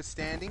Creamy was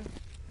standing.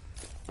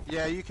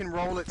 Yeah, you can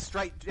roll it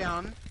straight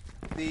down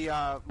the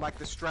like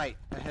the straight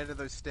ahead of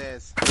those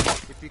stairs.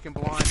 If you can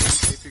blind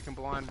them, if you can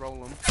blind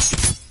roll them,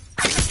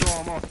 just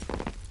throw them off.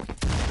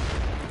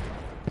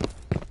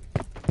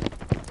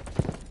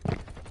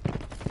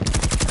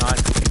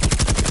 Nice.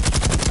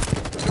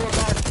 Do it,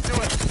 guys. Do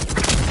it.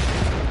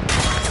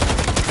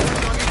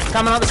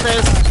 Coming up the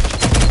stairs.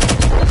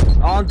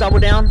 Oh, double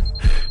down.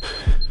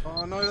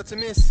 Oh no, that's a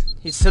miss.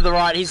 He's to the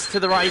right. He's to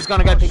the right. He's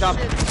gonna go pick up.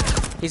 Shit.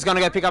 He's gonna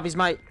go pick up his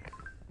mate.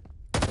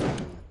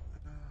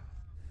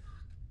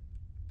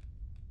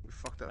 We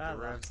fucked up Ah, the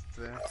revs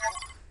there.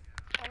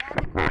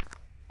 Inadequate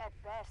at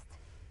best.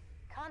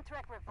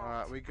 Contract revoked.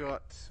 Alright, we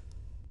got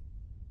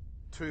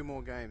 2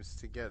 more games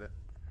to get it.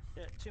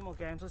 Yeah, 2 more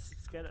games. Let's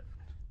just get it.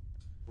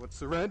 What's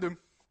the random?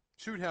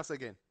 Shoot house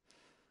again.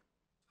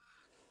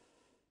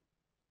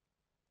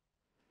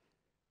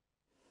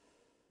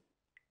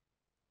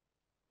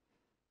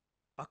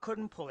 I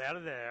couldn't pull out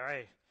of there,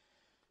 eh?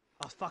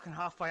 I was fucking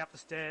halfway up the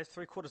stairs,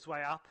 3/4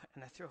 way up,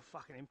 and they threw a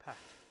fucking impact.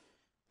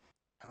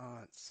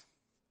 It's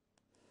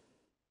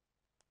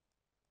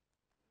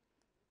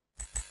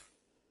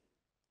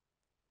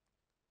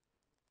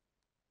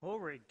Or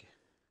rig.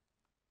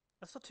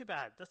 That's not too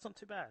bad. That's not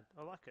too bad.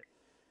 I like it.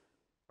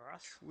 For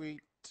us.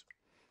 sweet.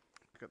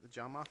 Got the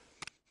jammer.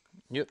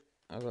 Yep,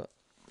 I got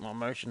my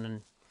motion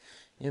and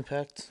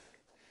impact.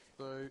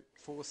 So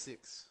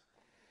 4-6.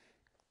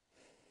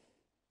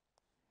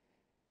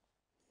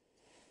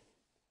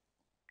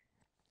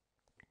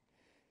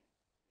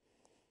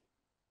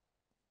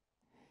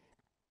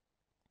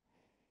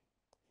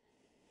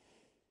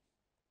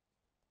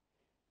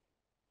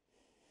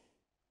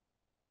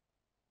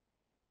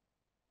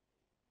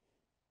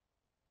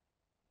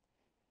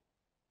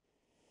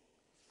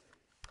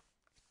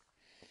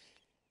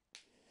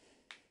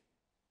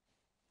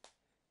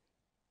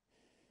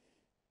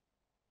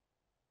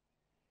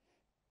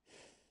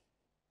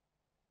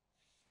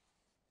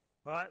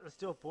 Right, let's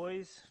do it,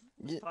 boys.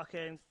 Yeah.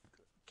 Fucking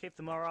keep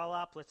the morale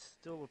up. Let's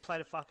do it. We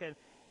played a fucking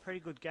pretty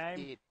good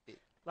game.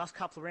 Last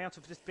couple of rounds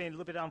have just been a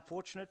little bit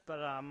unfortunate, but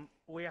all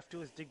we have to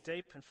do is dig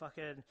deep and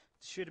fucking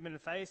shoot him in the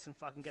face and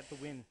fucking get the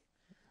win.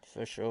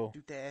 For sure.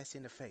 Shoot their ass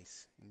in the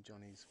face, in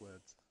Johnny's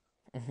words.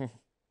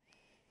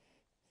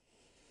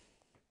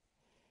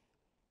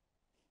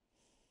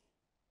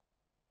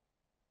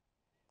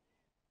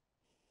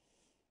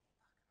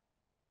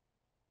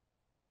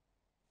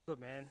 Good,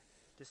 man.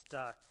 Just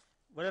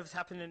whatever's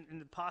happened in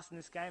the past in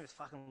this game, just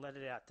fucking let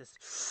it out. Just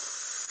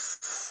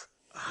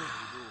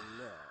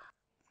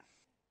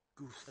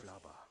Goose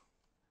flubber.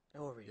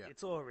 all rig. Yeah.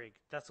 It's all rig.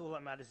 That's all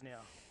that matters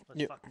now.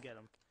 Let's Yep. fucking get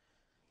them.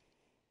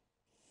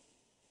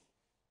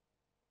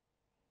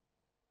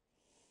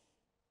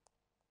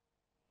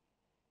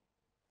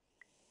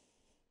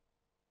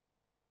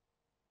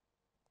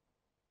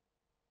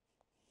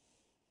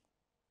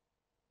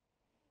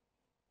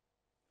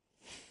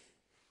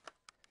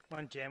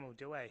 One jam will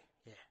do, eh?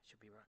 Yeah, should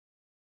be right.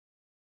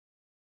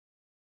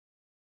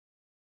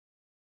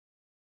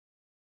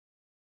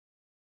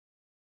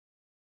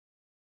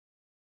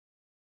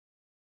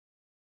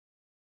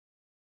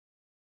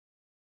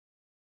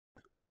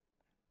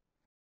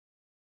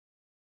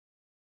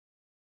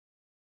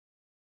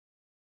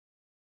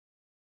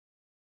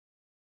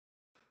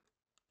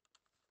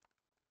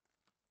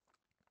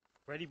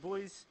 Ready,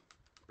 boys?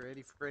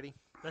 Ready, Freddy.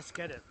 Let's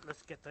get it.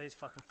 Let's get those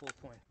fucking 4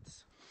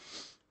 points.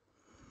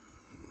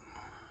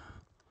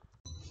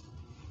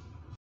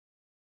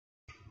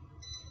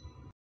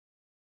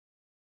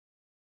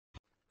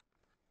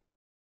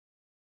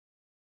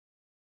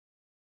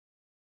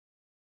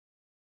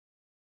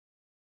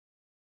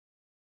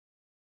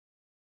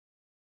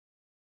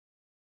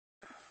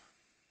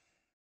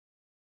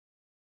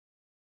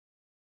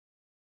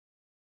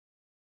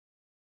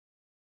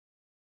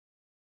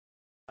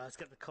 Let's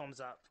get the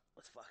comms up.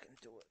 Let's fucking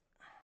do it.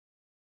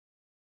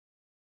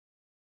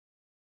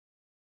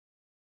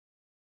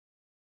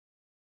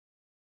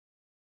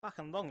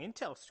 Fucking long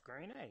intel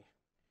screen,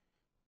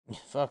 eh?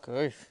 Fuck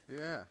off.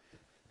 Yeah.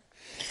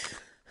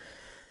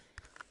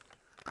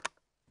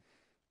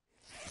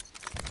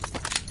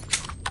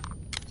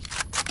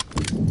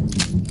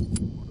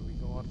 What do we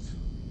got?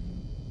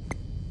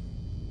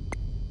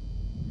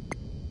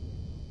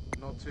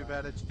 Not too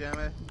bad, it's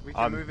jammer. We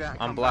can move out.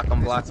 And I'm come black, back.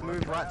 I'm black. Let's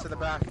move right to the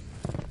back.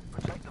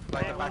 Like the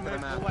back of the All the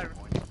map. way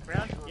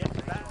round? Yeah, to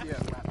the back? Yeah.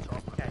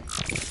 Okay.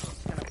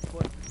 Just gonna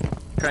put...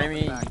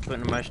 Creamy, you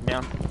putting the motion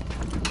down.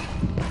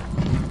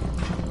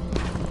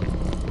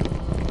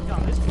 Go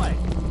on, this way.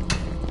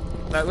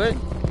 That work?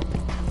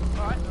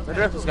 Alright. Where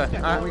the rifles go? Let's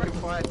Alright. We can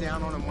fire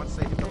down on them once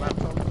they hit the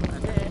laptop.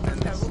 And, Yeah, and let's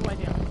go this. all the way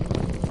down.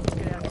 Let's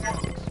get out of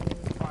here.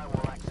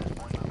 Firewall access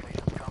point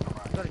locations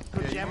compromised. Got a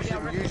good jammer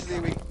down, reckon? Usually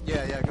we,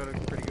 yeah, got a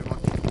pretty good one.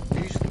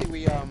 Usually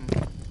we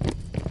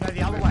No,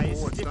 the other move way is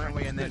forwards, different. don't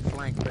we, and then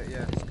flank, but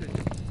yeah. It's good.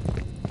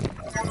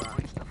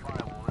 Breach the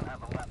firewall and have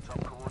the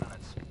laptop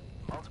coordinates.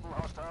 Multiple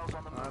hostiles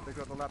on the move. They've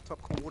got the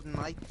laptop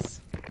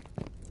coordinates.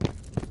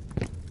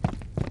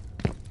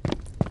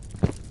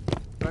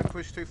 Don't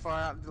push too far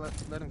out,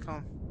 let them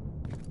come.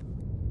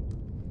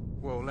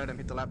 Well, let them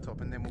hit the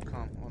laptop and then we'll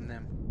come on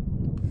them.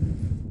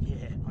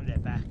 Yeah, on their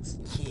backs.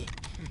 Yeah.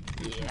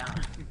 Yeah.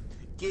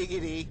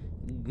 Giggity!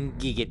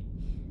 Gig it.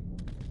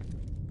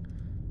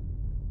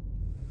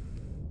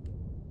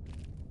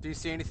 Do you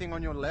see anything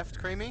on your left,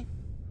 Creamy?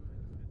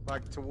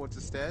 Like towards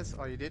the stairs?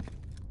 Oh, you did?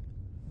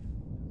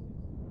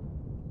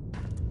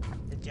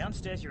 They're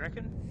downstairs, you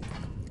reckon?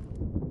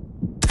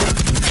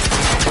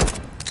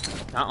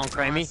 On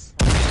Creamy. Nice.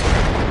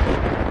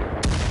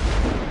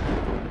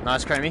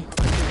 Nice, Creamy.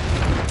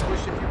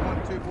 Push if you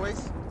want to,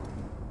 boys.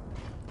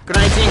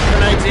 Grenades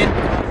in,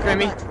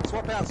 Creamy.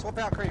 Swap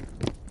out, Cream.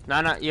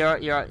 No, you're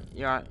right.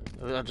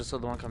 I just saw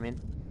the one come in.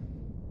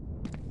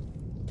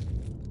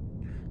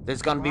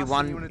 There's gonna be Last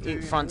thing you one wanna do in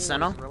in front war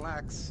center. is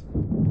relax.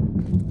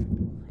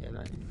 Yeah,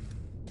 no.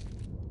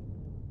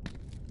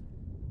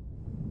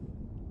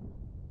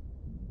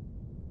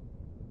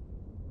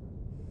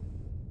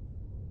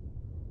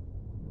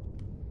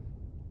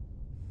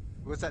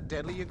 Was that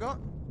deadly you got?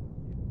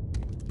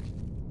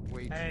 Where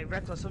Sweet. Hey,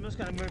 Reckless, I'm just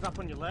going to move up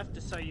on your left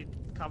just so you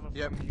cover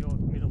Yep. from your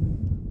middle.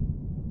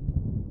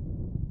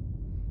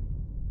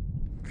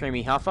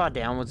 Creamy, how far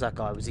down was that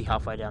guy? Was he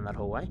halfway down that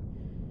hallway?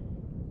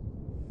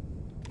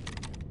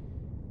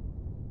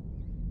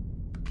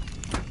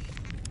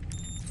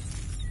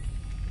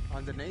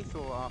 Underneath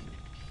or up?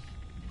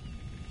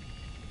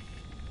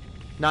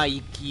 No,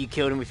 you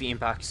killed him with your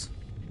impacts.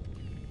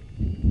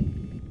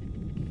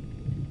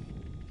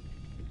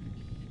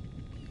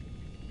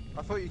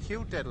 I thought you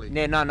killed Deadly.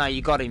 No,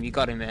 you got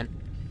him, man.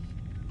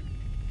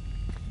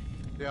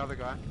 The other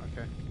guy,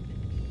 okay.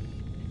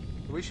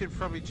 We should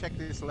probably check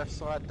this left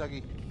side,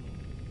 Dougie.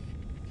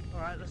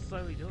 Alright, let's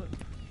slowly do it.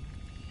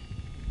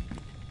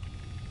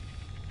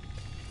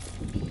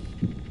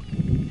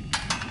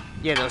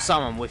 Yeah, there was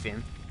someone with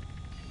him.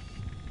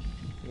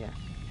 Yeah.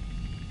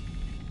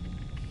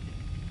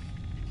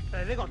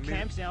 Hey, they got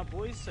camps now,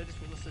 boys, so just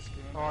let's just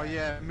remember. Oh that.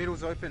 yeah,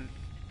 middle's open.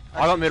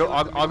 I got middle, kill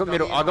I the got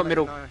middle, Dougie I and got I'll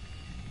middle. let you know.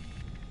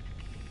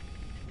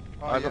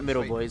 Oh, I yeah, got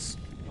middle, sweet. boys.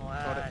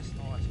 Nice,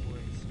 boys.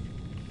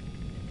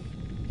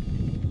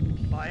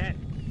 Oh yeah,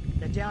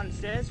 they're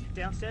downstairs,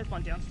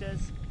 one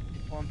downstairs.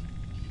 On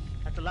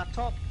At the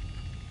laptop.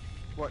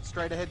 what?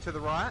 Straight ahead to the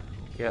right?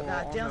 Yeah. Or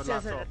on the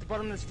Downstairs laptop? at the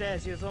bottom of the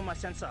stairs, he was on my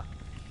sensor.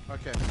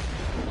 Okay.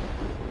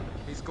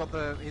 He's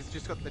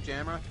just got the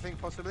jammer, I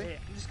think, possibly. Yeah,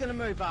 I'm just gonna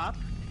move up.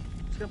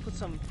 Just gonna put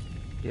some.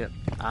 Yep.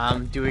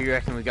 Do we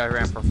reckon we go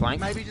around for a flank?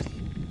 Maybe just.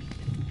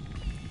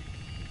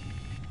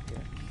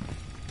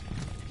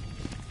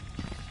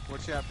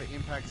 Watch out for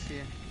impacts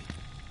here.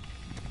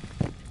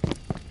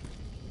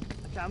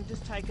 Okay, I'm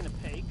just taking a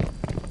peek.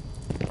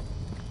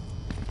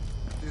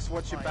 Just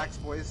watch your Oh, backs,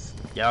 boys.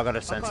 Yeah, I got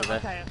a sensor there.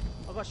 Okay,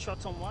 I got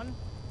shots on one.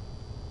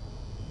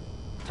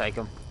 Take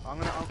him. I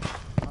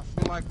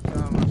feel like I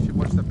should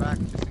watch the back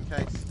just in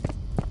case.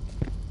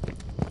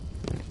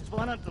 There's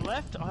one at the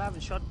left. I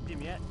haven't shot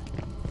him yet.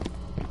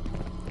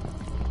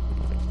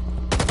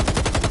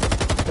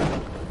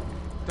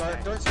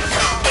 Don't say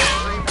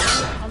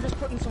I'm just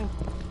putting some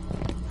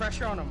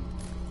pressure on him.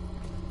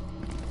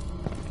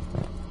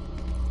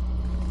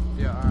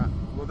 Yeah, alright.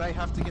 Well, they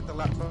have to get the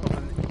laptop,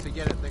 and to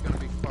get it, they're going to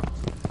be fucked.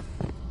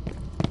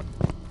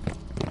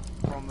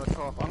 From the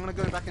top. I'm going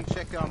to go back and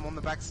check on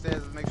the back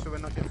stairs and make sure we're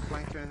not getting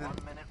flanked or anything. 1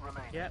 minute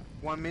remaining. Yep.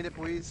 1 minute,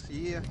 boys.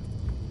 Yeah.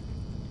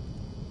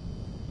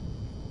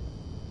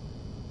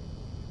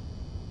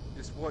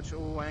 Just watch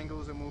all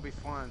angles and we'll be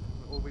fine.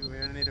 We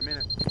only need a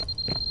minute.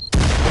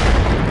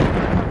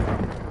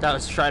 That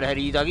was straight ahead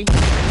of you, Dougie.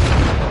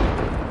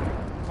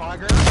 High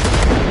ground?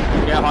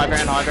 Yeah, high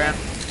ground, high ground.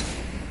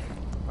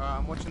 Alright,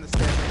 I'm watching the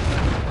stairs.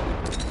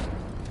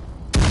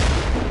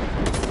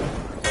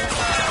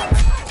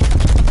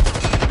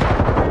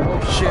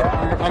 Oh shit,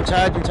 I'm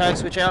tagged,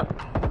 switch out.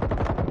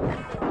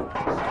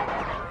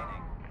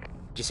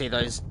 Do you see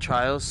those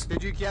trails?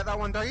 Did you get that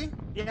one, Dougie?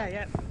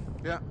 Yeah.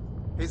 Yeah.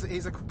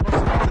 He's across the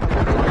window.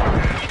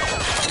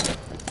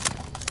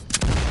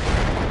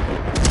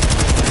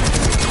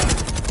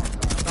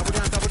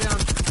 Double down.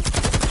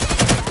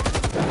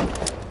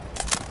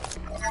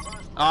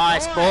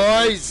 Nice,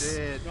 boys!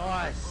 Dead.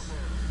 Nice.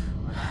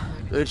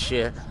 Good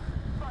shit.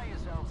 Buy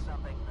yourself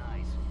something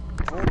nice.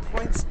 4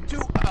 points to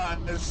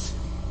us.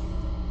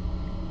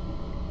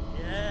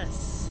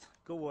 Yes.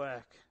 Good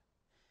work.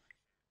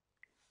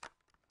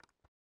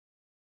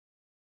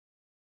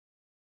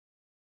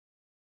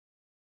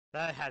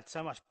 They had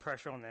so much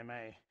pressure on them,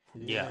 eh?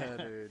 Yeah.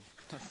 Dude.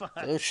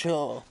 For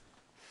sure.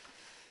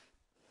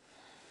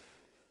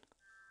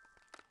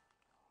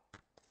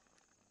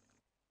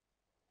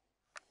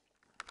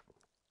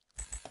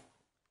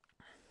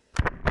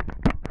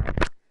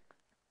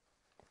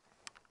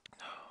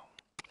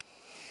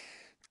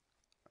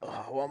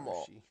 Oh, one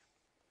more.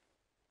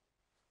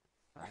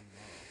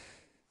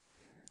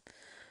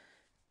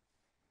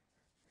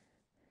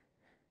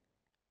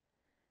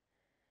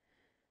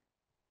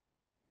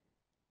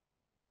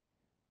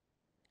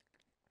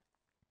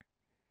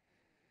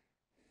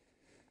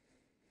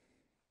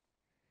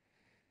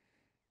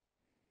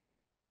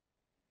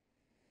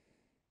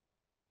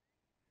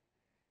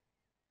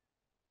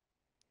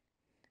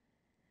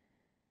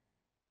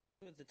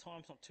 The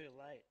time's not too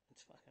late.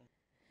 It's fucking.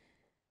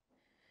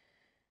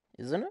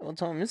 Isn't it? What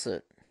time is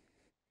it?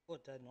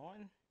 What, day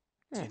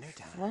 9?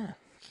 Fuck.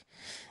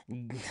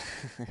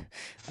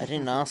 I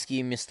didn't ask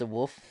you, Mr.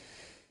 Wolf.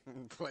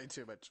 Play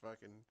too much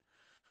fucking.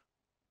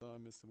 Oh,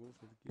 Mr. Wolf.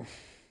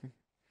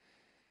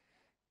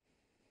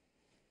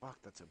 Fuck,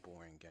 that's a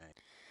boring game.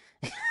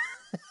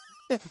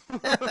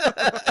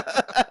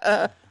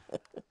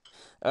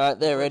 Alright,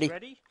 they're ready.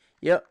 Ready?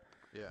 Yep.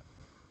 Yeah.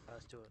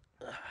 Let's do it.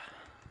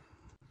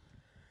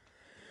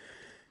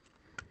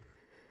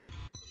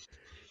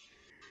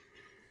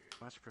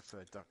 Much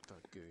prefer Duck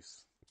Duck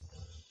Goose.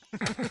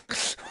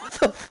 What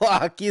the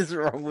fuck is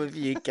wrong with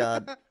you,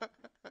 cunt?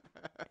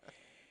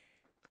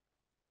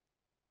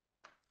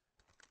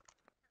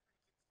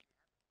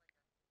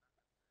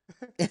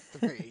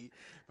 Three,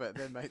 but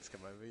their mates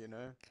come over, you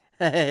know.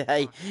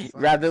 Hey, It's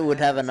like Rabbit would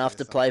have hands enough or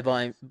to play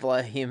something.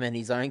 by him and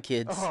his own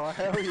kids. Oh,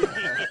 hell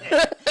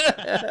yeah.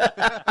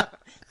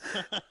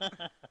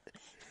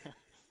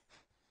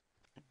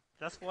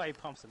 That's why he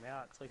pumps them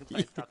out, so he can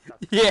play duck, duck.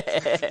 Yeah.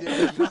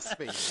 Yeah, it must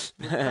be.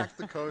 We cracked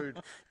the code.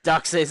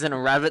 Duck season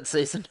and rabbit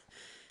season.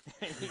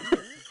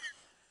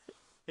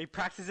 He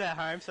practices at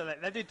home, so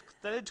they did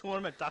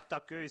tournament duck,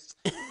 duck, goose.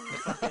 They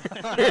have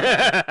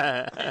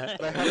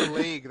a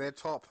league. They're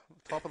top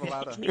of the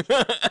ladder.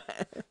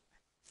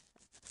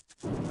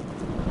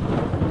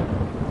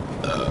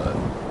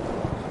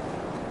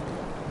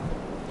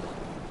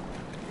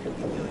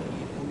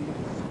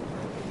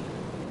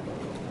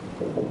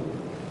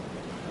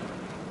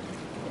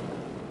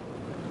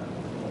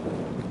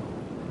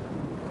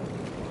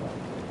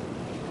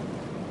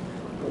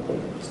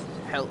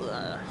 Hell,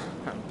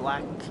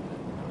 black.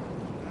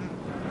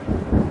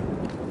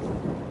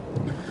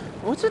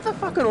 What's with the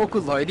fucking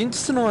awkward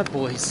loadings tonight,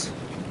 boys?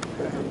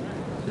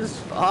 This is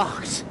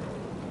fucked.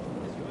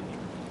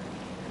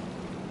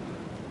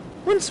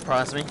 Wouldn't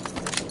surprise me.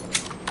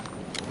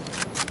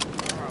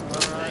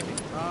 Alright.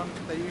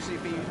 They usually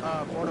be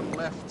bottom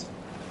left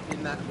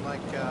in that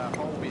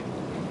hole bit.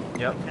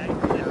 Yep. Okay.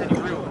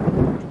 Drill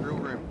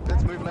room.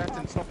 Let's move left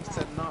and stop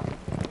setting up.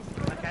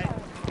 Okay.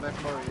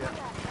 Left low, yeah.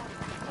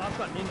 I've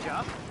got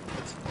ninja.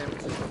 It's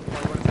empty. Oh,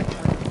 you want to take a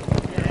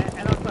swing? Yeah,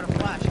 and I've got a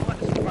flash. I might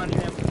just run in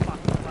there with the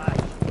fucking flash.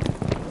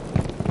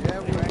 Yeah,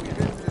 we can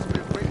just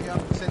move quickly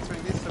up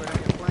censoring this so we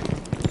don't get flanked.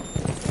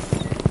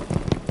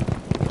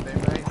 They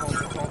may hold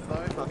the top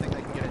though. I think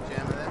they can get a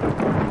jammer there.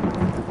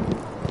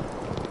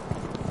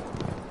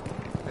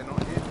 They're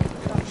not here.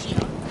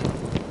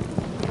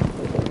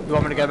 You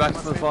want me to go back to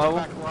the Must be firewall?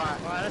 back right.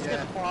 Alright, let's get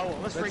the firewall.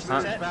 Let's Let's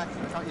reset. move back.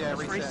 Yeah,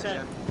 Let's reset. reset.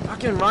 Yeah.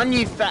 Fucking run,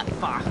 you fat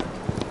fuck.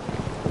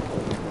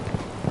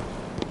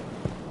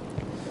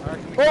 I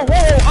reckon we Whoa, go-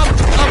 whoa, whoa, up,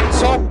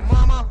 top.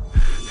 Mama!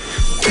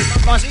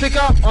 Nice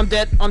picker. I'm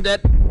dead. Oh. Oh,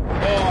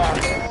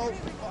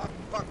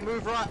 fuck,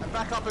 move right.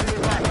 Back up and move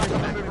right. Back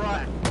up and move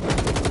right.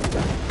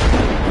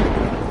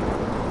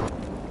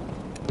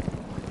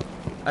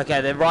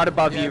 Okay, they're right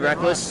above Yeah, you, they're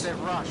Reckless. Rushed. They're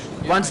rushed.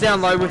 Yeah, One's I down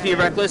can low see with one. you,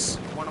 Reckless.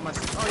 One of my...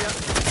 Oh, yeah.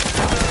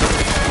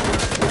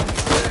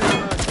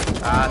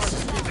 Ah, I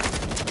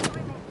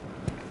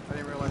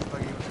didn't realise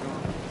Buggy was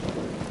gone.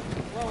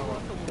 Whoa, I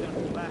thought we were going to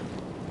pull back.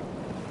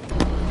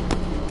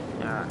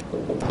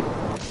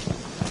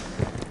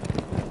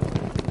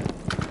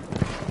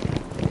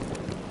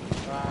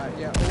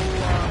 Yeah, all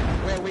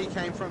where we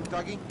came from,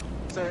 Dougie.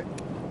 So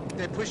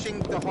they're pushing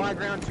the high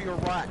ground to your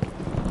right.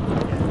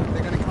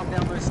 They're going to come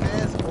down those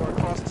stairs or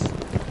across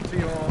to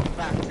your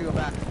back.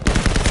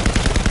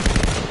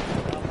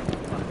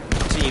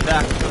 See you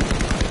back.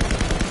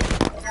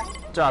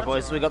 It's alright,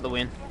 boys. We got the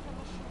win.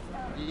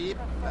 Yep,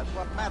 that's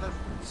what matters.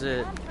 That's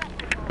it.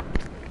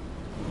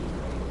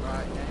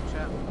 Right, game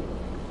chat.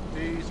 Do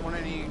you want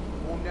any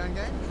warm down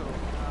games or?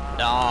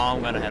 No,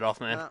 I'm gonna head off,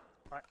 man.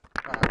 Right.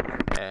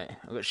 Yeah,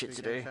 I've got shit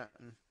to do. Chat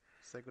and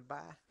say goodbye.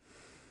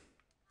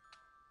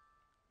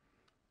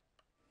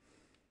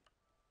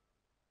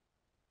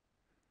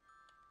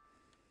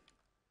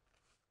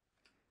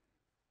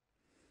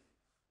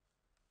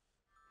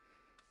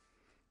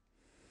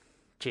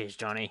 Cheers,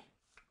 Johnny.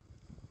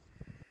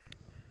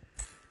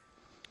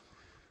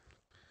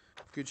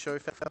 Good show,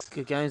 fellas.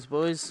 Good games,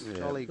 boys. Yeah.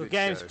 Jolly Good good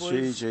games, show.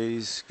 boys.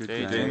 GG's, good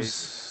GG's.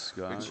 games,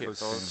 Good guys. shit,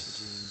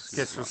 boys.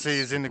 Guess we'll see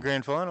you in the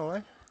grand final,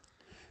 eh?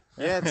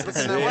 Yeah, it's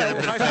looking that way.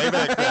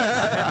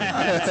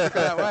 It's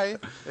looking that way.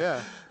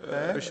 Yeah,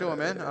 for sure,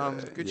 man.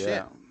 Good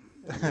Yeah.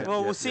 shit.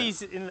 Well, we'll see.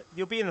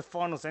 You'll be in the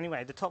finals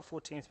anyway. The top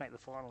 4 teams make the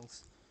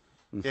finals.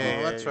 Yeah,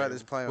 Oh, that's right.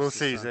 There's playoffs. We'll this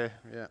see you time. there.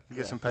 Yeah. You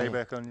get some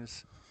payback on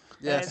yours.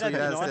 Yeah, Yeah, sweet that'd be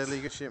as nice. deadly.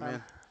 Good shit,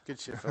 man. Good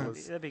shit,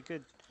 fellas. That'd be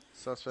good.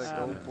 Suspect,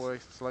 old boy,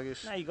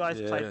 sluggish. No, you guys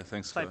Yeah, played,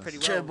 thanks, played guys. pretty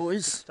well. Cheer, Good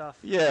boys. stuff.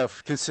 Yeah,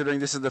 considering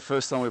this is the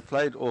first time we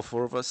played, all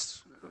 4 of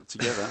us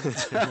together. And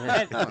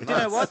do you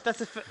know what? That's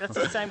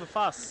the same with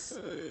us. I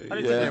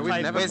don't Yeah, think We've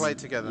played never with- played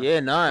together. Yeah,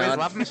 no. Where's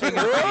love machine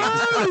gonna fit in?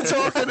 What are you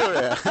talking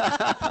about?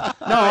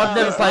 No, I've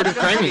never played with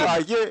Creamy.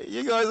 Like,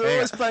 you guys are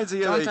always playing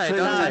together. Dante,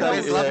 Creamy,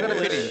 where's yeah, love yeah, gonna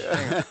fit in?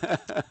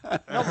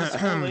 Not with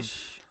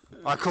Smallish.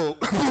 I call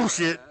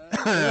bullshit.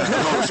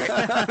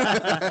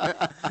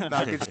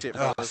 No, good shit,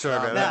 Oh, fellas. sorry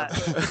about Nah,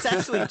 that. it's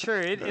actually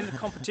true. In the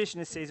competition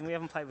this season, we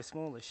haven't played with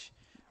Smallish.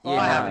 Yeah,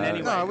 I haven't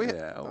anyway. No, we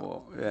Yeah,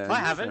 well, yeah. I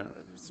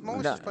haven't.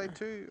 Smallish No. has played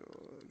 2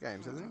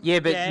 games, hasn't Yeah,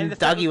 but Yeah, and the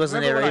Dougie thing-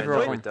 wasn't remember there when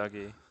I either. quit?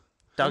 Dougie.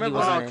 Dougie Remember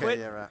wasn't when I there. he? quit?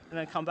 Yeah, right. And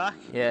then come back.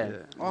 Yeah.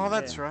 Oh,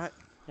 that's Yeah. right.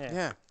 Yeah.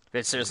 Yeah.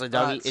 But seriously,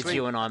 Alright, Dougie, it's sweet.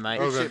 you and I, mate.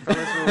 Good shit,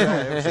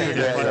 fellas. We'll see you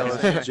Yeah,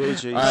 later.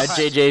 GG. Alright,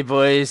 GG,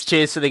 boys.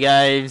 Cheers for the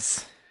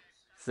games.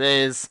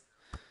 Cheers.